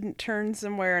almost didn't turn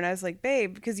somewhere, and I was like,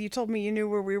 babe, because you told me you knew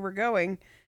where we were going,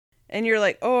 and you're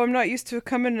like, oh, I'm not used to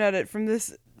coming at it from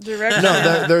this direction. No,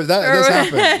 that does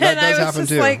happen. That does happen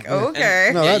too. Like, okay.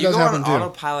 No, that you does go happen on too.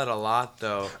 autopilot a lot,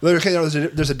 though. Okay,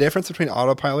 there's a difference between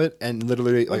autopilot and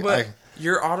literally like. But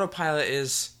your autopilot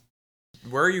is,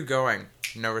 where are you going?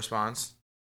 No response.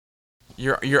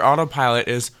 Your autopilot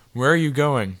is, where are you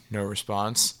going? No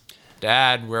response.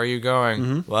 Dad, where are you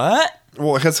going? What?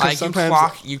 Well, because Like sometimes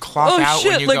you clock Oh out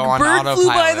shit! when you Like go a on bird autopilot. flew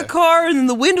by the car, and then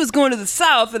the wind was going to the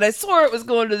south, and I swore it was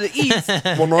going to the east.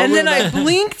 And then I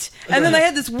blinked, and then I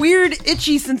had this weird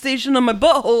itchy sensation on my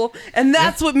butthole, and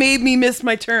that's what made me miss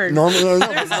my turn.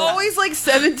 There's always like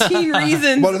 17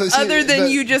 reasons Well, see, other than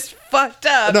you just fucked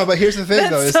up. No, but here's the thing, that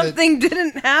though, is that- something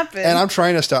didn't happen. and I'm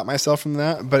trying to stop myself from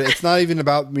that, but it's not even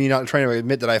about me not trying to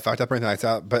admit that I fucked up or anything like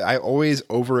that. But I always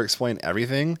over-explain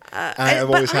everything. And I've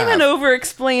always I'm have. an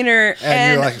over-explainer,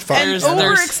 And you're like, fuck. and There's-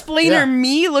 over-explainer yeah.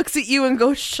 me looks at you and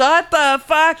goes, "Shut the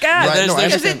fuck up!" Right, no, I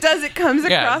Because understand. it comes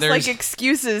Yeah, across there's- like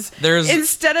excuses there's-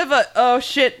 instead of a "oh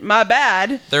shit, my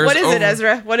bad." There's What is it, over-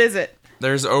 Ezra? What is it?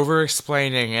 There's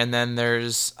over-explaining, and then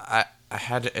there's... I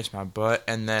had to itch my butt,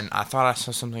 and then I thought I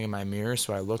saw something in my mirror,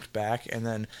 so I looked back, and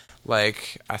then,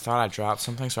 like, I thought I dropped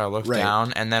something, so I looked Right.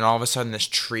 down, and then all of a sudden this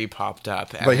tree popped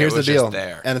up, and But here's it the was deal, just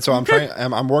there. and so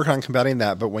I'm working on combating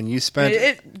that. But when you spent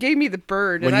It gave me the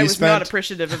bird, When and I you was spent- not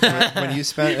appreciative of that. when you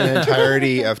spent an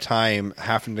entirety of time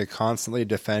having to constantly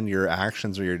defend your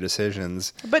actions or your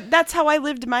decisions, But that's how I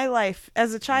lived my life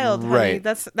as a child, honey. Right.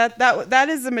 That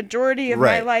is the majority of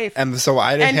my life. and so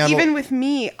I didn't And handle. even with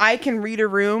me, I can read a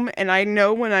room, and I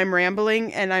know when I'm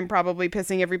rambling, and I'm probably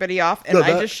pissing everybody off, and No,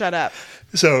 I that- just shut up.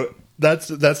 So that's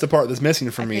the part that's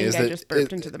missing for me think is I that just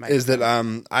burped into the is that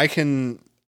I can.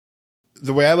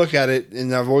 The way I look at it,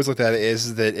 and I've always looked at it,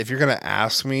 is that if you're going to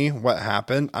ask me what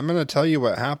happened, I'm going to tell you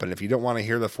what happened. If you don't want to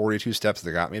hear the 42 steps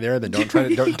that got me there, then don't try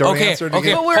to don't Okay, answer it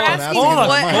okay. again. But we're Hold on, asking hold on,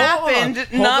 what hold on. happened,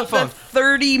 Hold not the the phone.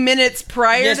 30 minutes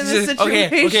prior to the Yes,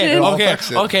 situation.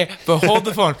 okay, but hold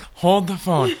the phone. Hold the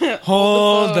phone.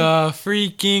 Hold the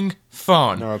freaking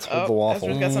phone. No, it's hold Oh, the waffle.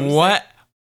 Ezra's got something to say.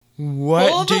 What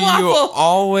Hold do the you waffle.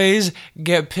 always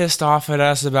get pissed off at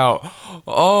us about?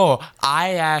 Oh, I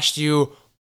asked you,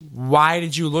 why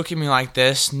did you look at me like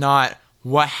this? Not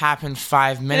what happened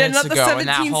 5 minutes not the ago in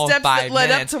that 17 whole steps 5 that led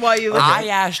up minutes. to why you looked I at-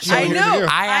 asked you. I know,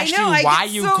 I asked I know, you I why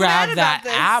get you so mad grabbed about that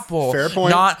this. apple. Fair point.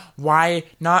 Not why.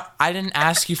 Not. I didn't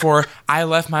ask you for. I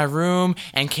left my room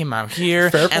and came out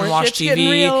here Fair and point. watched Shit's getting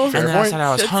TV, real. and Fair then I point. said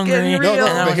I was Shit's hungry, getting and real. then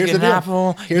No, I but was here's getting the an deal.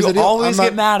 apple. Here's You the deal. always I'm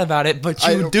get not- mad about it, but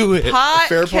you do it. Hot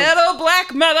Fair point. kettle black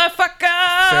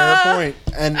motherfucker. Fair point.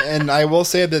 And I will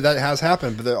say that has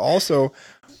happened, but there also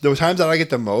the times that I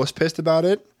get the most pissed about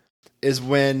it is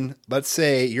when, let's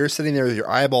say, you're sitting there with your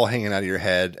eyeball hanging out of your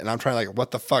head, and I'm trying to like,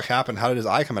 what the fuck happened? How did his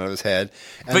eye come out of his head?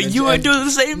 And But then- you would and- do the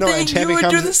same no, thing. and Tammy You would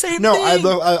do comes- the same no,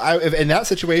 thing. if in that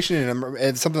situation, and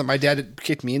it's something that my dad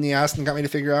kicked me in the ass and got me to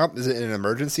figure out, is it in an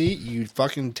emergency? You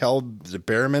fucking tell the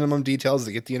bare minimum details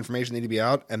to get the information that need to be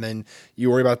out, and then you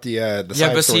worry about the Yeah,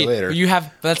 side but story see, later. you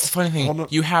have. That's the funny Hold on.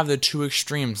 thing. You have the two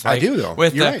extremes. I Like, do, though.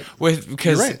 With You're the right. with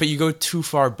because, You're right. but you go too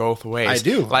far both ways. I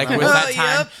do. Like I with know. that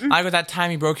time, like with that time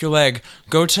you broke your leg.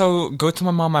 Go tell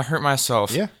my mom I hurt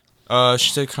myself. Yeah.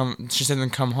 She said then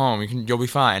come home. You'll be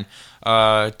fine.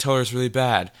 Tell her it's really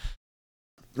bad.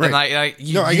 Right. And like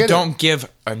you, No, I you get it. don't give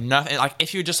enough. And like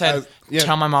if you just said, yeah.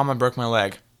 tell my mom I broke my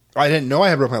leg. I didn't know I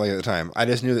had broken my leg at the time. I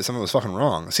just knew that something was fucking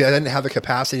wrong. See, I didn't have the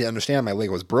capacity to understand my leg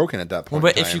was broken at that point.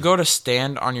 Well, but in if you time. go to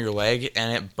stand on your leg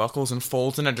and it buckles and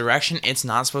folds in a direction it's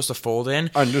not supposed to fold in,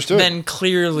 Understood. then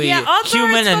clearly Yeah, odds are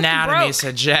human it's fucking anatomy broke.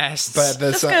 suggests. But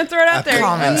Just gonna throw it out there.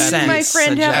 common Me and my sense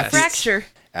friend have a suggests- fracture.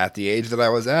 at the age that I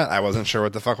was at, I wasn't sure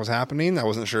what the fuck was happening. I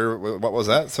wasn't sure what was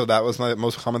that. So that was my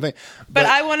most common thing. But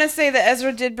I want to say that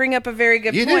Ezra did bring up a very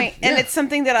good You point, did, and yeah. it's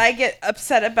something that I get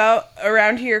upset about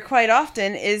around here quite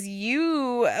often. Is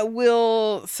you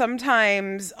will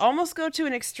sometimes almost go to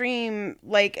an extreme,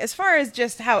 like as far as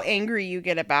just how angry you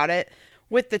get about it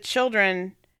with the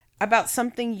children. about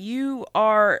something you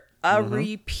are a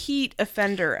repeat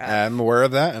offender of. I'm aware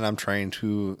of that, and I'm trying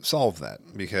to solve that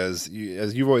because,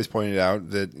 as you've always pointed out,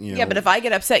 that Yeah, but if I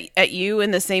get upset at you in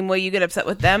the same way you get upset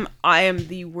with them, I am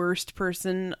the worst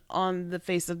person on the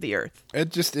face of the earth.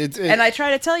 And I try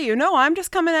to tell you, no, I'm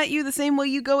just coming at you the same way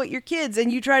you go at your kids,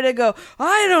 and you try to go,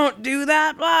 I don't do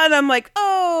that, and I'm like,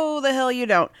 oh, the hell you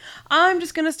don't. I'm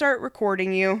just gonna start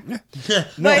recording you, and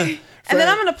then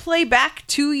I'm gonna play back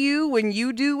to you when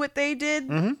you do what they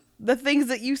did. The things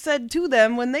that you said to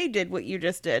them when they did what you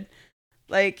just did.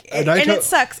 Like, it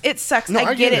sucks. It sucks. No,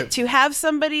 I get it. To have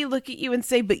somebody look at you and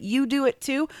say, but you do it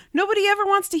too. Nobody ever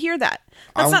wants to hear that.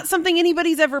 That's not something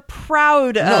anybody's ever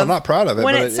proud of. No, I'm not proud of it.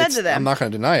 When but it's said to them. I'm not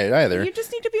going to deny it either. You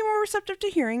just need to be more receptive to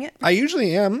hearing it. I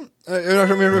usually am. Not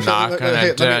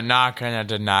gonna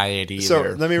deny it either. So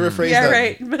let me rephrase that. Yeah,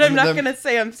 right. But I'm not going to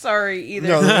say I'm sorry either.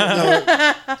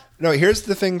 No, here's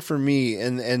the thing for me,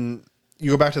 and you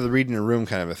go back to the reading a room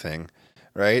kind of a thing,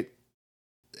 right?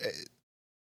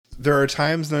 There are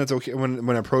times when it's okay when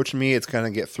approaching me, it's going to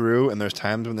get through, and there's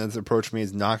times when it's approaching me,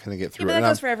 it's not going to get through. Yeah, but that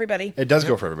goes for everybody. It does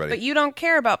go for everybody. But you don't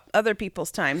care about other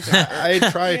people's times. I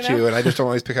try to, and I just don't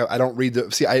always pick up. I don't read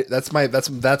the. See, that's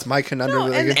my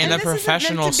conundrum. In a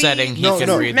professional setting, he can read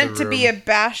the room. Meant to be a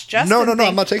bash Justin. No, thing.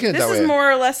 I'm not taking it that way. This is more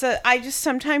or less I just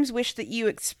sometimes wish that you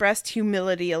expressed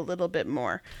humility a little bit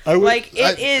more.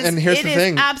 And here's the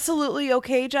thing. Absolutely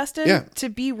okay, Justin, to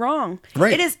be wrong.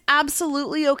 Right. It is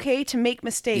absolutely okay to make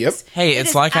mistakes. Yep. Hey,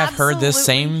 it's like I've heard the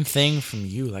same thing from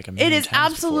you like a million times. It is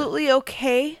absolutely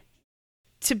okay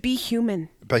to be human.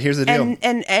 But here's the deal.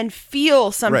 And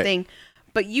feel something. Right.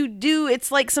 But you do, it's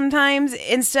like sometimes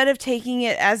instead of taking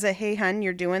it as a, hey, hun,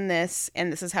 you're doing this, and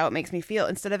this is how it makes me feel,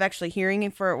 instead of actually hearing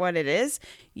it for what it is,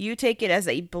 you take it as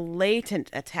a blatant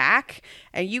attack,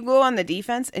 and you go on the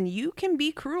defense, and you can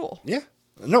be cruel. Yeah.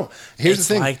 No, here's the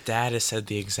thing. It's like Dad has said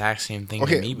the exact same thing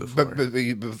to me before.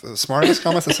 But smartness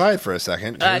comments aside for a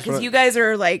second. Because you guys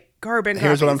are like carbon copies.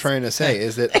 Here's what I'm trying to say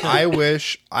is that I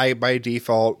wish I, by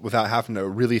default, without having to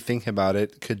really think about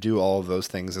it, could do all of those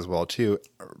things as well, too,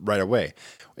 right away.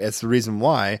 It's the reason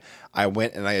why I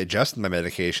went and I adjusted my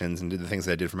medications and did the things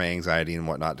that I did for my anxiety and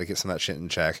whatnot to get some of that shit in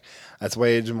check. That's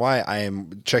why I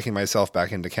am checking myself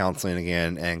back into counseling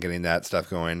again and getting that stuff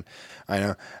going. I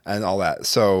know, and all that.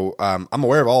 So I'm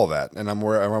aware of all of that, and I'm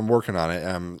working on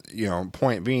it.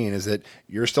 Point being is that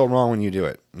you're still wrong when you do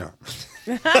it. No.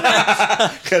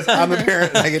 Because I'm a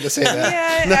parent and I get to say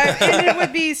that. Yeah, and it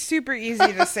would be super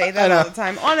easy to say that all the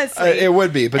time. Honestly, it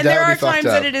would be, but and that there would are be fucked times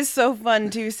up. that it is so fun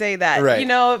to say that, right?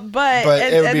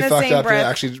 But it would be the fucked same up breath, to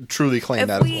actually truly claim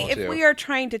that as well too. If we are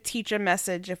trying to teach a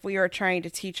message, if we are trying to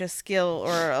teach a skill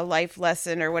or a life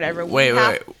lesson or whatever, wait,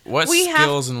 what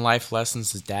skills and life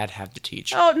lessons does Dad have to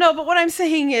teach? Oh no, but what I'm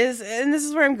saying is, and this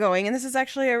is where I'm going, and this is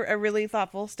actually a really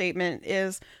thoughtful statement,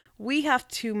 is we have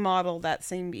to model that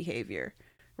same behavior.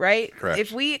 Right? Correct.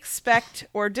 If we expect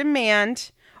or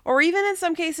demand, or even in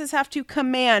some cases have to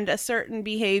command a certain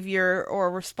behavior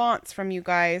or response from you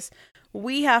guys,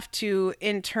 we have to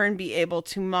in turn be able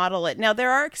to model it. Now, there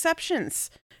are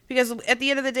exceptions because at the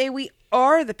end of the day, we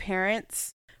are the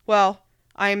parents. Well,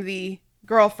 I'm the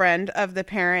girlfriend of the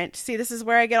parent. See, this is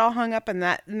where I get all hung up in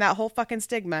that whole fucking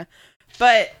stigma.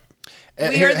 But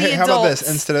we are the adults. How about this?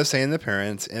 Instead of saying the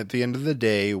parents, at the end of the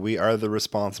day, we are the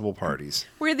responsible parties.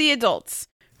 We're the adults.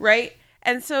 Right?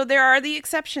 And so there are the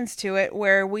exceptions to it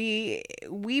where we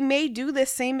may do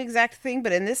this same exact thing,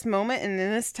 but in this moment and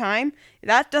in this time,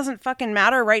 that doesn't fucking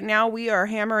matter. Right now, we are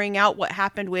hammering out what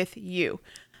happened with you.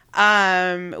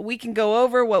 We can go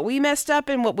over what we messed up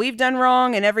and what we've done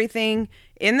wrong and everything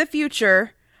in the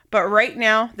future, but right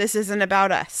now, this isn't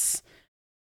about us.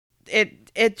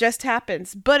 It just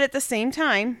happens. But at the same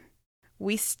time,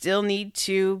 we still need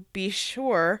to be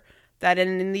sure that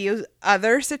in the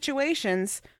other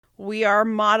situations, we are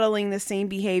modeling the same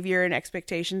behavior and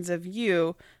expectations of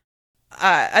you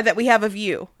that we have of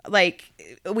you. Like,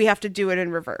 we have to do it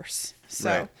in reverse. So,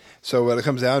 right. So what it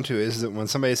comes down to is that when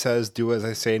somebody says, do as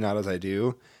I say, not as I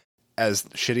do, as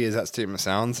shitty as that statement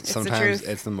sounds, sometimes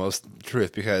it's the most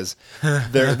truth, because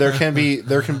there can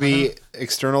be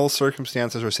external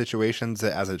circumstances or situations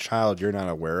that as a child you're not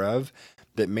aware of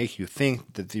that make you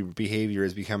think that the behavior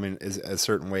is a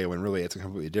certain way when really it's a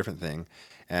completely different thing,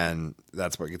 and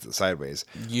that's what gets it sideways.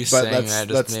 You saying that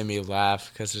just made me laugh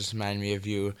because it just reminded me of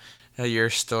your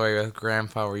story with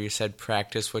Grandpa where you said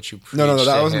practice what you preach. No,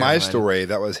 that was my story.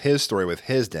 That was his story with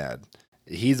his dad.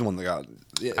 He's the one that got.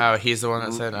 Oh, he's the one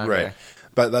that said, okay. Right.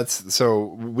 But so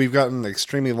we've gotten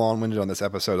extremely long-winded on this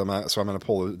episode. I'm going to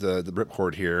pull the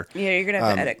ripcord here. Yeah, you're going to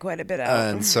have to edit quite a bit out.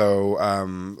 And so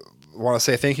want to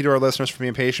say thank you to our listeners for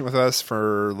being patient with us,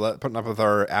 for putting up with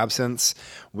our absence.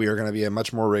 We are going to be a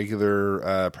much more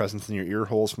regular presence in your ear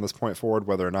holes from this point forward,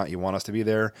 whether or not you want us to be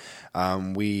there.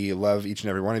 We love each and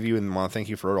every one of you, and want to thank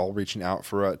you for all reaching out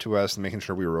to us and making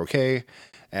sure we were okay.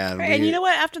 And you know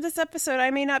what? After this episode, I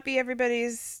may not be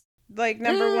everybody's like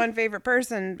number one favorite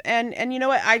person, and you know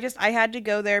what? I had to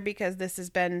go there because this has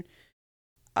been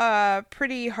a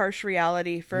pretty harsh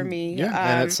reality for me.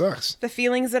 Yeah, and it sucks. The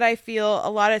feelings that I feel,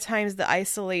 a lot of times the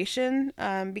isolation,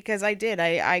 because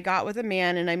I got with a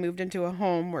man and I moved into a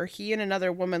home where he and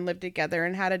another woman lived together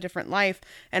and had a different life,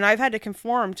 and I've had to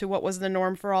conform to what was the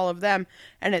norm for all of them,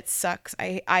 and it sucks.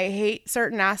 I hate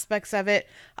certain aspects of it.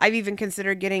 I've even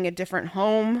considered getting a different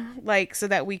home, like so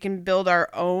that we can build our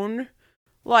own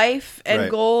life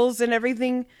and goals and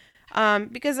everything.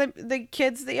 Because the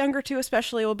kids, the younger two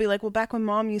especially, will be like, well, back when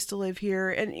mom used to live here,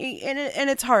 and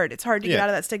it's hard. It's hard to get out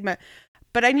of that stigma.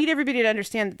 But I need everybody to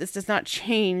understand that this does not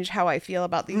change how I feel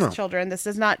about these children. This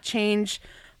does not change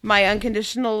my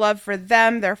unconditional love for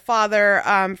them, their father,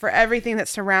 for everything that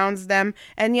surrounds them.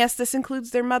 And yes, this includes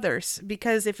their mothers,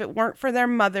 because if it weren't for their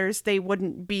mothers, they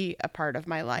wouldn't be a part of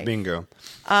my life. Bingo.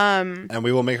 And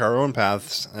we will make our own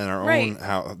paths and our own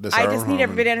how. I just need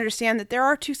everybody to understand that there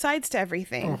are two sides to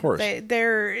everything. Oh, of course.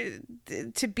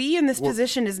 To be in this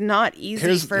position is not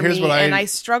easy for me, and I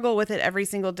struggle with it every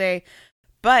single day.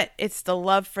 But it's the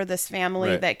love for this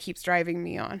family that keeps driving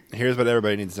me on. Here's what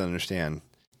everybody needs to understand.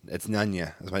 It's none ya,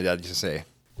 as my dad used to say.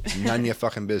 It's none ya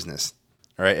fucking business.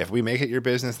 All right, if we make it your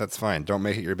business, that's fine. Don't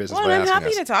make it your business. Well, I'm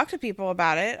happy to talk to people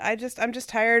about it. I'm just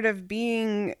tired of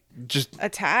being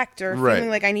attacked or feeling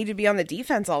like I need to be on the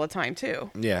defense all the time too.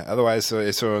 Yeah. Otherwise,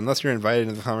 so unless you're invited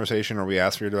into the conversation or we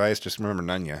ask for your advice, just remember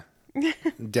none ya.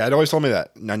 Dad always told me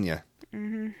that, none ya.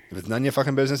 Mm-hmm. If it's none of your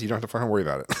fucking business, you don't have to fucking worry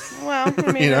about it. Well,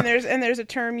 I mean, and there's a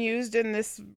term used in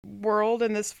this world,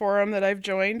 in this forum that I've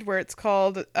joined, where it's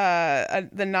called the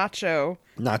nacho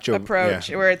approach,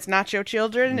 where it's nacho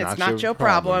children, it's nacho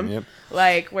problem,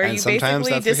 like where you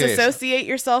basically disassociate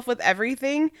yourself with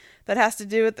everything that has to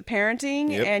do with the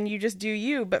parenting, and you just do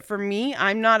you. But for me,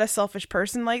 I'm not a selfish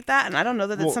person like that, and I don't know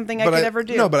that that's something I could ever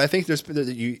do. No, but I think there's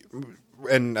you.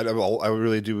 And I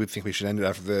really do think we should end it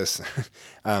after this.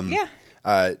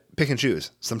 Pick and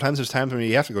choose. Sometimes there's times when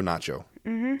you have to go nacho.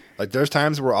 Mm-hmm. Like there's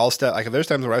times where there's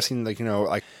times where I've seen like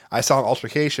I saw an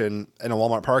altercation in a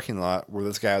Walmart parking lot where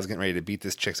this guy was getting ready to beat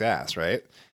this chick's ass, right?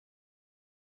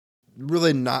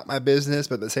 Really not my business,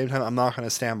 but at the same time, I'm not going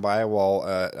to stand by while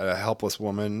a helpless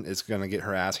woman is going to get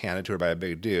her ass handed to her by a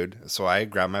big dude. So I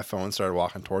grabbed my phone, started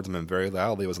walking towards him, and very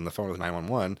loudly was on the phone with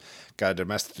 911. Got a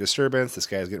domestic disturbance. This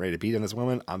guy's getting ready to beat on this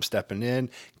woman. I'm stepping in.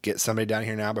 Get somebody down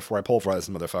here now before I pull for this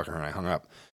motherfucker. And I hung up,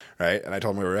 right? And I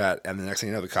told him where we were at. And the next thing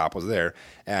you know, the cop was there.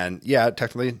 And yeah,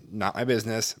 technically not my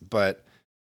business, but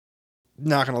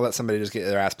not going to let somebody just get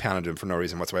their ass pounded to him for no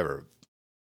reason whatsoever.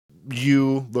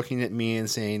 You looking at me and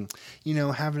saying,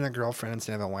 having a girlfriend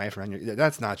instead of a wife around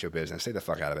that's not your business. Stay the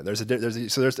fuck out of it.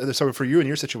 So for you in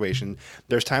your situation,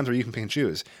 there's times where you can pick and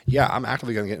choose. Yeah, I'm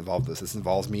actively going to get involved with this. This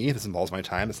involves me. This involves my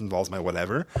time. This involves my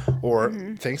whatever. Or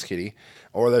thanks, kitty.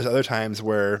 Or there's other times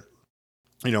where,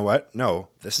 you know what? No,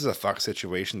 this is a fuck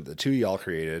situation that the two of y'all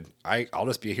created. I'll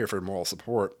just be here for moral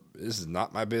support. This is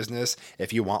not my business.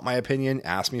 If you want my opinion,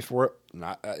 ask me for it.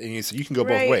 So you can go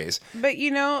both ways. But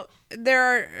there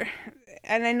are,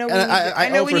 and I know I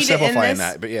know we need to end this.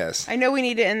 That, but yes, I know we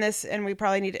need to end this, and we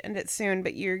probably need to end it soon.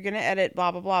 But you're gonna edit,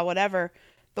 blah blah blah, whatever.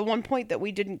 The one point that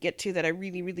we didn't get to that I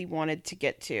really really wanted to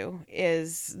get to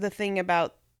is the thing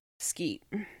about Skeet.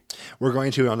 We're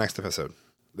going to on next episode.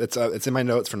 It's in my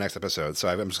notes for next episode, so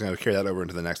I'm just going to carry that over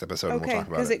into the next episode, and we'll talk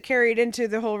about it. Because it carried into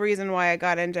the whole reason why I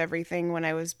got into everything when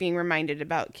I was being reminded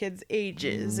about kids'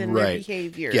 ages and their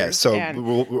behavior. Yeah, so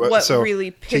what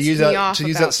really pissed me off to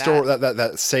use that story,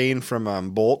 that saying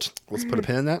from Bolt. Let's put a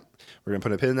pin in that. We're going to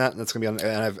put a pin in that, and that's going to be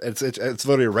on. And it's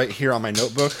literally right here on my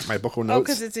notebook, my book of notes. Oh,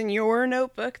 because it's in your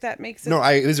notebook. That makes it. No,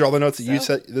 these are all the notes that you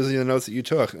said. These are the notes that you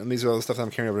took, and these are all the stuff that I'm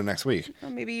carrying over to next week.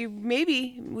 Well,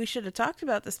 maybe we should have talked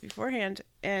about this beforehand,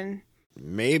 and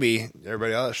maybe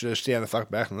everybody else should just stand the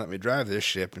fuck back and let me drive this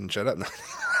ship and shut up.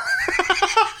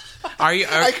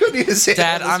 I couldn't even say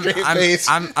Dad, that with a straight face.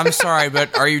 I'm sorry,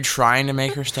 but are you trying to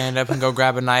make her stand up and go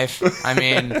grab a knife? I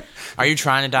mean, are you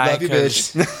trying to die? Love you,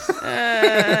 bitch.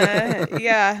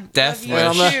 Yeah. Death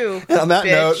wish. On that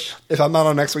note, if I'm not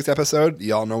on next week's episode,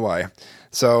 y'all know why.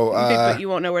 So, but you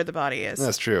won't know where the body is.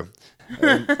 That's true.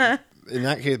 In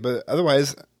that case, but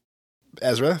otherwise,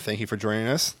 Ezra, thank you for joining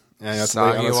us.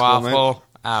 Soggy waffle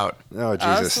out. Oh,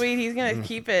 Jesus. Oh, sweet. He's going to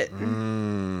keep it.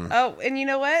 Oh, and you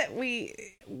know what?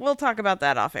 We'll talk about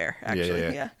that off air,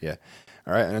 actually. Yeah.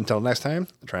 All right, and until next time,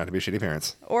 try not to be shitty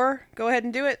parents. Or go ahead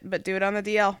and do it, but do it on the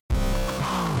DL.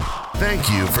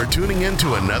 Thank you for tuning in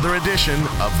to another edition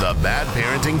of the Bad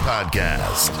Parenting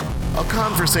Podcast, a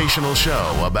conversational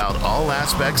show about all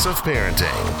aspects of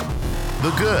parenting: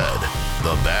 the good,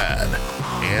 the bad,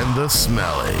 and the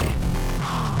smelly.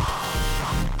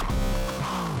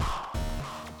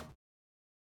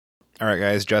 All right,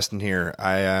 guys, Justin here.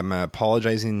 I am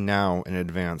apologizing now in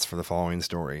advance for the following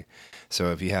story.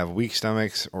 So if you have weak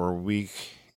stomachs or weak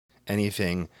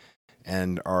anything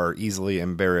and are easily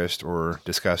embarrassed or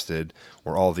disgusted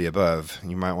or all of the above,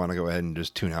 you might want to go ahead and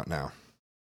just tune out now.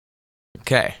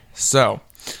 Okay, so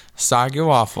Soggy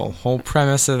Waffle, whole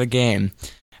premise of the game.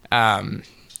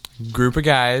 Group of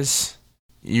guys,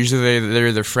 usually they're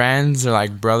either friends or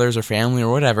like brothers or family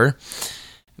or whatever.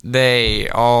 They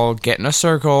all get in a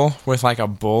circle with like a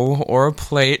bowl or a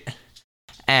plate,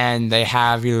 and they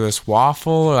have either this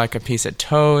waffle or like a piece of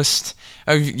toast.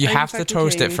 You have to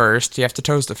toast it first. You have to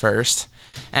toast it first.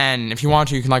 And if you want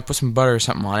to, you can like put some butter or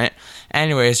something on it.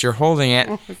 Anyways, you're holding it,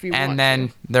 and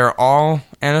then they're all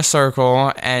in a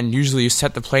circle, and usually you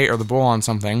set the plate or the bowl on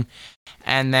something,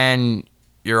 and then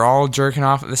you're all jerking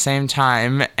off at the same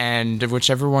time, and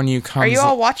whichever one you comes... Are you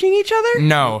all watching each other?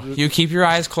 No. You keep your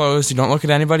eyes closed. You don't look at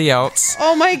anybody else.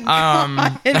 Oh my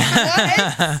God. What?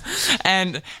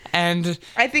 And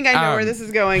I think I know where this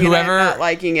is going, and I'm not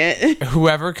liking it.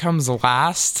 Whoever comes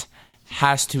last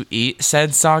has to eat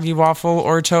said soggy waffle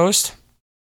or toast.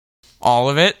 All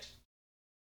of it.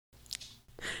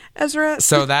 Ezra.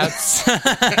 So that's... How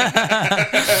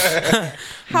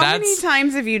many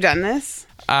times have you done this?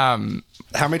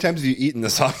 How many times have you eaten the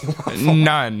soggy waffle?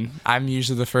 None. I'm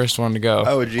usually the first one to go.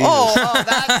 Oh, Jesus.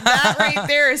 That right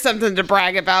there is something to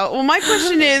brag about. Well, my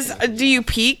question is, do you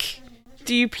peek?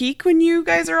 Do you peek when you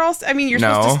guys are all... I mean, you're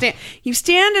supposed to stand... You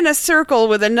stand in a circle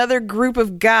with another group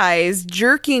of guys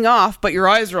jerking off, but your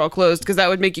eyes are all closed, because that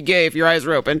would make you gay if your eyes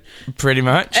were open. Pretty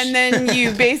much. And then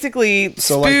you basically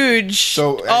spooge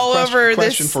all over this...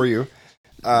 Question for you.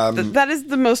 That is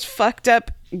the most fucked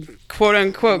up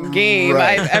quote-unquote game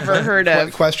I've ever heard of.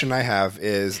 The question I have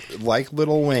is, like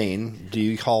Lil Wayne, do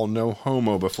you call no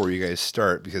homo before you guys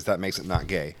start, because that makes it not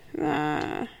gay?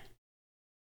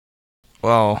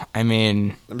 Well, I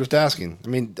mean... I'm just asking. I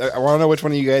mean, I want to know which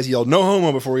one of you guys yelled no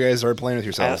homo before you guys started playing with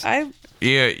yourselves.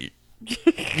 Yeah.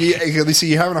 You see,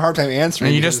 you're having a hard time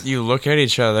answering. And you look at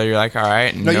each other, you're like, all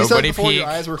right, no, you said before peek. your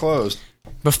eyes were closed.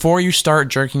 Before you start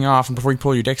jerking off and before you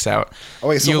pull your dicks out,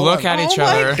 you look at each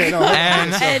other,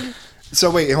 and...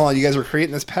 So wait, hold on. You guys were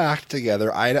creating this pact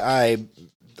together, eye to eye.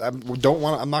 I'm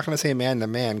not going to say man to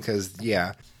man, because,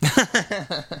 yeah.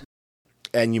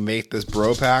 And you make this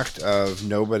bro pact of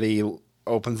nobody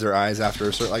opens their eyes after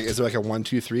a certain... Like, is there like a 1,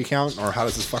 2, 3 count, or how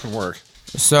does this fucking work?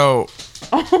 So...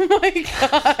 Oh my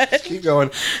God. Keep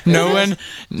going.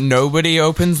 Nobody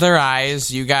opens their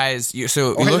eyes. You guys, you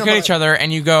look at each other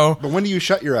and you go... But when do you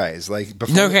shut your eyes? Like,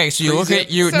 before... Okay, so you look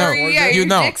at... your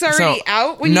dick's already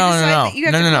out when you decide that you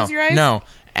have to close your eyes? No.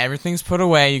 Everything's put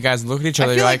away. You guys look at each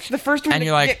other. I feel like the first one to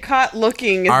get caught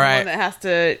looking is the one that has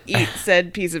to eat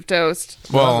said piece of toast.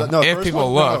 Well, if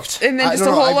people looked. And then just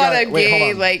a whole lot of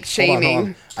gay, shaming. Hold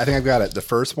on. I think I've got it. The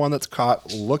first one that's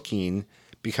caught looking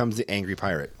becomes the angry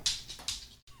pirate.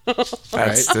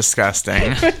 That's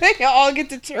disgusting. They all get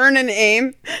to turn and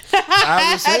aim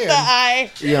I was saying, at the eye.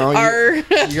 You're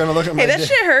gonna look at my that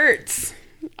shit hurts.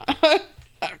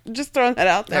 Just throwing that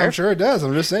out there. I'm sure it does.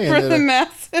 I'm just saying for the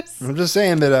masses. I'm just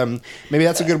saying that maybe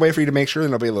that's a good way for you to make sure that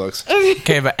nobody looks.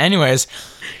 Okay, but anyways,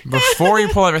 before you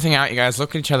pull everything out, you guys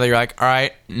look at each other. You're like, all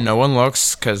right, no one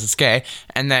looks because it's gay.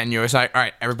 And then you're like, all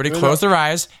right, everybody close their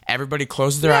eyes. Everybody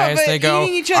closes their eyes. But they go,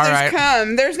 eating each other's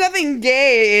cum. There's nothing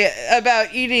gay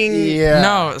about eating. Yeah.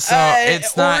 No, so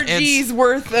it's not orgies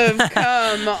worth of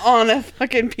cum on a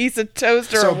fucking piece of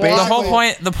toast or a waffle.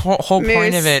 The whole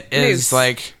point of it is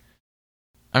like,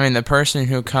 I mean, the person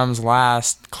who comes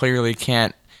last clearly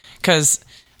can't, because,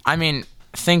 I mean,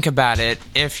 think about it.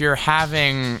 If you're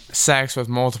having sex with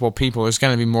multiple people, there's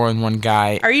going to be more than one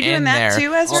guy. Are you doing that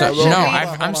too, Ezra?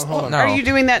 Hold on. Are you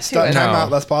doing that too? Time out.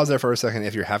 Let's pause there for a second.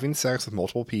 If you're having sex with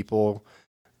multiple people,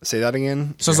 say that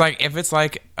again. So it's like, if it's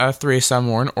like a threesome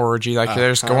or an orgy, like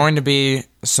there's going to be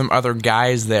some other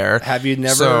guys there. Have you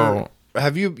never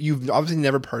you've obviously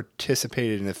never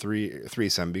participated in a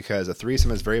threesome, because a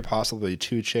threesome is very possibly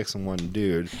 2 chicks and 1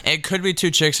 dude. It could be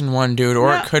 2 chicks and 1 dude,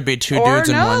 or it could be 2 dudes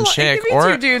and 1 chick, it could be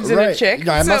or 2 dudes and a chick.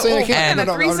 No, I'm not saying it can't. What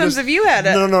kind of threesomes have you had?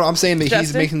 No. I'm saying that he's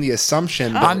Justin? making the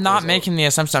assumption. I'm not making the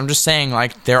assumption. I'm just saying,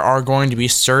 like, there are going to be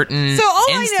certain So all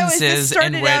I know is instances this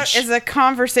started in which. out as a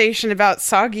conversation about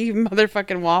soggy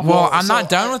motherfucking waffles. Well, I'm not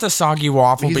done with the soggy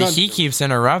waffle, He's but not- he keeps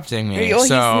interrupting me. He's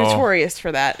so notorious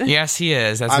for that. yes, he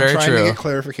is. That's I'm very trying true. to get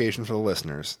clarification for the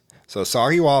listeners. So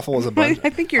soggy waffle is a bunch. I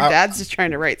think your dad's just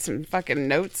trying to write some fucking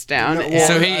notes down. No, and- well,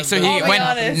 So I'll he be when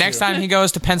honest. next time he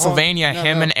goes to Pennsylvania, no,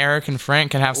 him no. and Eric and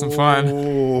Frank can have some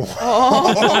fun.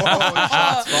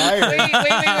 Shots fired.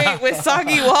 Wait. With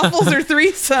soggy waffles or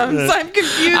threesomes? I'm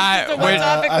confused as to what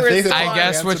topic I we're think the on. I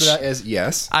guess answer which- to that is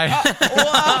yes.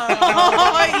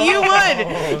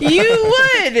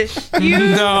 You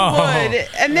No. would.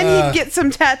 And then he'd get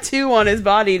some tattoo on his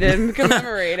body to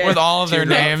commemorate it. With all of their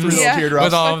Teardrop, names. little Yeah. teardrops.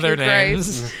 With all of their Fucking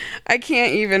names. Christ. I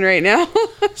can't even right now.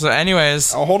 So,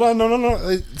 anyways, Oh, hold on,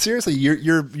 no. Seriously,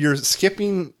 you're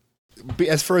skipping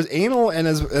as far as anal and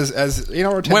as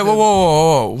anal retentive. wait,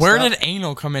 whoa. Where Stop. did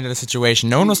anal come into the situation?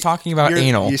 No one was talking about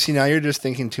anal. You see, now you're just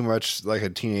thinking too much like a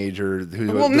teenager who.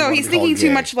 Well, doesn't no, want to he's be called thinking too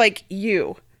gay. much like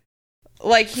you.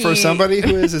 Like he, For somebody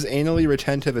who is as anally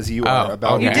retentive as you are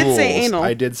about okay. You did say rules, anal.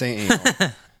 I did say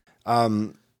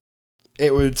anal.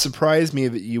 It would surprise me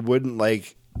that you wouldn't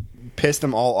like piss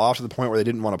them all off to the point where they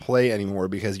didn't want to play anymore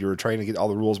because you were trying to get all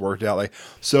the rules worked out. Like,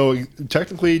 so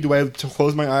technically, do I have to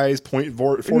close my eyes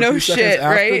 0.42 No seconds shit, after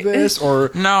right? this?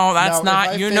 Or No, that's now, not.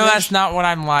 if I You know, finish- that's not what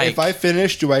I'm like. If I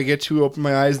finish, do I get to open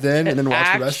my eyes then and then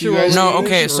watch the rest of you guys? No, finish?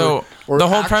 okay, so the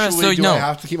whole premise- actually, so do no. I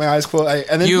have to keep my eyes closed?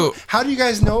 And then how do you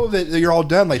guys know that you're all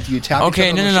done? Like, do you tap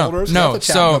okay, each other on the shoulders? no. That's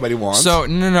a tap nobody wants. So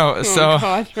no. Oh, So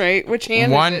gosh, right? Which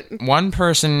hand one is it? one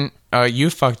person. You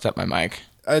fucked up my mic.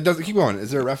 It doesn't keep going. Is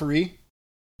there a referee?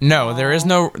 No, there is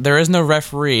no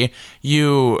referee.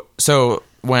 So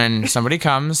when somebody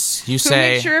comes, you So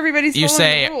say make sure everybody's you following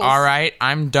say, the rules. "All right,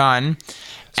 I'm done."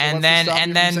 So and what's to then stop you and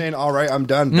from then saying, "All right, I'm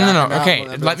done." no. backing out Okay,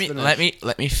 whenever let it's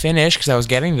me finished? finish because I was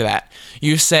getting to that.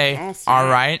 You say, Oh, sweet. "All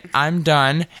right, I'm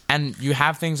done," and you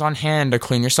have things on hand to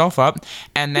clean yourself up.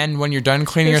 And then when you're done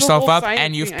cleaning There's a yourself whole up science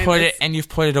and you've behind put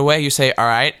this. it away, you say, "All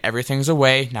right, everything's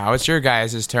away. Now it's your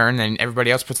guys' turn." And everybody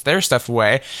else puts their stuff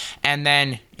away, and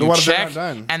then you what if they're check, not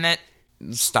done? and then.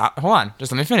 Stop. Hold on.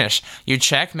 Just let me finish. You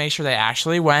check, make sure they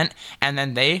actually went, and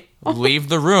then they leave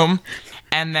the room,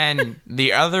 and then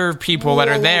the other people that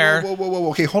are there. Whoa.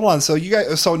 Okay, hold on. So you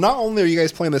guys, so not only are you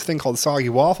guys playing this thing called soggy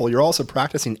waffle, you're also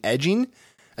practicing edging,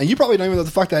 and you probably don't even know what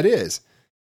the fuck that is.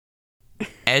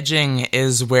 Edging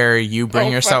is where you bring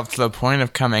Oh, yourself fuck. to the point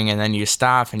of coming, and then you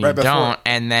stop, and you Right before- don't,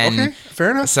 and then. Okay,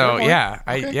 fair enough. So fair point. yeah,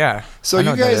 Okay. So I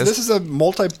know you what that guys, is. this is a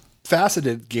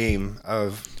multifaceted game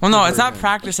of. Well, no, it's not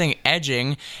practicing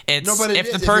edging. It's No, but it if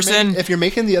is. the person. if you're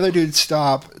making the other dude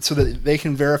stop so that they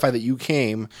can verify that you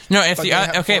came. No, if but the they o- have-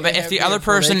 okay, before but they if have- the other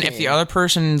before they person, came. if the other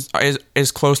person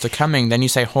is close to coming, then you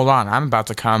say, "Hold on, I'm about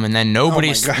to come," and then nobody,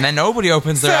 God. and then nobody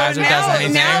opens their So eyes or does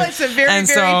anything. now it's a very, And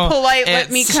very so polite. Let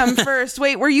me it's- come first.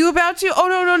 Wait, were you about to? Oh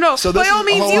no. So By this all is-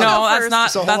 means, hold you on. go No, that's first.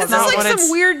 not. So hold That's on. This not is what like it's.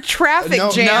 some weird traffic No,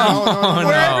 jam no.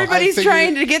 where I everybody's figured-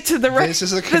 trying to get to the right, This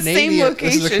is a the same Canadian.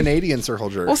 location. This is a Canadian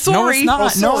circle jerk. Well, sorry. No,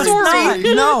 it's not. Oh, No, it's sorry.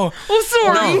 not. No. Well,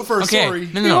 sorry. No. No. First, Okay. sorry.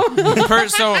 No.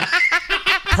 So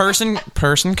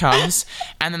person comes,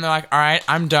 and then they're like, "All right,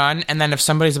 I'm done." And then if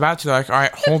somebody's about to, they're like, "All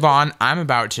right, hold on, I'm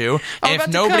about to." I'm If about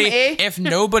to nobody, come, eh? if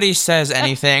nobody says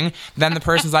anything, then the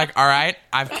person's like, "All right,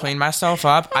 I've cleaned myself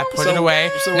up. I put it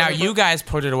away. so now what- you guys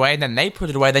put it away. Then they put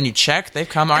it away. Then you check. They've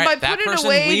come. All By right, that put it person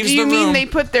away, leaves do you the mean room. they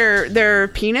put their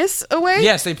penis away?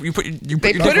 Yes, you put your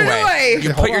They dick put it away. away. You Okay,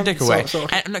 put hold your on. dick So- away. so-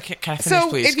 And, look, can I finish, So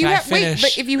please? if you Can I have wait, finish?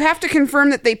 but if you have to confirm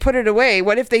that they put it away,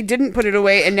 what if they didn't put it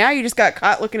away and now you just got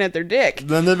caught looking at their dick?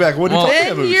 Then they're back. What are you talking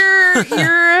Then about? you're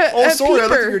a Oh, sorry, I peeper.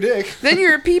 looked at your dick. Then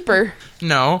you're a peeper.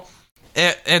 No,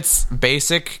 it's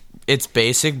basic. It's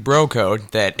basic bro code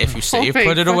that if you say Oh you my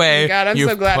put it fucking away, God, I'm you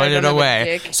so glad I put it don't have a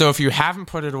away. dick. So if you haven't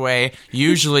put it away,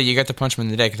 usually you get to punch them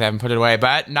in the dick if they haven't put it away,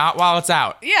 but not while it's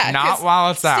out. Yeah, not 'cause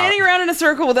while it's out. Standing around in a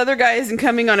circle with other guys and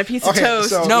coming on a piece of Okay,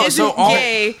 toast so- No, isn't so all-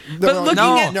 gay, No, but no, looking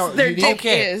no, at no, their you need- dick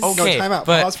Okay, is. okay. No, time out.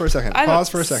 but- Pause for a second. I don't- Pause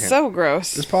for a second. So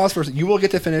gross. Just pause for a second. You will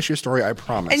get to finish your story, I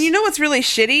promise. And you know what's really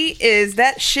shitty is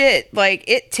that shit, like,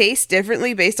 it tastes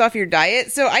differently based off your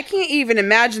diet. So I can't even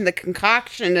imagine the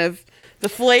concoction of the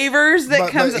flavors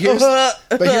that comes. But here's oh,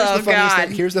 the funniest God.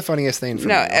 thing. Here's the funniest thing for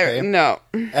No, me. Okay? no.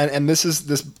 And this is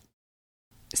this.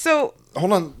 So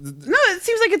Hold on. no, it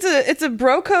seems like it's a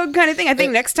bro code kind of thing. I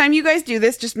think next time you guys do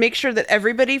this, just make sure that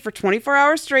everybody for 24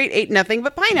 hours straight ate nothing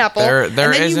but pineapple. And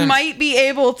then you might be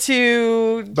able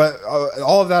to. But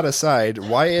all of that aside,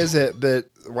 why is it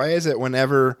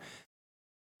whenever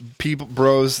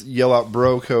bros yell out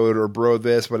bro code or bro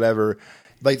this, whatever,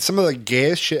 like some of the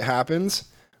gayest shit happens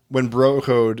when bro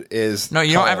code is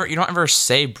you don't ever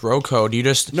say bro code. You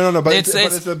just but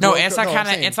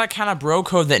it's like kind of bro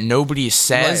code that nobody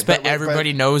says, right, but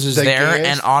everybody knows is there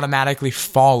and automatically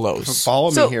follows.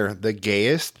 Follow me here. The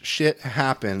gayest shit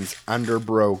happens under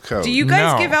bro code. Do you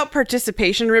guys give out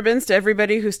participation ribbons to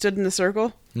everybody who stood in the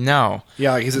circle? No.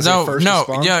 Yeah, like, is it first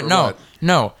response?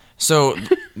 No. So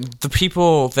the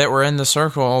people that were in the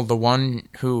circle, the one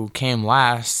who came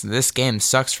last, this game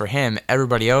sucks for him.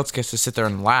 Everybody else gets to sit there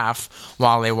and laugh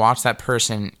while they watch that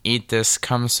person eat this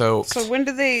cum-soaked So when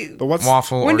do they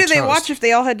waffle When or do they toast. watch if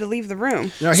they all had to leave the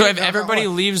room? No, so if everybody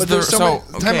leaves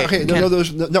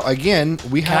the again,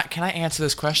 we have. Can I answer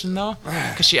this question though?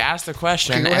 Because she asked the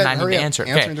question ahead, and I need to answer it.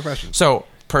 Answer the question. So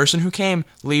person who came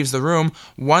leaves the room.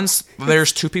 Once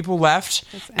there's two people left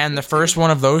and the first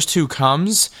one of those two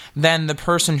comes, then the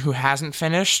person who hasn't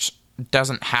finished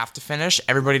doesn't have to finish.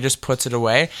 Everybody just puts it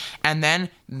away, and then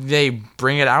they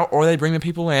bring it out or they bring the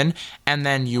people in, and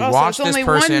then you watch so it's this only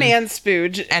person. one man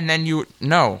spooge. And then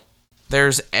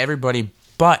there's everybody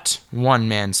but one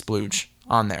man splooge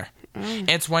on there.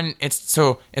 It's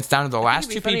down to the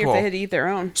last two people. If they had to eat their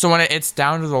own. So when it's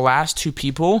down to the last two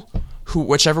people,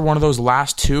 whichever one of those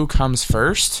last two comes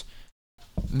first,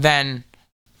 then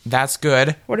that's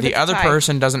good. The other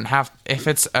person doesn't have. If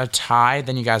it's a tie,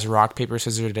 then you guys rock paper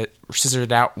scissors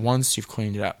it out once you've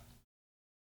cleaned it up.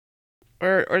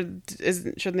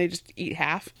 Shouldn't they just eat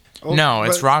half? No,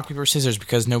 it's rock, paper, scissors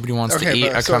because nobody wants to eat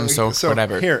a cum-soaked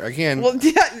whatever. Here, again. Well,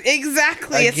 yeah,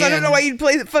 exactly. I don't know why you'd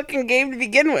play the fucking game to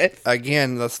begin with.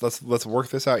 Again, let's work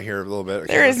this out here a little bit.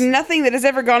 Okay, there is nothing that has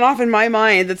ever gone off in my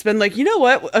mind that's been like, you know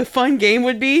what a fun game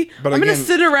would be? I'm going to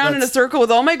sit around in a circle with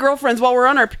all my girlfriends while we're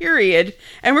on our period,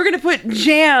 and we're going to put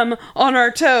jam on our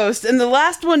toast, and the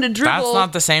last one to dribble... That's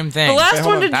not the same thing. The last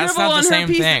one to dribble on her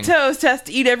piece of toast has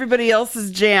to eat everybody else's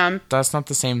jam. That's not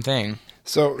the same thing.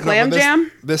 So clam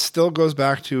jam? This still goes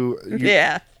back to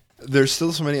yeah. There's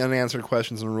still so many unanswered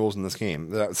questions and rules in this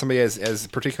game. Somebody as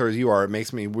particular as you are, it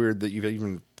makes me weird that you've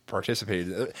even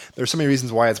participated. There's so many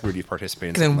reasons why it's weird you've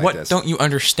participated. In then what like this. Don't you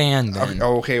understand? Then?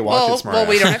 Okay, watch it, smart. Well,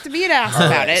 we don't have to be an ass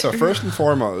about it. So first and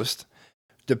foremost,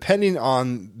 depending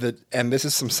on and this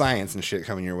is some science and shit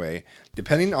coming your way.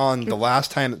 Depending on the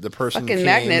last time that the person fucking came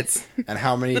magnets. And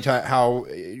how many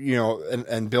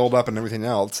and build up and everything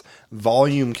else,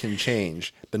 volume can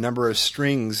change. The number of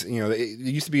strings, it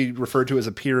used to be referred to as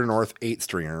a Peter North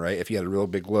 8-stringer, right? If you had a real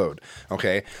big load.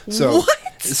 Okay. So what?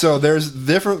 So there's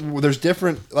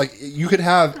different like you could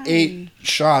have 8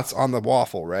 shots on the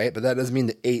waffle, right? But that doesn't mean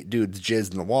that 8 dudes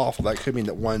jizzed in the waffle. That could mean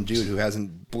that one dude who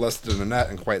hasn't blessed in the net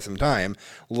in quite some time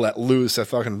let loose a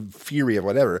fucking fury of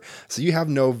whatever. So you have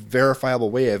no verifiable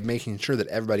way of making sure that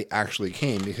everybody actually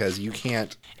came because you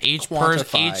can't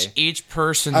quantify each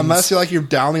person unless you're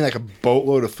downing like a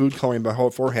boatload of food coloring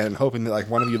beforehand and hoping that like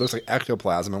one of you looks like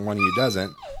ectoplasm and one of you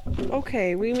doesn't.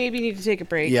 Okay, we maybe need to take a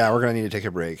break. Yeah, we're gonna need to take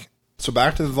a break. So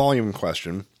back to the volume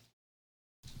question.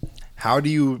 How do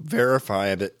you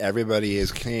verify that everybody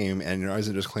came and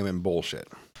isn't just claiming bullshit?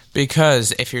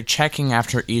 Because if you're checking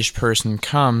after each person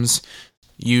comes,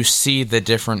 you see the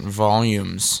different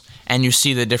volumes and you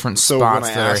see the different spots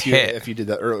that are hit. If you did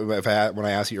that earlier, when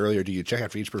I asked you earlier, do you check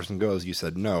after each person goes? You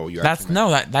said no.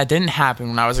 That didn't happen.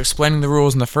 When I was explaining the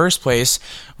rules in the first place,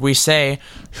 we say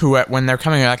when they're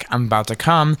coming, like I'm about to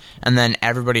come, and then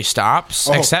everybody stops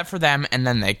except for them, and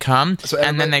then they come,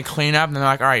 and then they clean up, and they're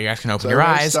like, all right, you guys can open your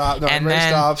eyes. Everybody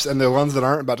stops, and the ones that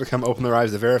aren't about to come open their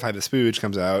eyes to verify the spooge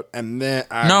comes out, and then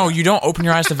you don't open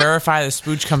your eyes to verify the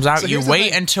spooge comes out. So you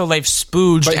wait until they've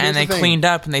spooged and they cleaned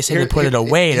up, and they say they put it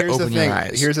away to open your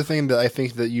eyes. Here's the thing that I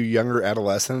think that you younger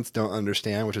adolescents don't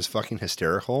understand, which is fucking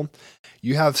hysterical.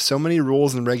 You have so many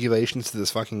rules and regulations to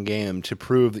this fucking game to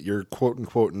prove that you're quote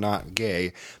unquote not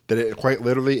gay that it quite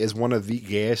literally is one of the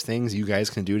gayest things you guys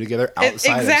can do together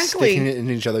outside of sticking it in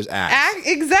each other's ass.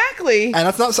 Exactly. And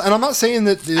I'm not saying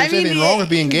that there's anything wrong with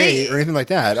being gay or anything like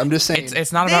that. I'm just saying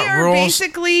it's not about rules. They are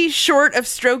basically short of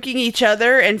stroking each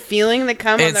other and feeling the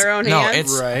cum on their own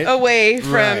hands away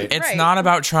from. Right. It's not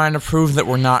about trying to prove that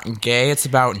we're not gay. It's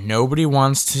about nobody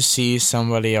wants to see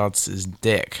somebody else's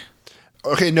dick.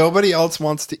 Okay, nobody else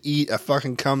wants to eat a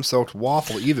fucking cum-soaked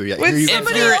waffle either yet. With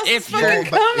somebody else's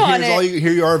fucking cum on it.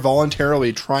 Here you are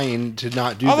voluntarily trying to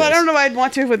not do this. Although I don't know why I'd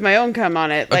want to with my own cum on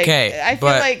it. Like, okay, I feel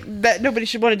like that nobody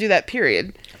should want to do that,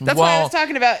 period. That's why I was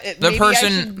talking about it. the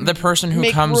person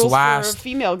who comes last, for a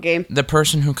female game. the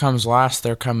person who comes last,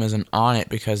 their cum isn't on it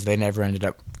because they never ended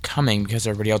up coming because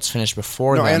everybody else finished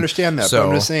before them. No, I understand that, So, but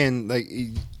I'm just saying, like,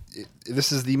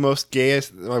 this is the most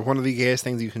gayest, like one of the gayest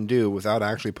things you can do without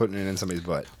actually putting it in somebody's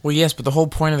butt. well, yes, but the whole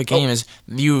point of the game is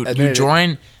you Admit it.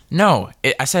 join. No,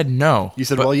 I said no. You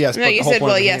said, but, well, yes. No, but you the whole said, point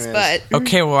of well, the yes, game but.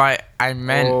 Okay, well, I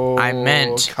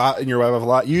meant. Caught in your web of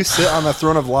lies. You sit on the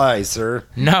throne of lies, sir.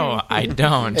 No, I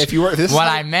don't. If you were, if this is what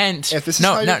how- I meant. if this is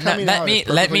no, how no, you're no. coming Let out, me. it's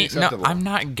Let me. perfectly No, acceptable. I'm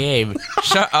not Gabe.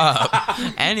 Shut up.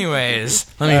 Anyways,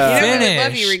 let me You know, finish. we would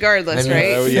love you regardless, Let me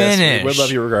right? Oh, yes, we finish. would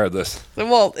love you regardless.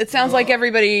 Well, it sounds like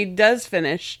everybody does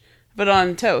finish, but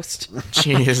on toast.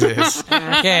 Jesus.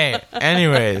 Okay.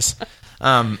 Anyways,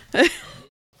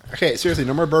 Okay, seriously,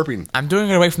 no more burping. I'm doing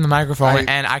it away from the microphone,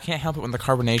 and I can't help it when the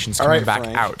carbonation's All coming right, back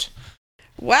Frank. out.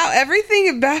 Wow, everything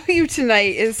about you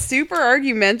tonight is super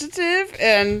argumentative,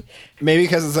 and Maybe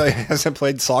because I hasn't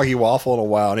played Soggy Waffle in a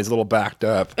while and he's a little backed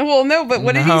up. well, no, but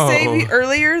what did he No. say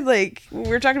earlier? Like we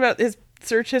were talking about his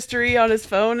search history on his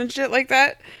phone and shit like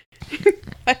that.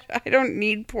 I don't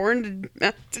need porn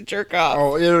to jerk off.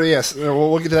 Oh, yes.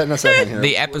 We'll get to that in a second here.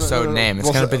 The episode name. It's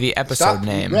Well, going to be the episode stop.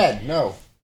 name. Red, no.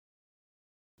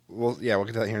 Well, yeah, we'll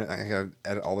get to that here. I gotta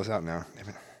edit all this out now. Damn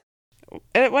it.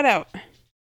 Edit what out?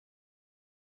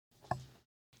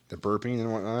 The burping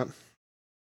and whatnot.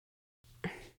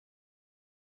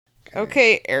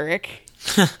 Okay, Eric.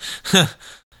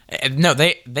 No,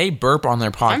 they burp on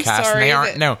their podcast. And sorry they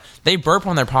aren't. that- No, they burp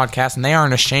on their podcast, and they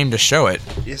aren't ashamed to show it.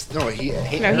 Yes, no, No, Eric he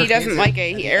hates doesn't like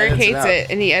it. Eric edits hates out. it,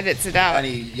 and he edits it out. And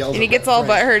he yells And he at gets all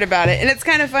Frank. butthurt about it. And it's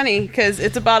kind of funny because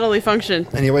it's a bodily function.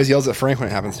 And he always yells at Frank when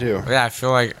it happens too. Yeah, I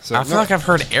feel like So, I feel no. like I've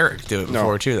heard Eric do it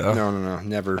before too, though. No,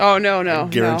 never. Oh, no. I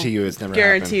guarantee no. you it's never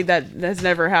Guaranteed that has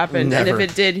never happened. And Never. if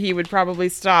it did, he would probably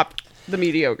stop the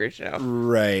mediocre show.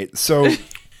 Right. So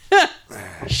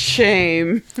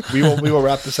Shame. we will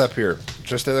wrap this up here. I'm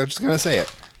just gonna say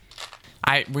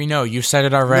it. We know you said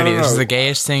it already. No. This is the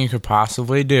gayest thing you could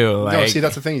possibly do. Like, No, see,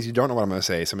 that's the thing is you don't know what I'm gonna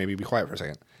say, so maybe be quiet for a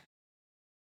second.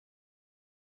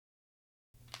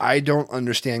 I don't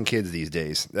understand kids these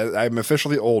days. I'm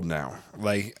officially old now.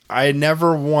 Like, I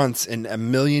never once in a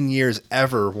million years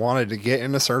ever wanted to get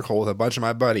in a circle with a bunch of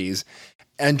my buddies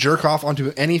and jerk off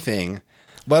onto anything,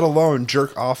 let alone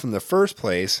jerk off in the first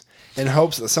place in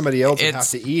hopes that somebody else would have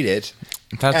It's- to eat it.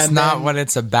 that's and not then- what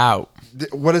it's about.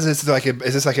 What is this? Is this like a?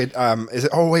 Is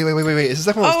it? Oh wait. Is this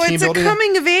like one of those team It's a building?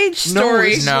 coming of age No, story.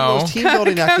 this is one of those team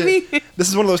building Coming- This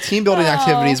is one of those team building Oh.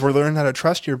 activities where you learn how to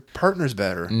trust your partners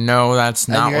better. No, that's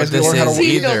And not you what guys this learn how to is team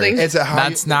either. building. It's a how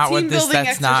That's you- not team what this. building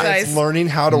That's not. exercise. It's learning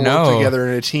how to No. work together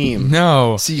in a team.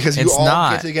 No, See, because you it's all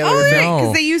not. get together. Oh, and- right, No.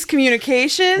 because they use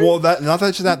communication. Well, that not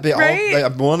just that they Right? all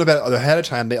one about ahead of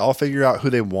time. They all figure out who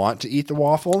they want to eat the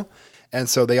waffle, and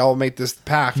so they all make this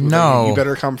pact. with No. them, you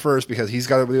better come first because he's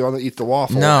got to be the one to eat the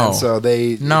waffle. No. and so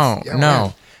they No, it's- yeah, no.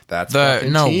 man. That's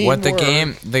fucking what the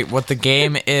teamwork. what the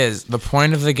game is. The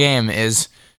point of the game is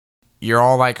you're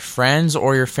all like friends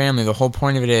or your family. The whole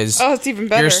point of it is Oh, it's even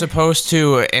better. you're supposed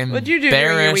to What'd you do during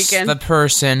your embarrass weekend? the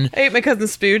person. I ate my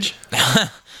cousin's spooge.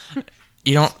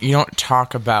 You don't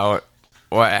talk about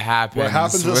what happens. What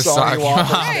happens to with soggy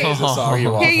waffle Right. stays a soggy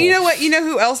waffle. Hey, you know what? You know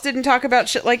who else didn't talk about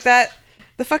shit like that?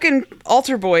 The fucking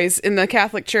altar boys in the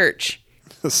Catholic Church.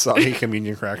 The soggy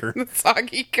communion cracker. The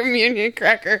soggy communion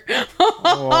cracker.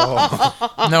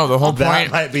 No, the whole That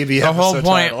point. might be the whole episode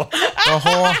point.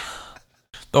 title.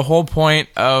 The whole point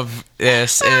of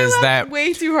this is that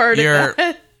way too hard you're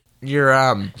at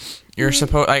that. you're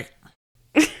supposed like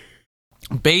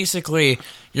basically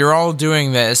you're all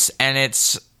doing this and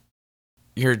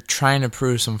you're trying to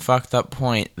prove some fucked up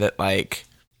point that like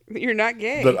You're not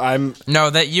gay. But I'm no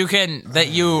that you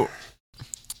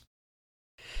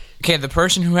okay, the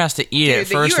person who has to eat Dude, it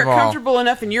that first you are of all. comfortable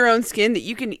enough in your own skin that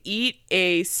you can eat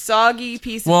a soggy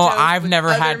piece of Well, toast I've with never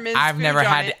other had minced I've never spooge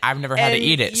on had it, I've never had to and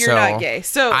eat it. You're So not gay.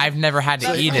 So I've never had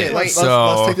to eat okay, it. let's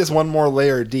So take this one more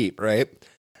layer deep, right?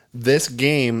 This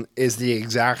game is the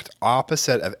exact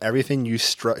opposite of everything you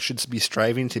should be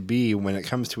striving to be when it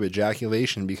comes to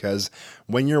ejaculation, because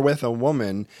when you're with a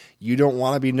woman, you don't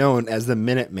want to be known as the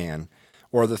minute man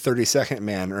or the 30-second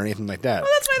man or anything like that.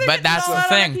 Well, that's why they're But getting that's all the out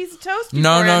thing. on a piece of toast No,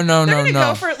 beforehand. no, no, They're no, gonna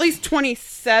no. go for at least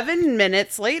 27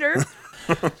 minutes later.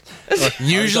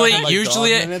 usually Are you talking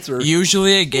like dog minutes, or-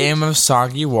 usually a game of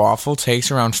soggy waffle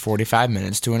takes around 45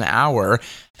 minutes to an hour,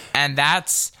 and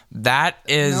that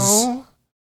is No.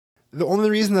 The only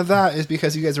reason of that is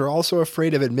because you guys are all so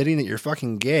afraid of admitting that you're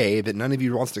fucking gay that none of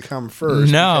you wants to come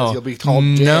first. No, because you'll be called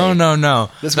gay. No.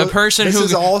 This The person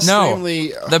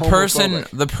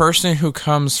who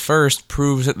comes first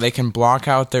proves that they can block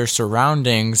out their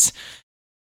surroundings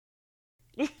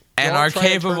and are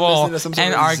capable.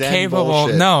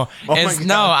 No,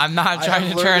 I'm not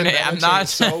trying to turn it. I'm not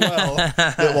so well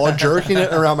that while jerking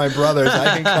it around my brothers,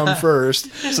 I can come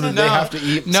first, so that they have to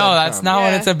eat. No, that's not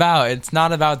what it's about. It's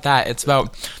not about that. It's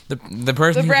about the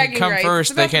person who can come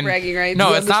first. They can. Bragging rights.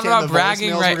 No, it's not about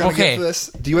bragging rights. Okay.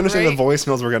 Do you understand the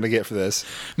voicemails we're going to get for this?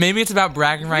 Maybe it's about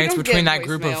bragging rights between that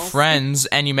group of friends,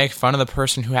 and you make fun of the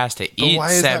person who has to eat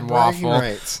said waffle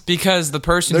because the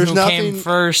person who came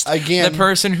first. Again, the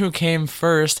person who came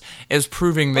first is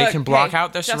proving they can block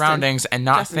out their surroundings and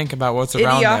not think about what's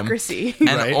around them. Idiocracy.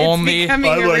 And only it's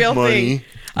becoming a real thing.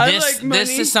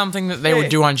 This is something that they would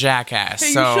do on Jackass.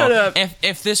 Hey, so shut up.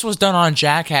 if this was done on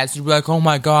Jackass, you'd be like, oh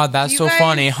my god, that's so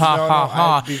funny, ha ha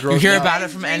ha. You hear about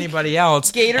it from anybody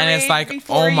else, Gatorade and it's like,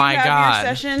 oh my god.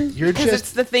 Because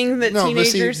it's the thing that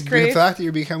teenagers crave. The fact that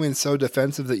you're becoming so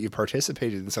defensive that you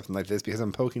participated in something like this because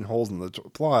I'm poking holes in the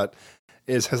plot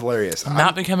is hilarious. I'm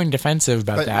not becoming defensive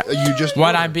about that. You just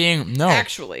I'm being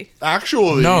actually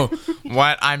no.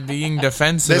 What I'm being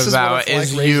defensive about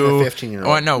is you.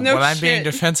 What I'm being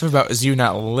defensive about is you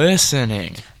not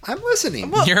listening. I'm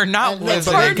listening. Well, you're not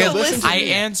listening because I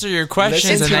answer your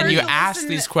questions and then you ask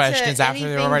these questions after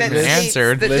they've already been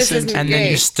answered, and then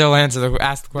you still ask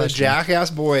the question. The Jackass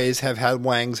boys have had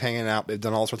wangs hanging out. They've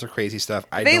done all sorts of crazy stuff.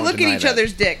 They look at each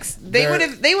other's dicks. They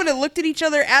would have looked at each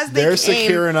other as they came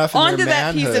secure enough onto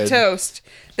that piece of toast.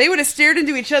 They would have stared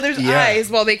into each other's eyes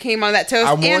while they came on that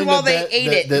toast and while they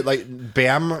ate it. That like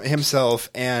Bam himself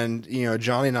and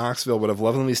Johnny Knoxville would have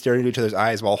lovingly stared into each other's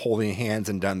eyes while holding hands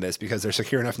and done this because they're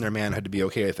secure enough in their manhood to be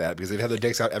okay with that because they've had their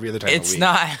dicks out every other time of the week. It's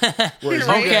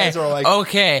not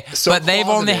okay, but they've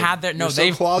only had their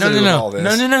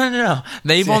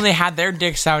They've only had their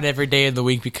dicks out every day of the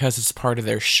week because it's part of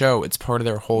their show. It's part of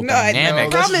their whole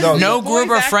dynamic. No group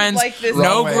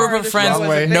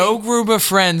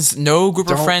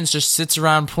of friends just sits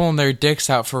around pulling their dicks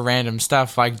out for random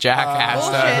stuff like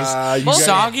Jackass does.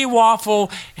 Soggy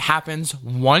waffle happens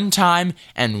one time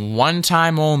and one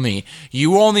time only.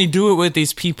 You only do it with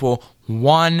these people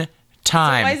one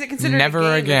time. So why is it considered never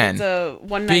a game again? If it's a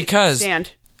one-night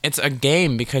stand. It's a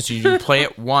game because you play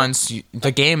it once.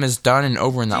 The game is done and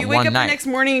over in that one night. You wake up the next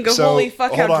morning and go, holy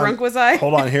fuck, how drunk was I?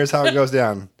 Hold on, here's how it goes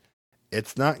down.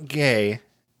 It's not gay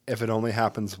if it only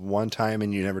happens one time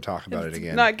and you never talk about it again.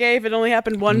 It's not gay if it only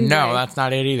happened one day. No, that's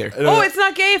not it either. It's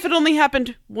not gay if it only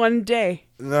happened one day.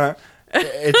 No,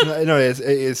 it's not,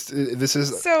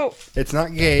 it's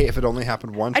not gay if it only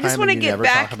happened one time and you never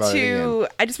talk about it again.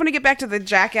 I just want to get back to the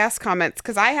Jackass comments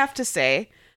because I have to say,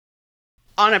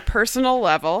 on a personal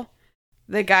level,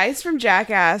 the guys from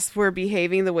Jackass were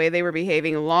behaving the way they were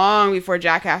behaving long before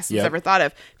Jackass was ever thought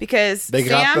of. Because Sam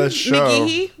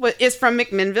McGehee is from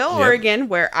McMinnville, Oregon,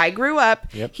 where I grew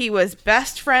up. He was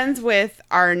best friends with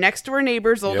our next door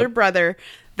neighbor's older brother.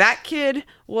 That kid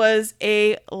was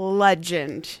a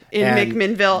legend in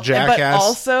McMinnville, but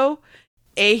also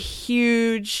a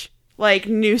huge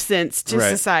nuisance to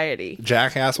society.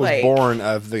 Jackass was born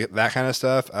of that kind of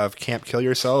stuff, of Camp Kill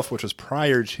Yourself, which was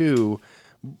prior to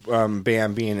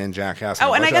Bam being in Jackass.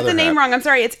 And I got the name wrong. I'm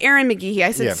sorry. It's Aaron McGehee.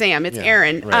 I said Sam. It's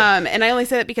Aaron. Right. And I only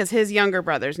said it because his younger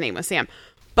brother's name was Sam.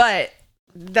 But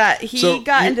that he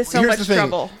got into so much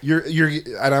trouble.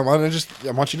 And I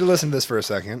want you to listen to this for a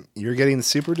second. You're getting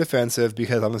super defensive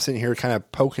because I'm sitting here kind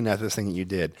of poking at this thing that you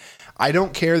did. I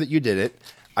don't care that you did it.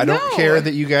 I don't care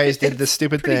that you guys did this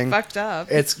stupid thing. Fucked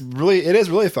up. It is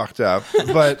really fucked up.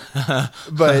 But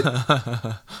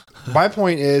my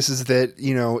point is that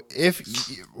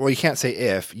you can't say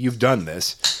if you've done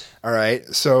this. All right.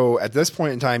 So at this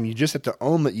point in time, you just have to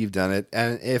own that you've done it.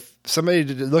 And if somebody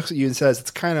looks at you and says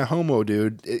it's kind of homo,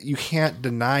 dude, you can't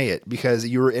deny it because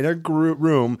you were in a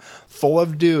room full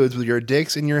of dudes with your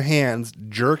dicks in your hands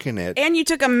jerking it, and you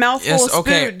took a mouthful of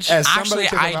spooge. Actually,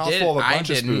 I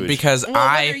didn't because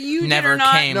I never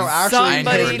came. No,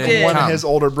 actually, one of his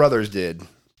older brothers did.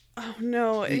 Oh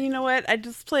no! You know what?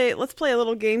 Let's play a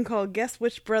little game called Guess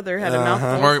Which Brother Had a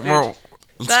Mouthful.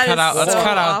 Let's cut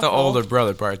out the older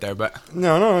brother part there, but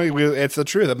no, it's the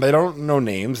truth. They don't know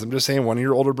names. I'm just saying one of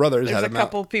your older brothers had a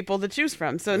couple people to choose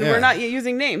from, so we're not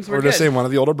using names. We're just saying one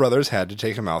of the older brothers had to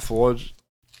take a mouthful.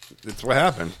 It's what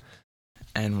happened,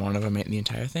 and one of them ate the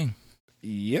entire thing.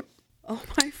 Yep. Oh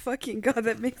my fucking god,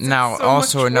 that makes Now, it so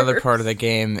also much another worse. part of the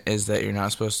game is that you're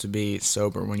not supposed to be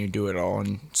sober when you do it all,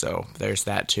 and so there's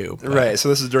that too. But Right. So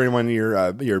this is during one of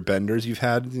your benders you've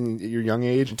had in your young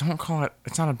age. don't call it.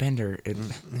 It's not a bender.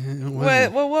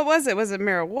 What was it? Was it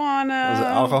marijuana? Was it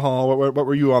alcohol? What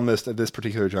were you on this at this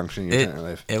particular junction in your entire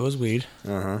life? It was weed.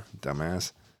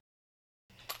 Dumbass.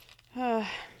 And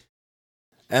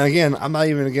again, I'm not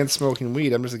even against smoking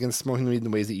weed. I'm just against smoking weed in the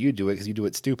ways that you do it because you do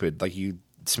it stupid. Like you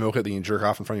smoke it, then you jerk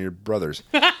off in front of your brothers.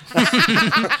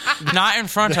 Not in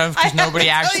front of, because nobody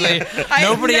actually,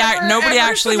 nobody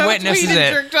actually witnesses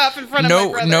it. Jerked off in front of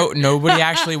my brother. Nobody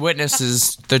actually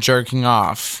witnesses the jerking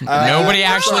off. Nobody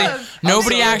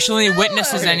actually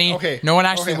witnesses any. No one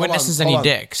actually witnesses any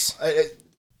dicks.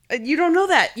 You don't know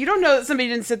that. You don't know that somebody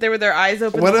didn't sit there with their eyes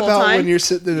open What the whole about time. when you're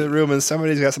sitting in the room and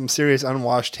somebody's got some serious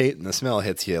unwashed tape and the smell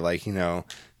hits you? Like, you know,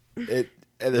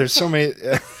 there's so many.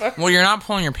 Well, you're not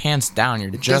pulling your pants down.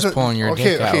 You're just pulling your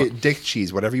dick out. Okay, dick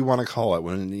cheese, whatever you want to call it.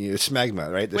 When you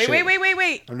smegma, right?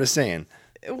 Wait. I'm just saying.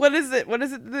 What is it? What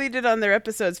is it that they did on their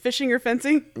episodes? Fishing or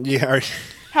fencing? Yeah.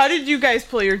 How did you guys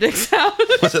pull your dicks out?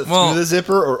 Was it through the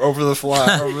zipper or over the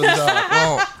fly? Over the top?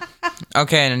 Well,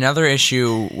 okay, and another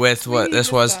issue with what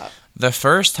this was, the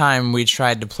first time we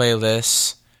tried to play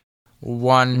this,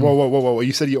 Whoa.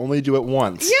 You said you only do it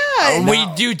once. Yeah.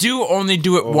 We do only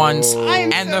do it once.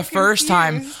 I'm And so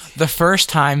the first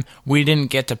time we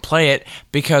didn't get to play it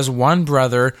because one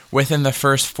brother within the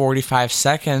first 45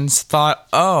 seconds thought,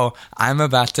 "Oh, I'm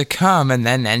about to come," and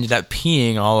then ended up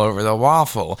peeing all over the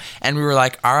waffle. And we were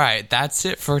like, "All right, that's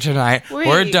it for tonight.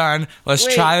 We're done.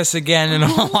 Let's try this again in a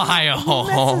while." Who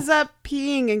messes up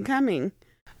peeing and coming?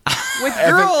 With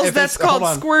girls, that's called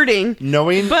squirting.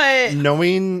 Knowing, this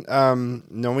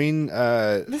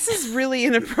this is really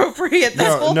inappropriate.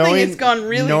 This whole thing has gone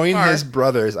really knowing far. his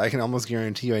brothers, I can almost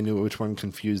guarantee you I knew which one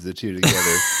confused the two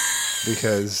together.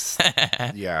 Because,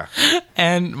 yeah.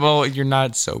 And, well, you're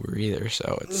not sober either,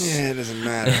 so it's... Yeah, it doesn't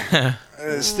matter.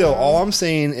 Still, all I'm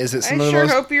saying is that I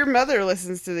hope your mother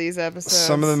listens to these episodes.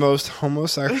 Some of the most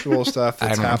homosexual stuff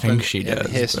that's happened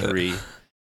in history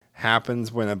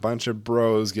happens when a bunch of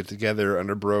bros get together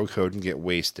under bro code and get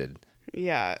wasted.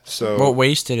 Yeah. So what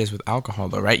wasted is with alcohol,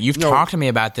 though, right? You've talked to me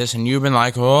about this, and you've been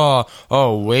like, "Oh,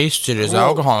 wasted is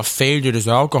alcohol, faded is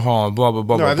alcohol, blah blah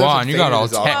blah blah blah," and you got all.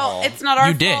 Well, it's not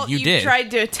our fault. You did.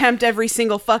 Tried to attempt every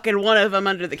single fucking one of them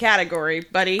under the category,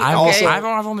 buddy. I've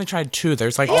only tried 2.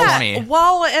 There's like 20.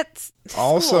 Well, it's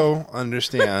also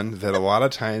understand that a lot of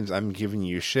times I'm giving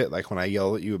you shit, like when I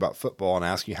yell at you about football and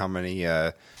ask you how many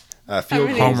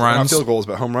field goals,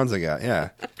 but home runs I got. Yeah.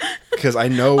 Because I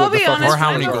know I'll be honest, or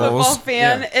how many I'm a goals. football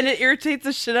fan, and it irritates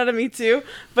the shit out of me too.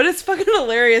 But it's fucking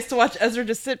hilarious to watch Ezra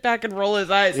just sit back and roll his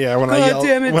eyes. Yeah, when I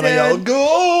yell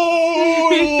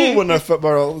goal when a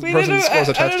football person scores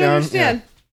a touchdown. I don't understand.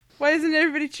 Why isn't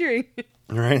everybody cheering?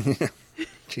 Right.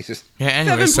 Jesus. Yeah.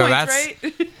 Anyway, 7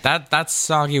 points, that's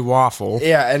soggy waffle.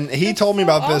 Yeah, and he told me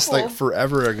about awful. this like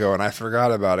forever ago, and I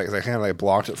forgot about it because I kind of like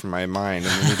blocked it from my mind.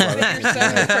 And then he brought it Your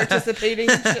son is participating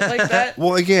in shit like that.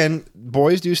 Well, again,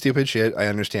 boys do stupid shit. I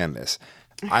understand this.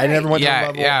 I never went to the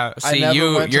level. Yeah. See,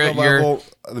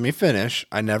 Let me finish.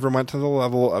 I never went to the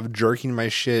level of jerking my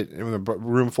shit in a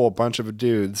room full of a bunch of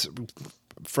dudes,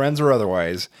 friends or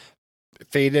otherwise,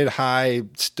 faded, high,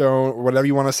 stoned, whatever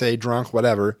you want to say, drunk,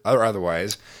 whatever, or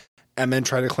otherwise, and then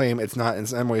try to claim it's not in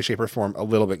some way, shape, or form a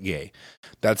little bit gay.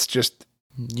 That's just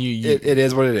it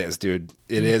is what it is, dude.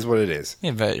 It is what it is.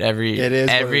 Yeah, but every group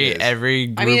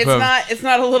I mean, it's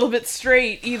not a little bit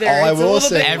straight either. All I it's will a little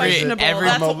say, bit questionable.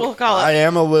 That's what we'll call it. I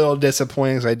am a little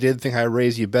disappointed because I did think I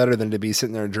raised you better than to be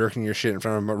sitting there jerking your shit in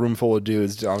front of a room full of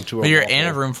dudes onto a. But you're waffle. in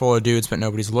a room full of dudes, but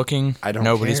nobody's looking.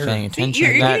 Nobody's care. Paying attention.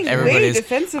 You're to that. getting Everybody's. way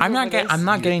defensive. I'm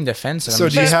not getting defensive. So I'm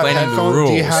do you just have explaining the headphones? rules.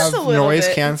 Do you have Just a little noise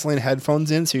bit. canceling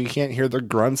headphones in so you can't hear the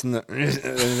grunts and all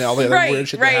the other weird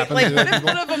shit that happens? Like, what if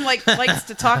one of them likes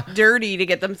to talk dirty to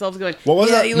get themselves going? What was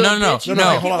that? Hold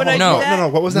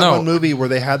on. What was that one movie where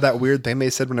they had that weird thing they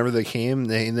said whenever they came?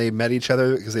 They met each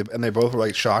other because they both were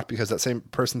like shocked because that same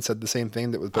person said the same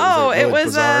thing that was. It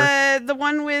was the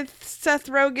one with Seth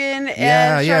Rogen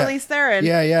and Charlize Theron.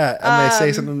 Yeah. And they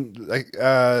say something like,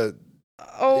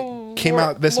 came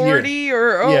out this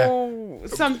year.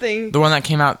 Something. The one that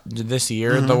came out this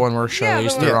year, the one where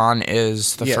Charlize Theron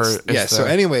is the first. Yeah. So,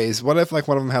 anyways, what if like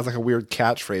one of them has like a weird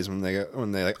catchphrase when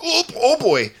they like oh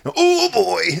boy,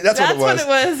 that's what it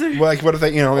was. Like what if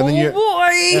they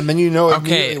and then you know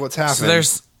immediately what's happening.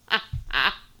 So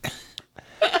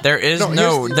there is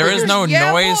no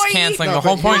noise canceling. The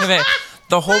whole point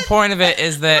of it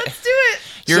is that Let's do it.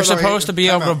 You're supposed to be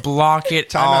able to block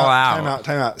it all out.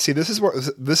 Time out. See, this is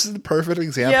the perfect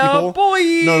example. Yo, boy.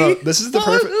 No, this is the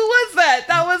perfect. Who was that?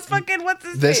 That was fucking what's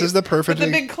his name? This is the perfect. With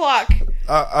the big clock.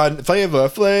 Flavor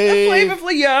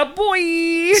Flavor, yeah,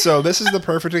 boy. So this is the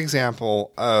perfect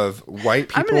example of white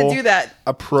people. I'm gonna do that.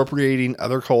 Appropriating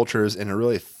other cultures in a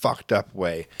really fucked up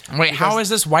way. Wait, how is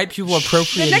this white people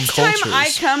appropriating The next cultures? time I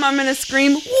come, I'm gonna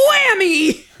scream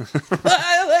whammy,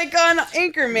 like on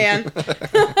Anchorman.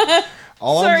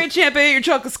 Sorry, champ, I ate your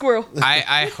chocolate squirrel.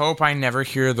 I hope I never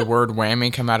hear the word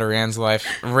whammy come out of Rand's words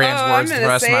for the I'm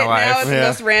rest of my Now life. it's the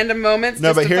most random moments. No,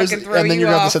 just but to here's fucking throw and then you you're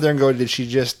going to off. sit there and go, did she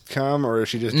just come or is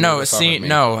she just doing No, this off see, of me?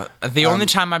 no. The only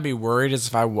time I'd be worried is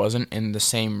if I wasn't in the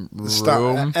same room.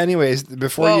 Stop. Anyways,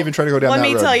 before you even try to go down that road.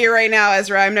 Let me tell you right now,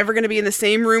 Ezra, I'm never going to be in the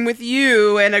same room with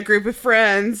you and a group of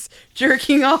friends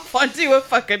jerking off onto a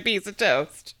fucking piece of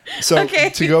toast. So Okay.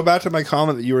 to go back to my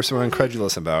comment that you were so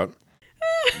incredulous about,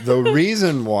 the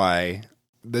reason why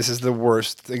this is the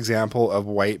worst example of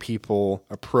white people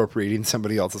appropriating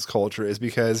somebody else's culture is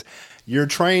because you're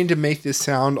trying to make this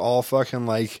sound all fucking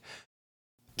like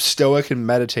stoic and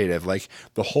meditative. Like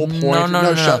the whole point.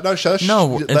 No, shush. No,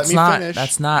 Let it's me not. finish.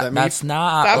 That's not. Let me That's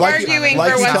not. Stop Like- arguing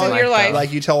like for you once tell- in your life.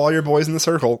 Like you tell all your boys in the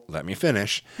circle, let me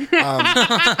finish.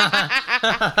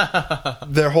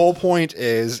 Their whole point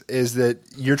is that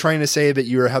you're trying to say that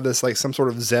you have this like some sort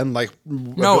of Zen like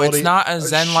No, ability. it's not a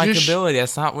Zen-like Shush. ability.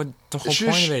 That's not what the whole Shush.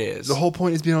 point of it is. The whole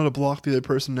point is being able to block the other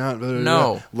person out. Blah, blah, blah,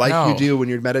 No, like no. you do when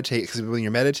you meditate. Because when you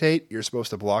meditate, you're supposed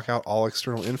to block out all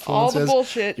external influences.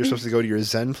 bullshit. You're supposed to go to your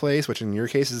Zen place, which in your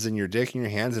case is in your dick in your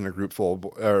hands in a group full of,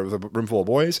 or the room full of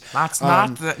boys. That's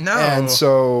not the no. And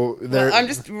so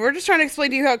We're just trying to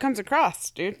explain to you how it comes across,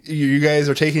 dude. you guys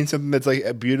are taking something that's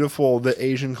like beautiful that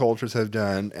Asian cultures have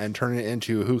done and turning it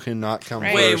into who cannot come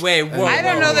Right. first. Wait, And- whoa, I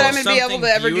don't know that I'm gonna be able to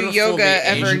ever do Beautiful yoga the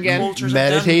ever Asian again. cultures have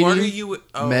done. Meditating, What are you?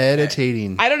 Oh, okay.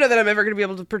 meditating, I don't know that I'm ever going to be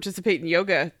able to participate in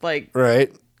yoga like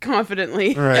right?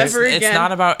 confidently Right. ever again. It's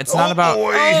not about. It's not about.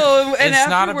 Oh, and It's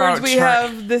not afterwards about we try-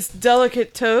 have this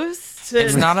delicate toast.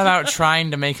 It's not about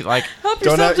trying to make it like. Help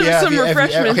yourself to some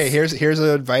refreshments. Okay, here's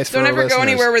advice for Don't our ever listeners. go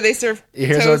anywhere where they serve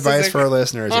Here's toast advice as a- for our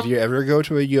listeners. If you ever go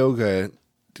to a yoga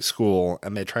school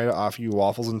and they try to offer you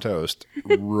waffles and toast,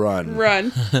 run.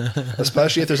 Run.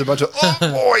 Especially if there's a bunch of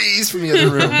boys from the other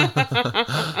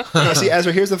room. No, see,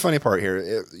 Ezra, here's the funny part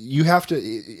here. You have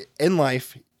to, in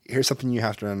life, here's something you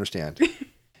have to understand.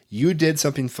 You did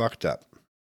something fucked up.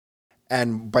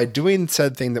 And by doing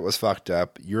said thing that was fucked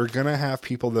up, you're going to have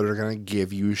people that are going to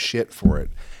give you shit for it.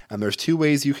 And there's two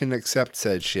ways you can accept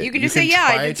said shit. You can just say, yeah,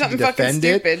 I try did to something fucking defend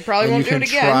it, stupid. Probably and won't you do can it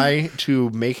again. try to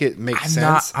make it make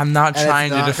sense. I'm not and trying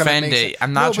it's to not gonna defend make it. sense.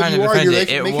 I'm not No, but trying to you are. defend You're it. like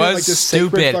It making was like this sacred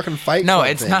stupid. fucking Fight No, Club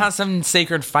it's thing. not some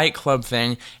sacred Fight Club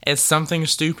thing. It's something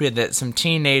stupid that some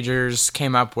teenagers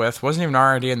came up with. Wasn't even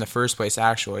our idea in the first place,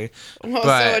 actually. Well,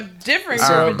 but, so a different So-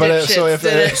 group of but, so dipshits if-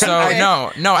 did it. So Okay.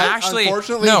 no, actually,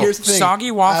 Unfortunately, no. here's the thing.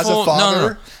 Soggy waffle. As a father,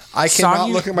 no. I cannot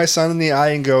Soggy- look at my son in the eye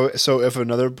and go, so if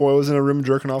another boy was in a room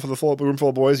jerking off with a room full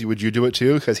of boys, would you do it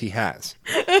too? Because he has.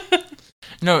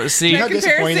 No, see, You know how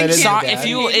disappointing that is? So, as a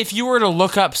dad? if you were to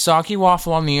look up soggy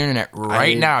waffle on the internet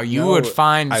right now, you would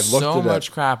find I've looked so it much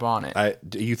up. crap on it.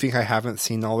 Do you think I haven't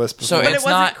seen all this before? So But it it's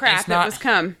wasn't not crap. it's not- It was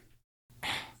cum.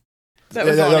 That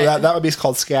Yeah, was on it. that would be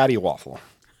called scatty waffle.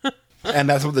 And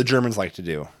that's what the Germans like to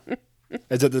do.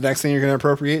 Is it the next thing you're going to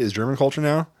appropriate? Is German culture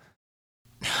now?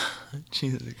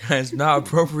 Jesus Christ, not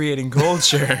appropriating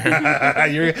culture.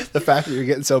 The fact that you're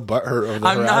getting so butthurt over the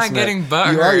I'm not harassment. getting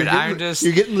You are, butthurt.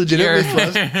 you're getting legitimately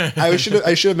you're- frustrated.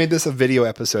 I should have made this a video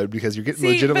episode because you're getting See,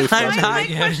 legitimately but frustrated. my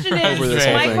question over this is,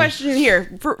 whole my thing. question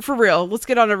here, for real, let's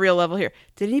get on a real level here.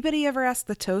 Did anybody ever ask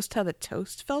the toast how the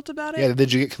toast felt about it? Yeah,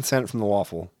 did you get consent from the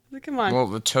waffle? Come on. Well,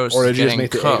 the toast Or is did you just getting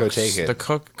make the cooked. Eggo take it?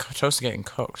 The toast is getting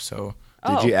cooked, so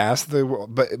Did you ask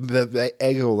but the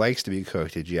Eggo likes to be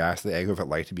cooked. Did you ask the Eggo if it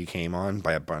liked to be came on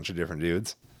by a bunch of different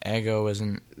dudes? Eggo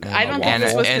isn't. I don't think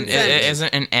this was and consent. it isn't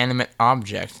an animate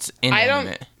object. It's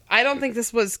inanimate. I don't think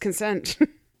this was consent.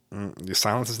 The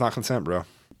silence is not consent, bro.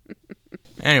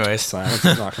 Anyways, Silence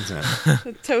is not consent.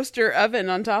 The toaster oven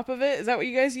on top of it. Is that what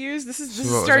you guys use? This is what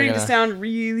was I starting to gonna- sound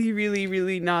really, really,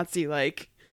 really Nazi like.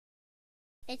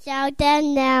 It's all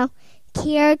done now.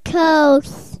 Here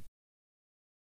goes.